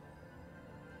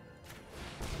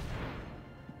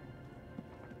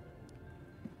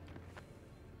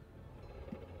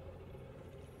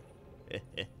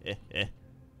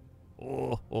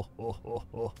 Oh, oh, oh, oh,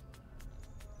 oh.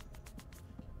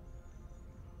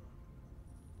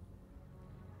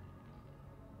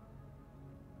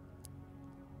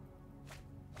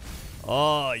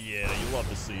 Oh yeah, you love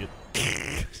to see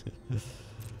it.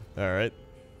 All right.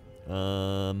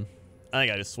 I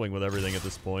think I just swing with everything at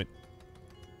this point.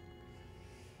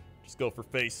 Just go for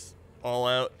face all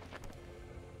out.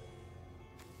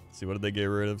 Let's see, what did they get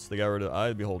rid of? So they got rid of Eye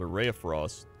of the Beholder, Ray of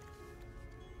Frost,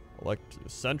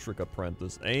 Eccentric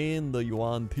Apprentice, and the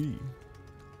Yuan T.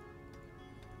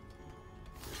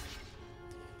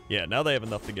 Yeah, now they have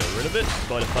enough to get rid of it,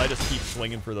 but if I just keep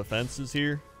swinging for the fences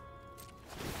here,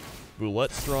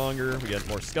 Boulette's stronger, we get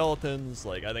more skeletons,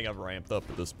 like, I think I've ramped up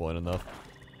at this point enough.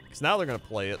 Because now they're going to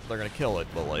play it, they're going to kill it,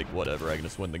 but like, whatever, I can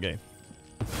just win the game.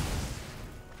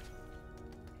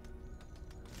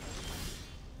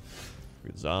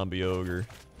 Good zombie ogre.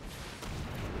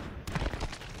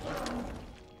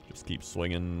 Just keep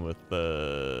swinging with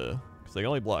the... because they can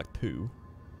only block 2.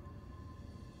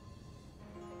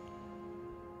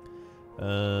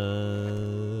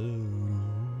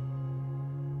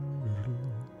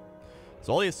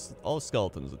 So all the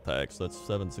skeletons attack, so that's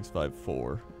 7, 6, 5,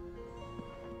 4.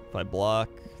 If I block,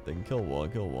 they can kill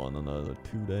one, another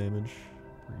 2 damage.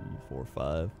 3, 4,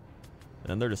 5.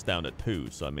 And they're just down to 2,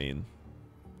 so I mean,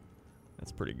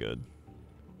 that's pretty good.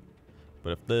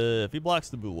 But if he blocks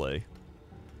the Boulette,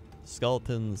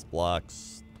 skeletons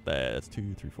blocks that. That's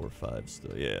 2, 3, 4, 5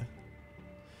 still, yeah.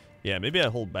 Yeah, maybe I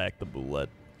hold back the Boulette.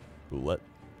 Boulette.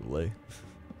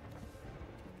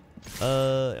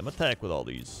 I'm attack with all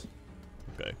these.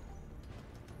 Okay.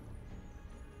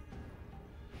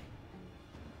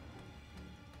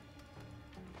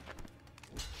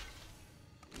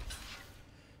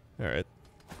 Alright.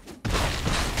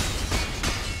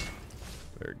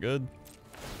 Very good.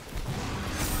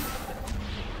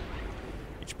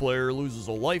 Each player loses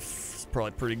a life. It's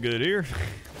probably pretty good here.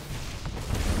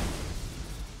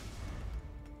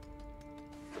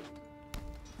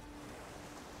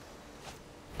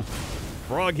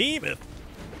 Froghemoth.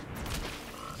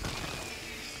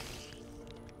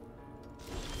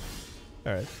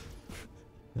 Alright.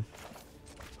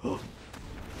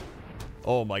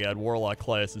 Oh my god, Warlock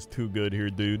class is too good here,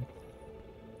 dude.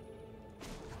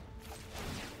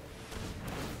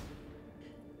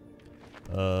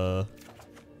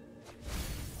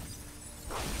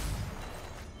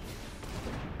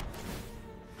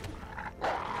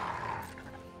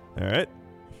 Alright.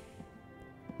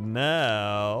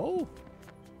 Now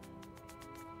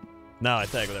I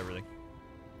tag with everything.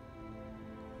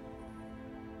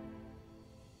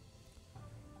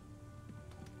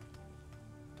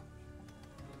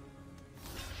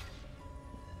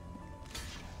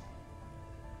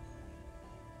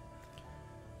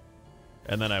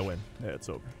 And then I win. Yeah, it's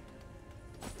over.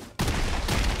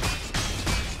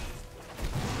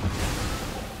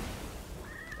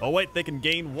 Oh wait, they can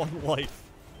gain 1 life.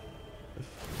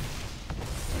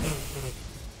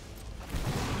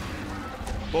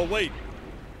 But wait.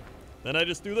 Then I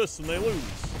just do this and they lose.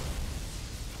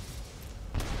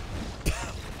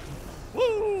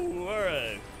 Woo!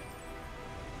 Alright.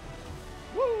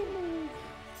 Woo!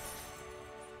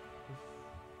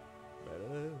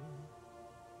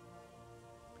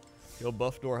 Yo,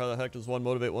 Buffdor, how the heck does one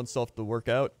motivate oneself to work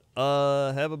out?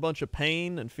 Have a bunch of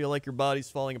pain and feel like your body's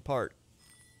falling apart.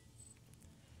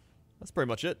 That's pretty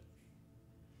much it.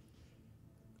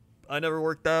 I never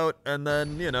worked out, and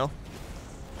then, you know,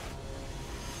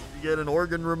 you get an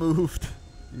organ removed,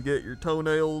 you get your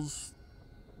toenails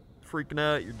freaking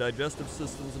out, your digestive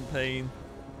system's in pain,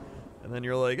 and then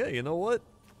you're like, hey, you know what?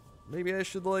 Maybe I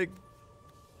should, like,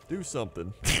 do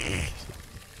something.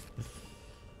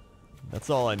 That's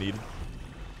all I needed.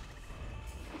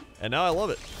 And now I love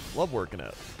it. Love working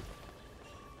out.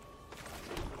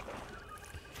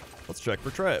 Let's check for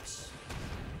traps.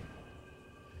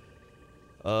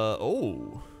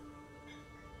 Oh.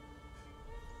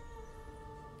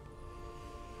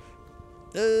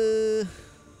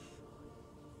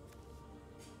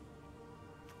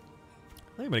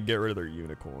 I'm gonna get rid of their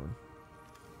unicorn.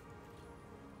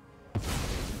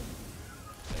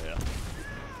 Yeah.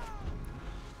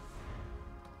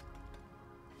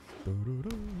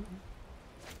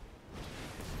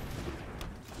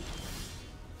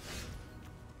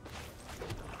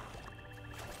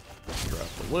 Drop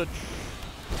the lich.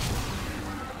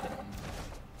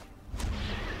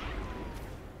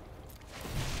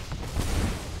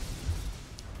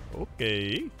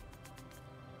 Okay.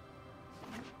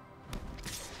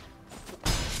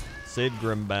 Save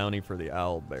Grim Bounty for the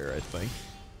Owl Bear, I think.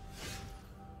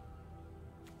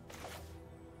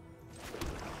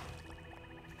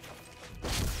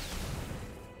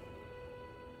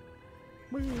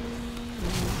 Wait,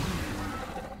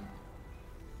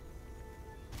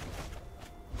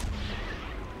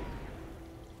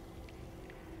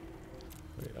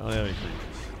 I don't have any creatures.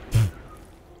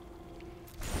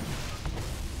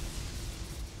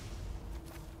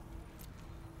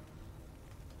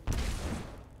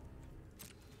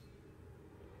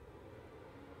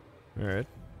 Alright.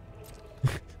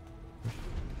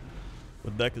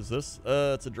 What deck is this?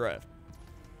 It's a draft.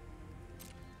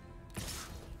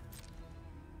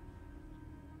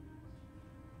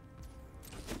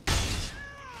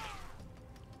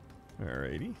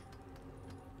 Alrighty.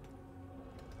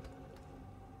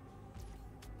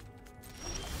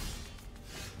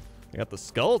 I got the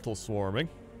skeletal swarming.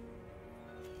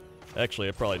 Actually,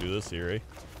 I'd probably do this here, eh?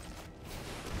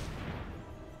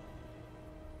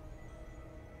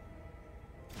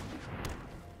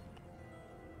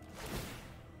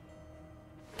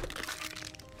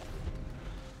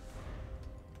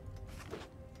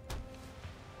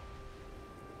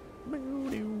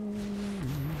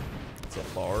 It's a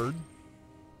bard.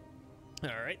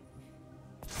 Alright.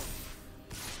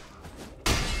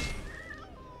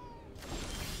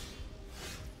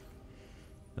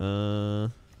 I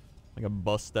can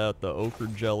bust out the ochre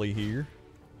jelly here.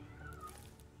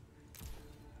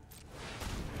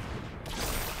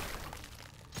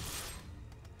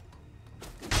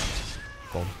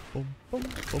 Boom, boom, boom,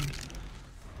 boom.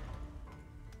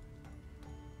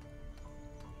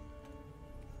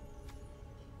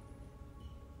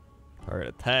 Alright,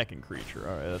 attacking creature.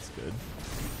 Alright, that's good.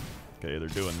 Okay, they're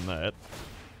doing that.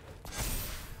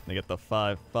 They get the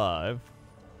 5/5. I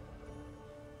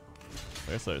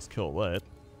guess I just kill that.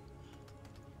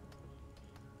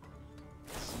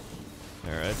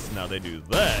 Alright, so now they do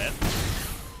that.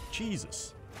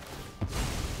 Jesus.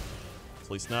 So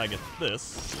at least now I get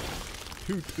this.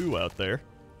 2/2 out there.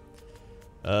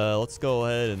 Let's go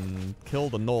ahead and kill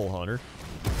the Knoll Hunter.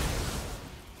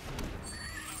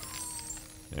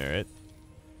 Alright.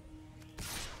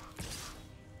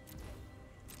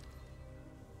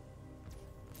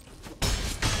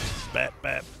 Bap,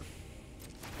 bap.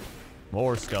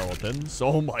 More skeletons.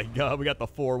 Oh my god, we got the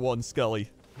 4/1 Skelly.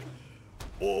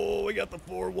 Oh, we got the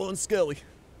 4/1 Skelly.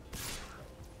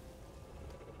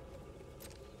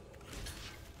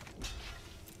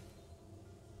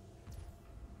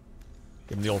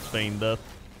 Give him the old feigned death.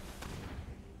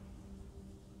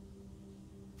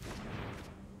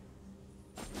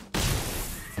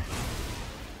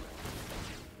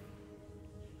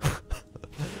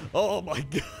 Oh my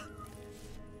god.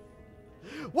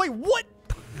 Wait, what?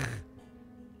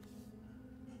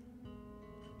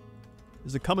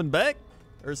 Is it coming back?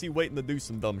 Or is he waiting to do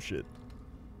some dumb shit?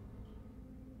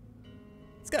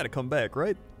 It's gotta come back,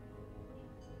 right?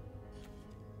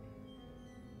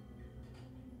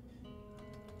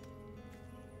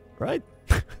 Right?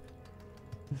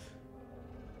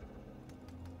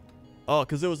 Oh,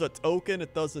 because it was a token,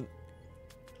 it doesn't...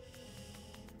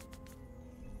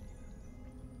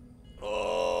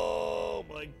 Oh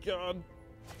my god.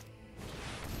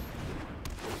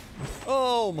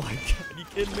 Oh my god, you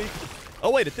kidding me?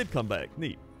 Oh wait, it did come back.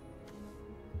 Neat.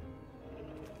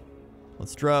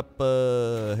 Let's drop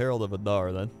Herald of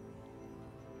Adar then.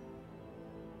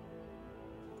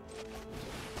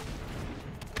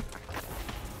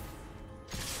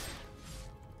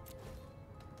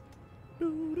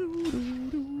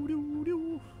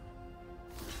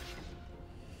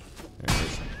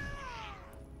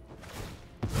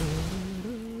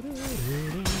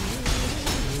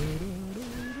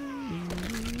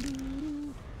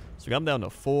 So I'm down to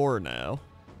 4 now.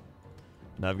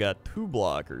 And I've got 2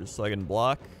 blockers, so I can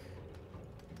block.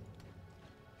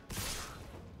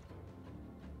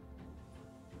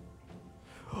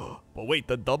 But wait,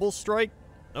 the double strike?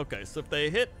 Okay, so if they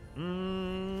hit...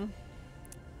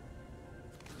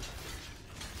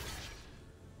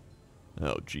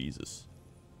 Oh, Jesus.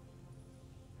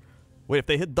 Wait, if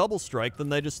they hit double strike, then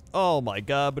they just... Oh my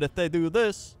god, but if they do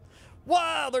this...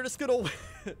 Wow, they're just gonna...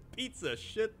 Pizza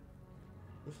shit.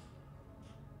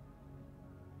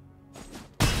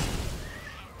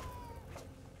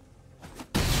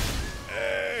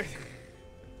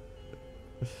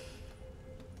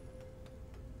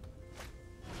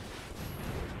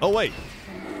 Oh, wait.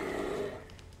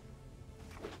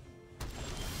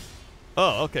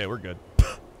 Oh, okay, we're good.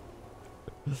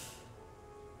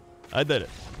 I did it.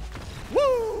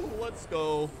 Woo! Let's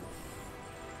go.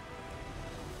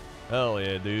 Hell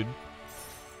yeah, dude.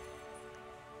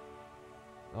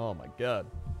 Oh my god.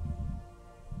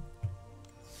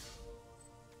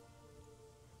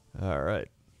 All right.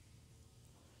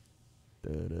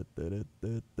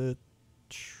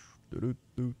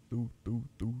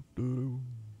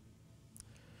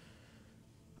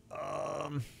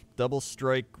 Double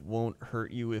strike won't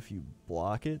hurt you if you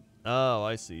block it. Oh,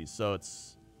 I see. So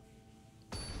it's...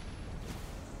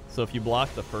 So if you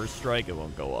block the first strike, it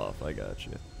won't go off. I got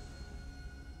you.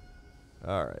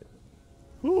 Alright.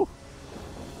 Whew.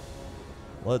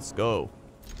 Let's go.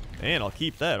 And I'll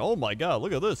keep that. Oh my god,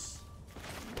 look at this.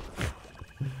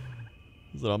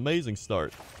 This is an amazing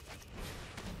start.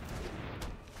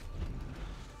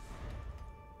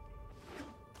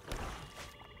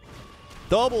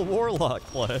 Double Warlock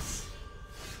class.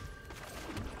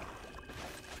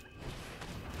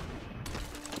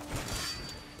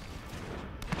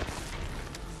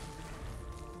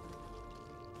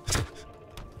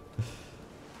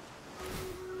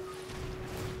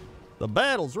 The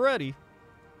battle's ready.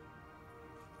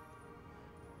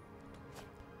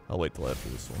 I'll wait till after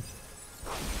this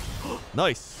one.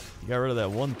 Nice. You got rid of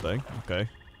that one thing. Okay.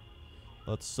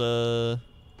 Let's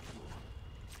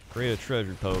create a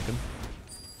treasure token.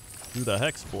 Do the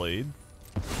Hex Blade.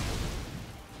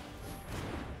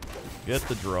 Get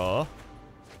the draw.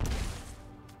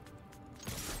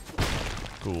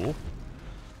 Cool.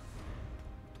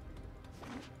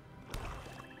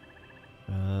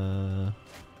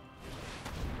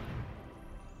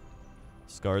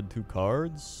 Discard 2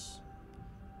 cards.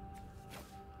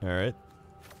 Alright.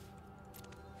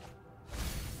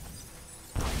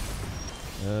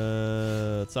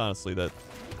 It's honestly that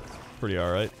pretty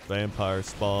alright. Vampire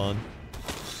spawn.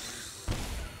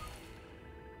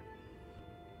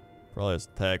 Probably has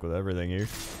attack with everything here.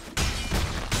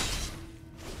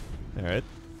 Alright.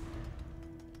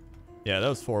 Yeah, that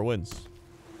was 4 wins.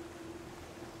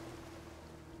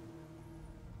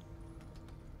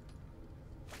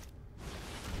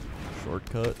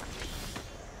 Shortcut.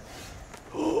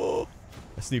 I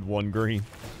just need 1 green.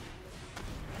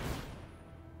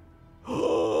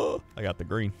 I got the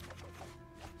green.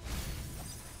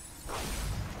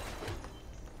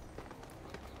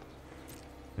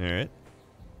 Alright.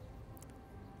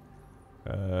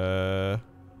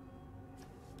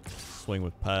 Swing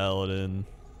with Paladin.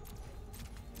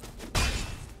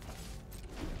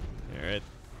 Alright.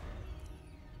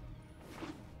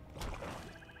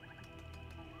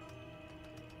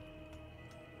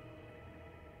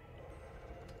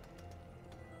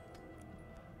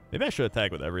 Maybe I should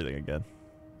attack with everything again.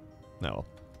 No.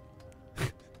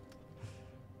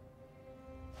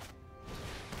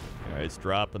 Alright, it's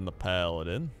dropping the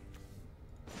Paladin.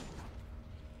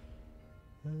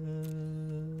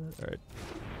 Alright.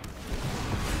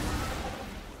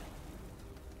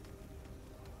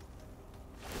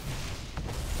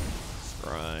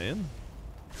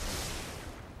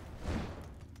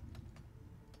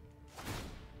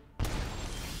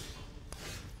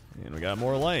 And we got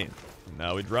more land.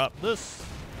 Now we drop this.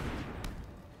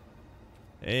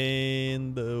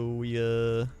 And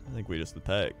I think we just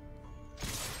attack.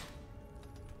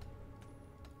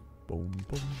 Boom,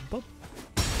 boom, boom.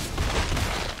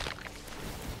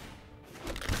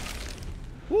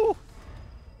 Woo!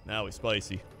 Now we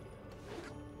spicy.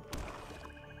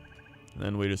 And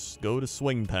then we just go to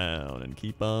Swing Town and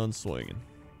keep on swinging.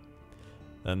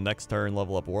 Then next turn,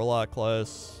 level up Warlock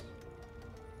class.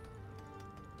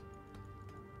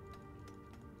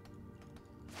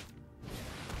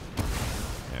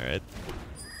 Alright.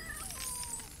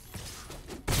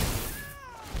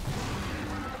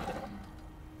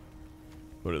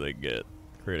 What do they get?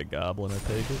 Create a goblin, I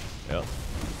take it? Yep.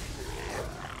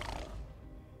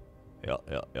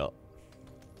 Yep.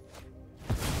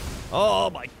 Oh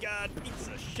my god, piece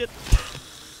of shit.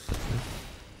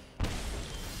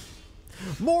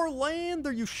 More land?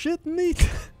 Are you shitting me?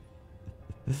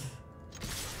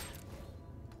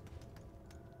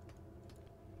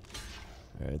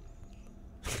 Alright.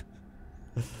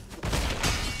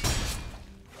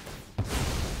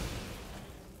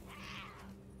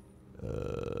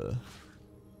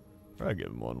 I'll give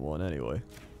him 1/1 anyway.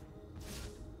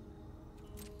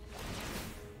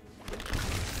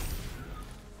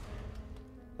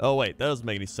 Oh wait, that doesn't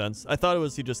make any sense. I thought it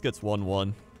was he just gets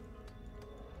 1/1.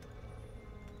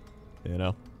 You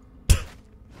know?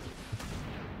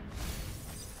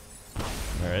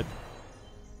 Alright.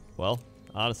 Well,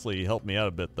 honestly, he helped me out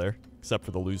a bit there. Except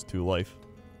for the lose 2 life.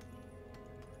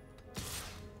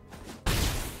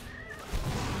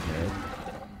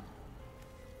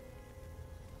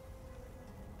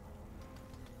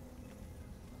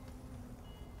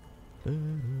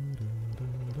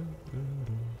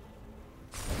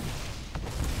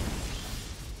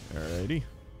 Alrighty.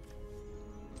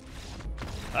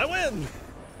 I win!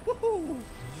 Woohoo!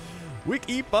 We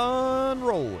keep on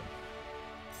rolling.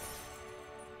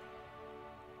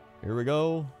 Here we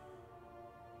go.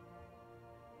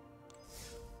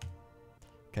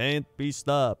 Can't be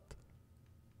stopped.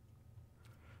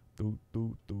 Do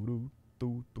do do do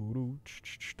do do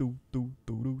do do do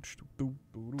do do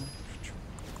do.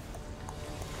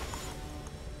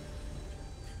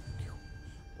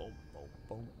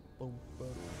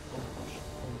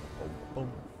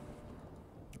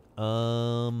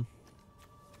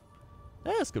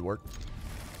 Yeah, this could work.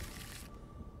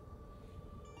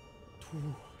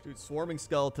 Dude, Swarming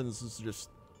Skeletons is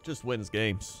just wins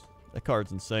games. That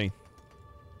card's insane.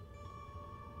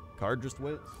 Card just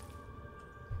wins.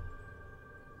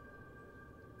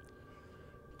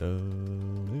 You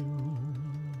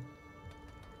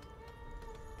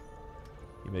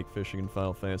make fishing in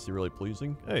Final Fantasy really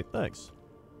pleasing. Hey, thanks.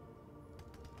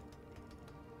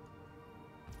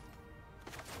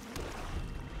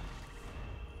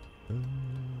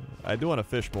 I do want to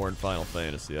fish more in Final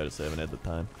Fantasy, I just haven't had the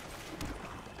time.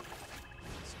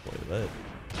 Let's play that.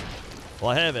 Well,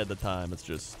 I have had the time, it's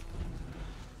just...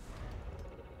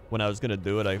 When I was gonna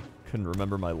do it, I couldn't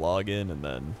remember my login, and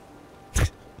then...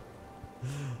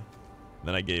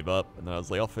 then I gave up, and then I was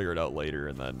like, I'll figure it out later,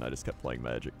 and then I just kept playing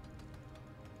Magic.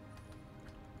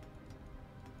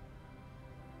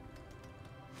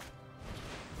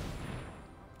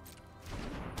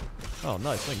 Oh,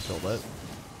 nice, I can kill that.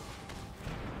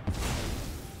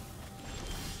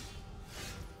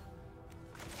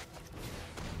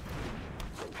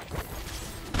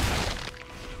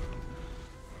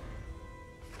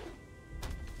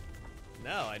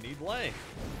 Now I need lane.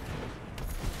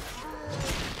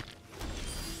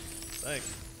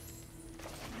 Thanks.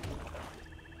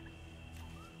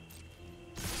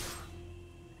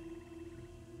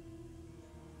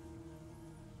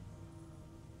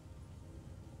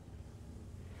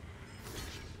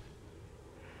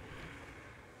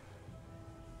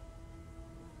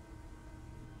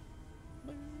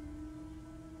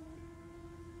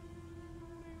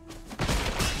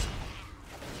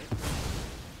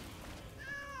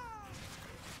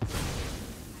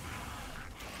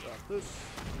 This.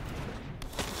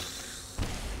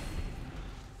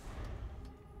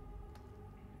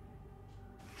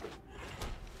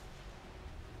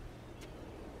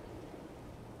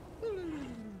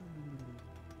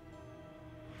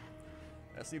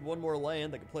 I just need one more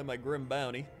land. I can play my Grim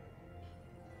Bounty.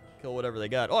 Kill whatever they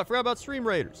got. Oh, I forgot about Stream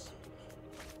Raiders.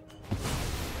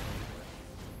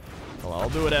 Well, I'll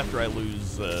do it after I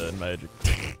lose Magic.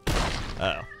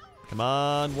 Uh-oh. Come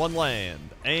on, one land.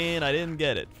 And I didn't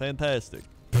get it. Fantastic.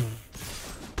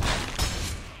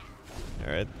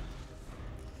 Alright.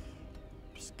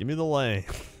 Just give me the land.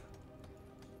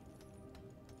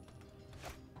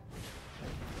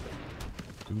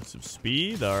 Boots of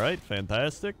speed. Alright,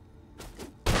 fantastic.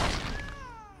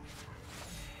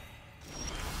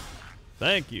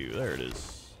 Thank you. There it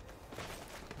is.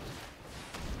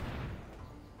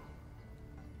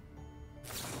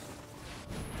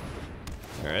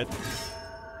 All right.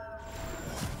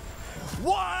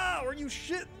 Wow, are you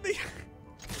shitting me?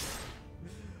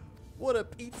 What a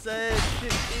pizza ass shit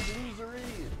big loser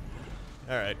is.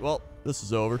 All right, well, this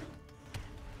is over.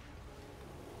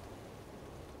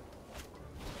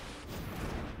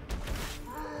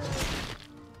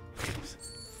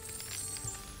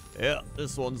 Yeah,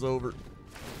 this one's over.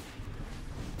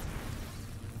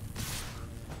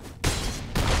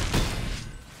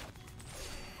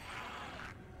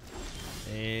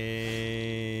 And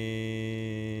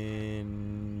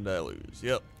I lose.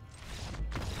 Yep.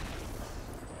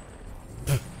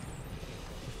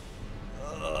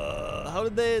 How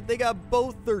did they got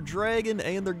both their dragon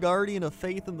and their guardian of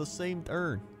faith in the same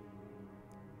turn?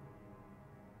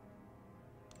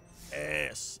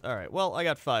 Yes. All right. Well, I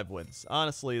got 5 wins.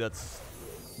 Honestly, that's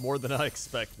more than I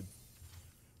expected.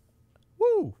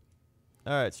 Woo!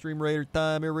 All right, Stream Raider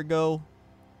time. Here we go.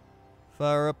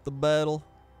 Fire up the battle.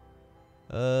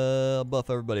 I'll buff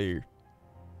everybody here.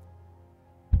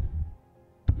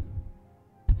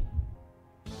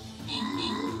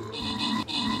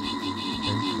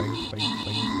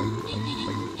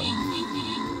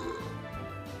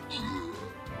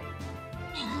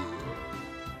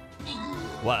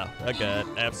 Wow, that got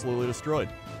absolutely destroyed.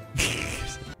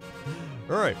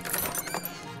 Alright.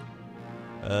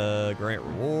 Grant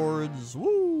rewards.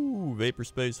 Woo! Vapor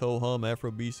Space, Ho Hum,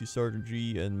 Afro BC, Sergeant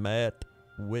G, and Matt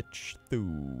Witch Thu.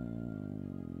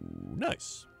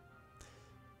 Nice.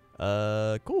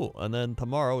 Cool. And then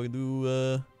tomorrow we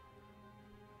do,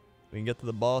 we can get to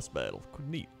the boss battle.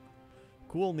 Neat.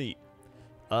 Cool, neat.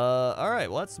 Alright,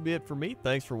 well that's be it for me.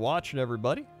 Thanks for watching,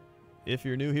 everybody. If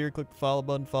you're new here, click the follow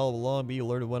button, follow along, be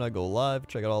alerted when I go live.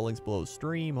 Check out all links below the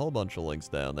stream. Whole bunch of links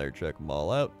down there. Check them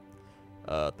all out.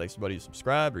 Thanks everybody who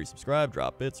subscribed, resubscribed,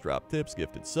 drop bits, drop tips,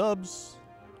 gifted subs.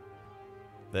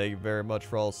 Thank you very much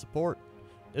for all the support.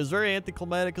 It was very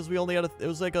anticlimactic because we only had it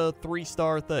was like a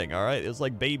 3-star thing, alright? It was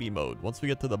like baby mode. Once we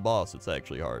get to the boss, it's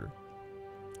actually harder.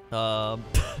 So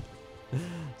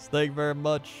thank you very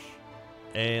much.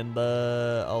 And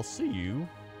I'll see you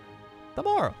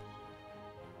tomorrow.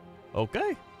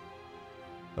 Okay.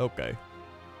 Okay.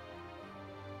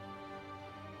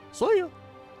 See ya.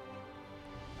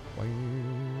 Bye.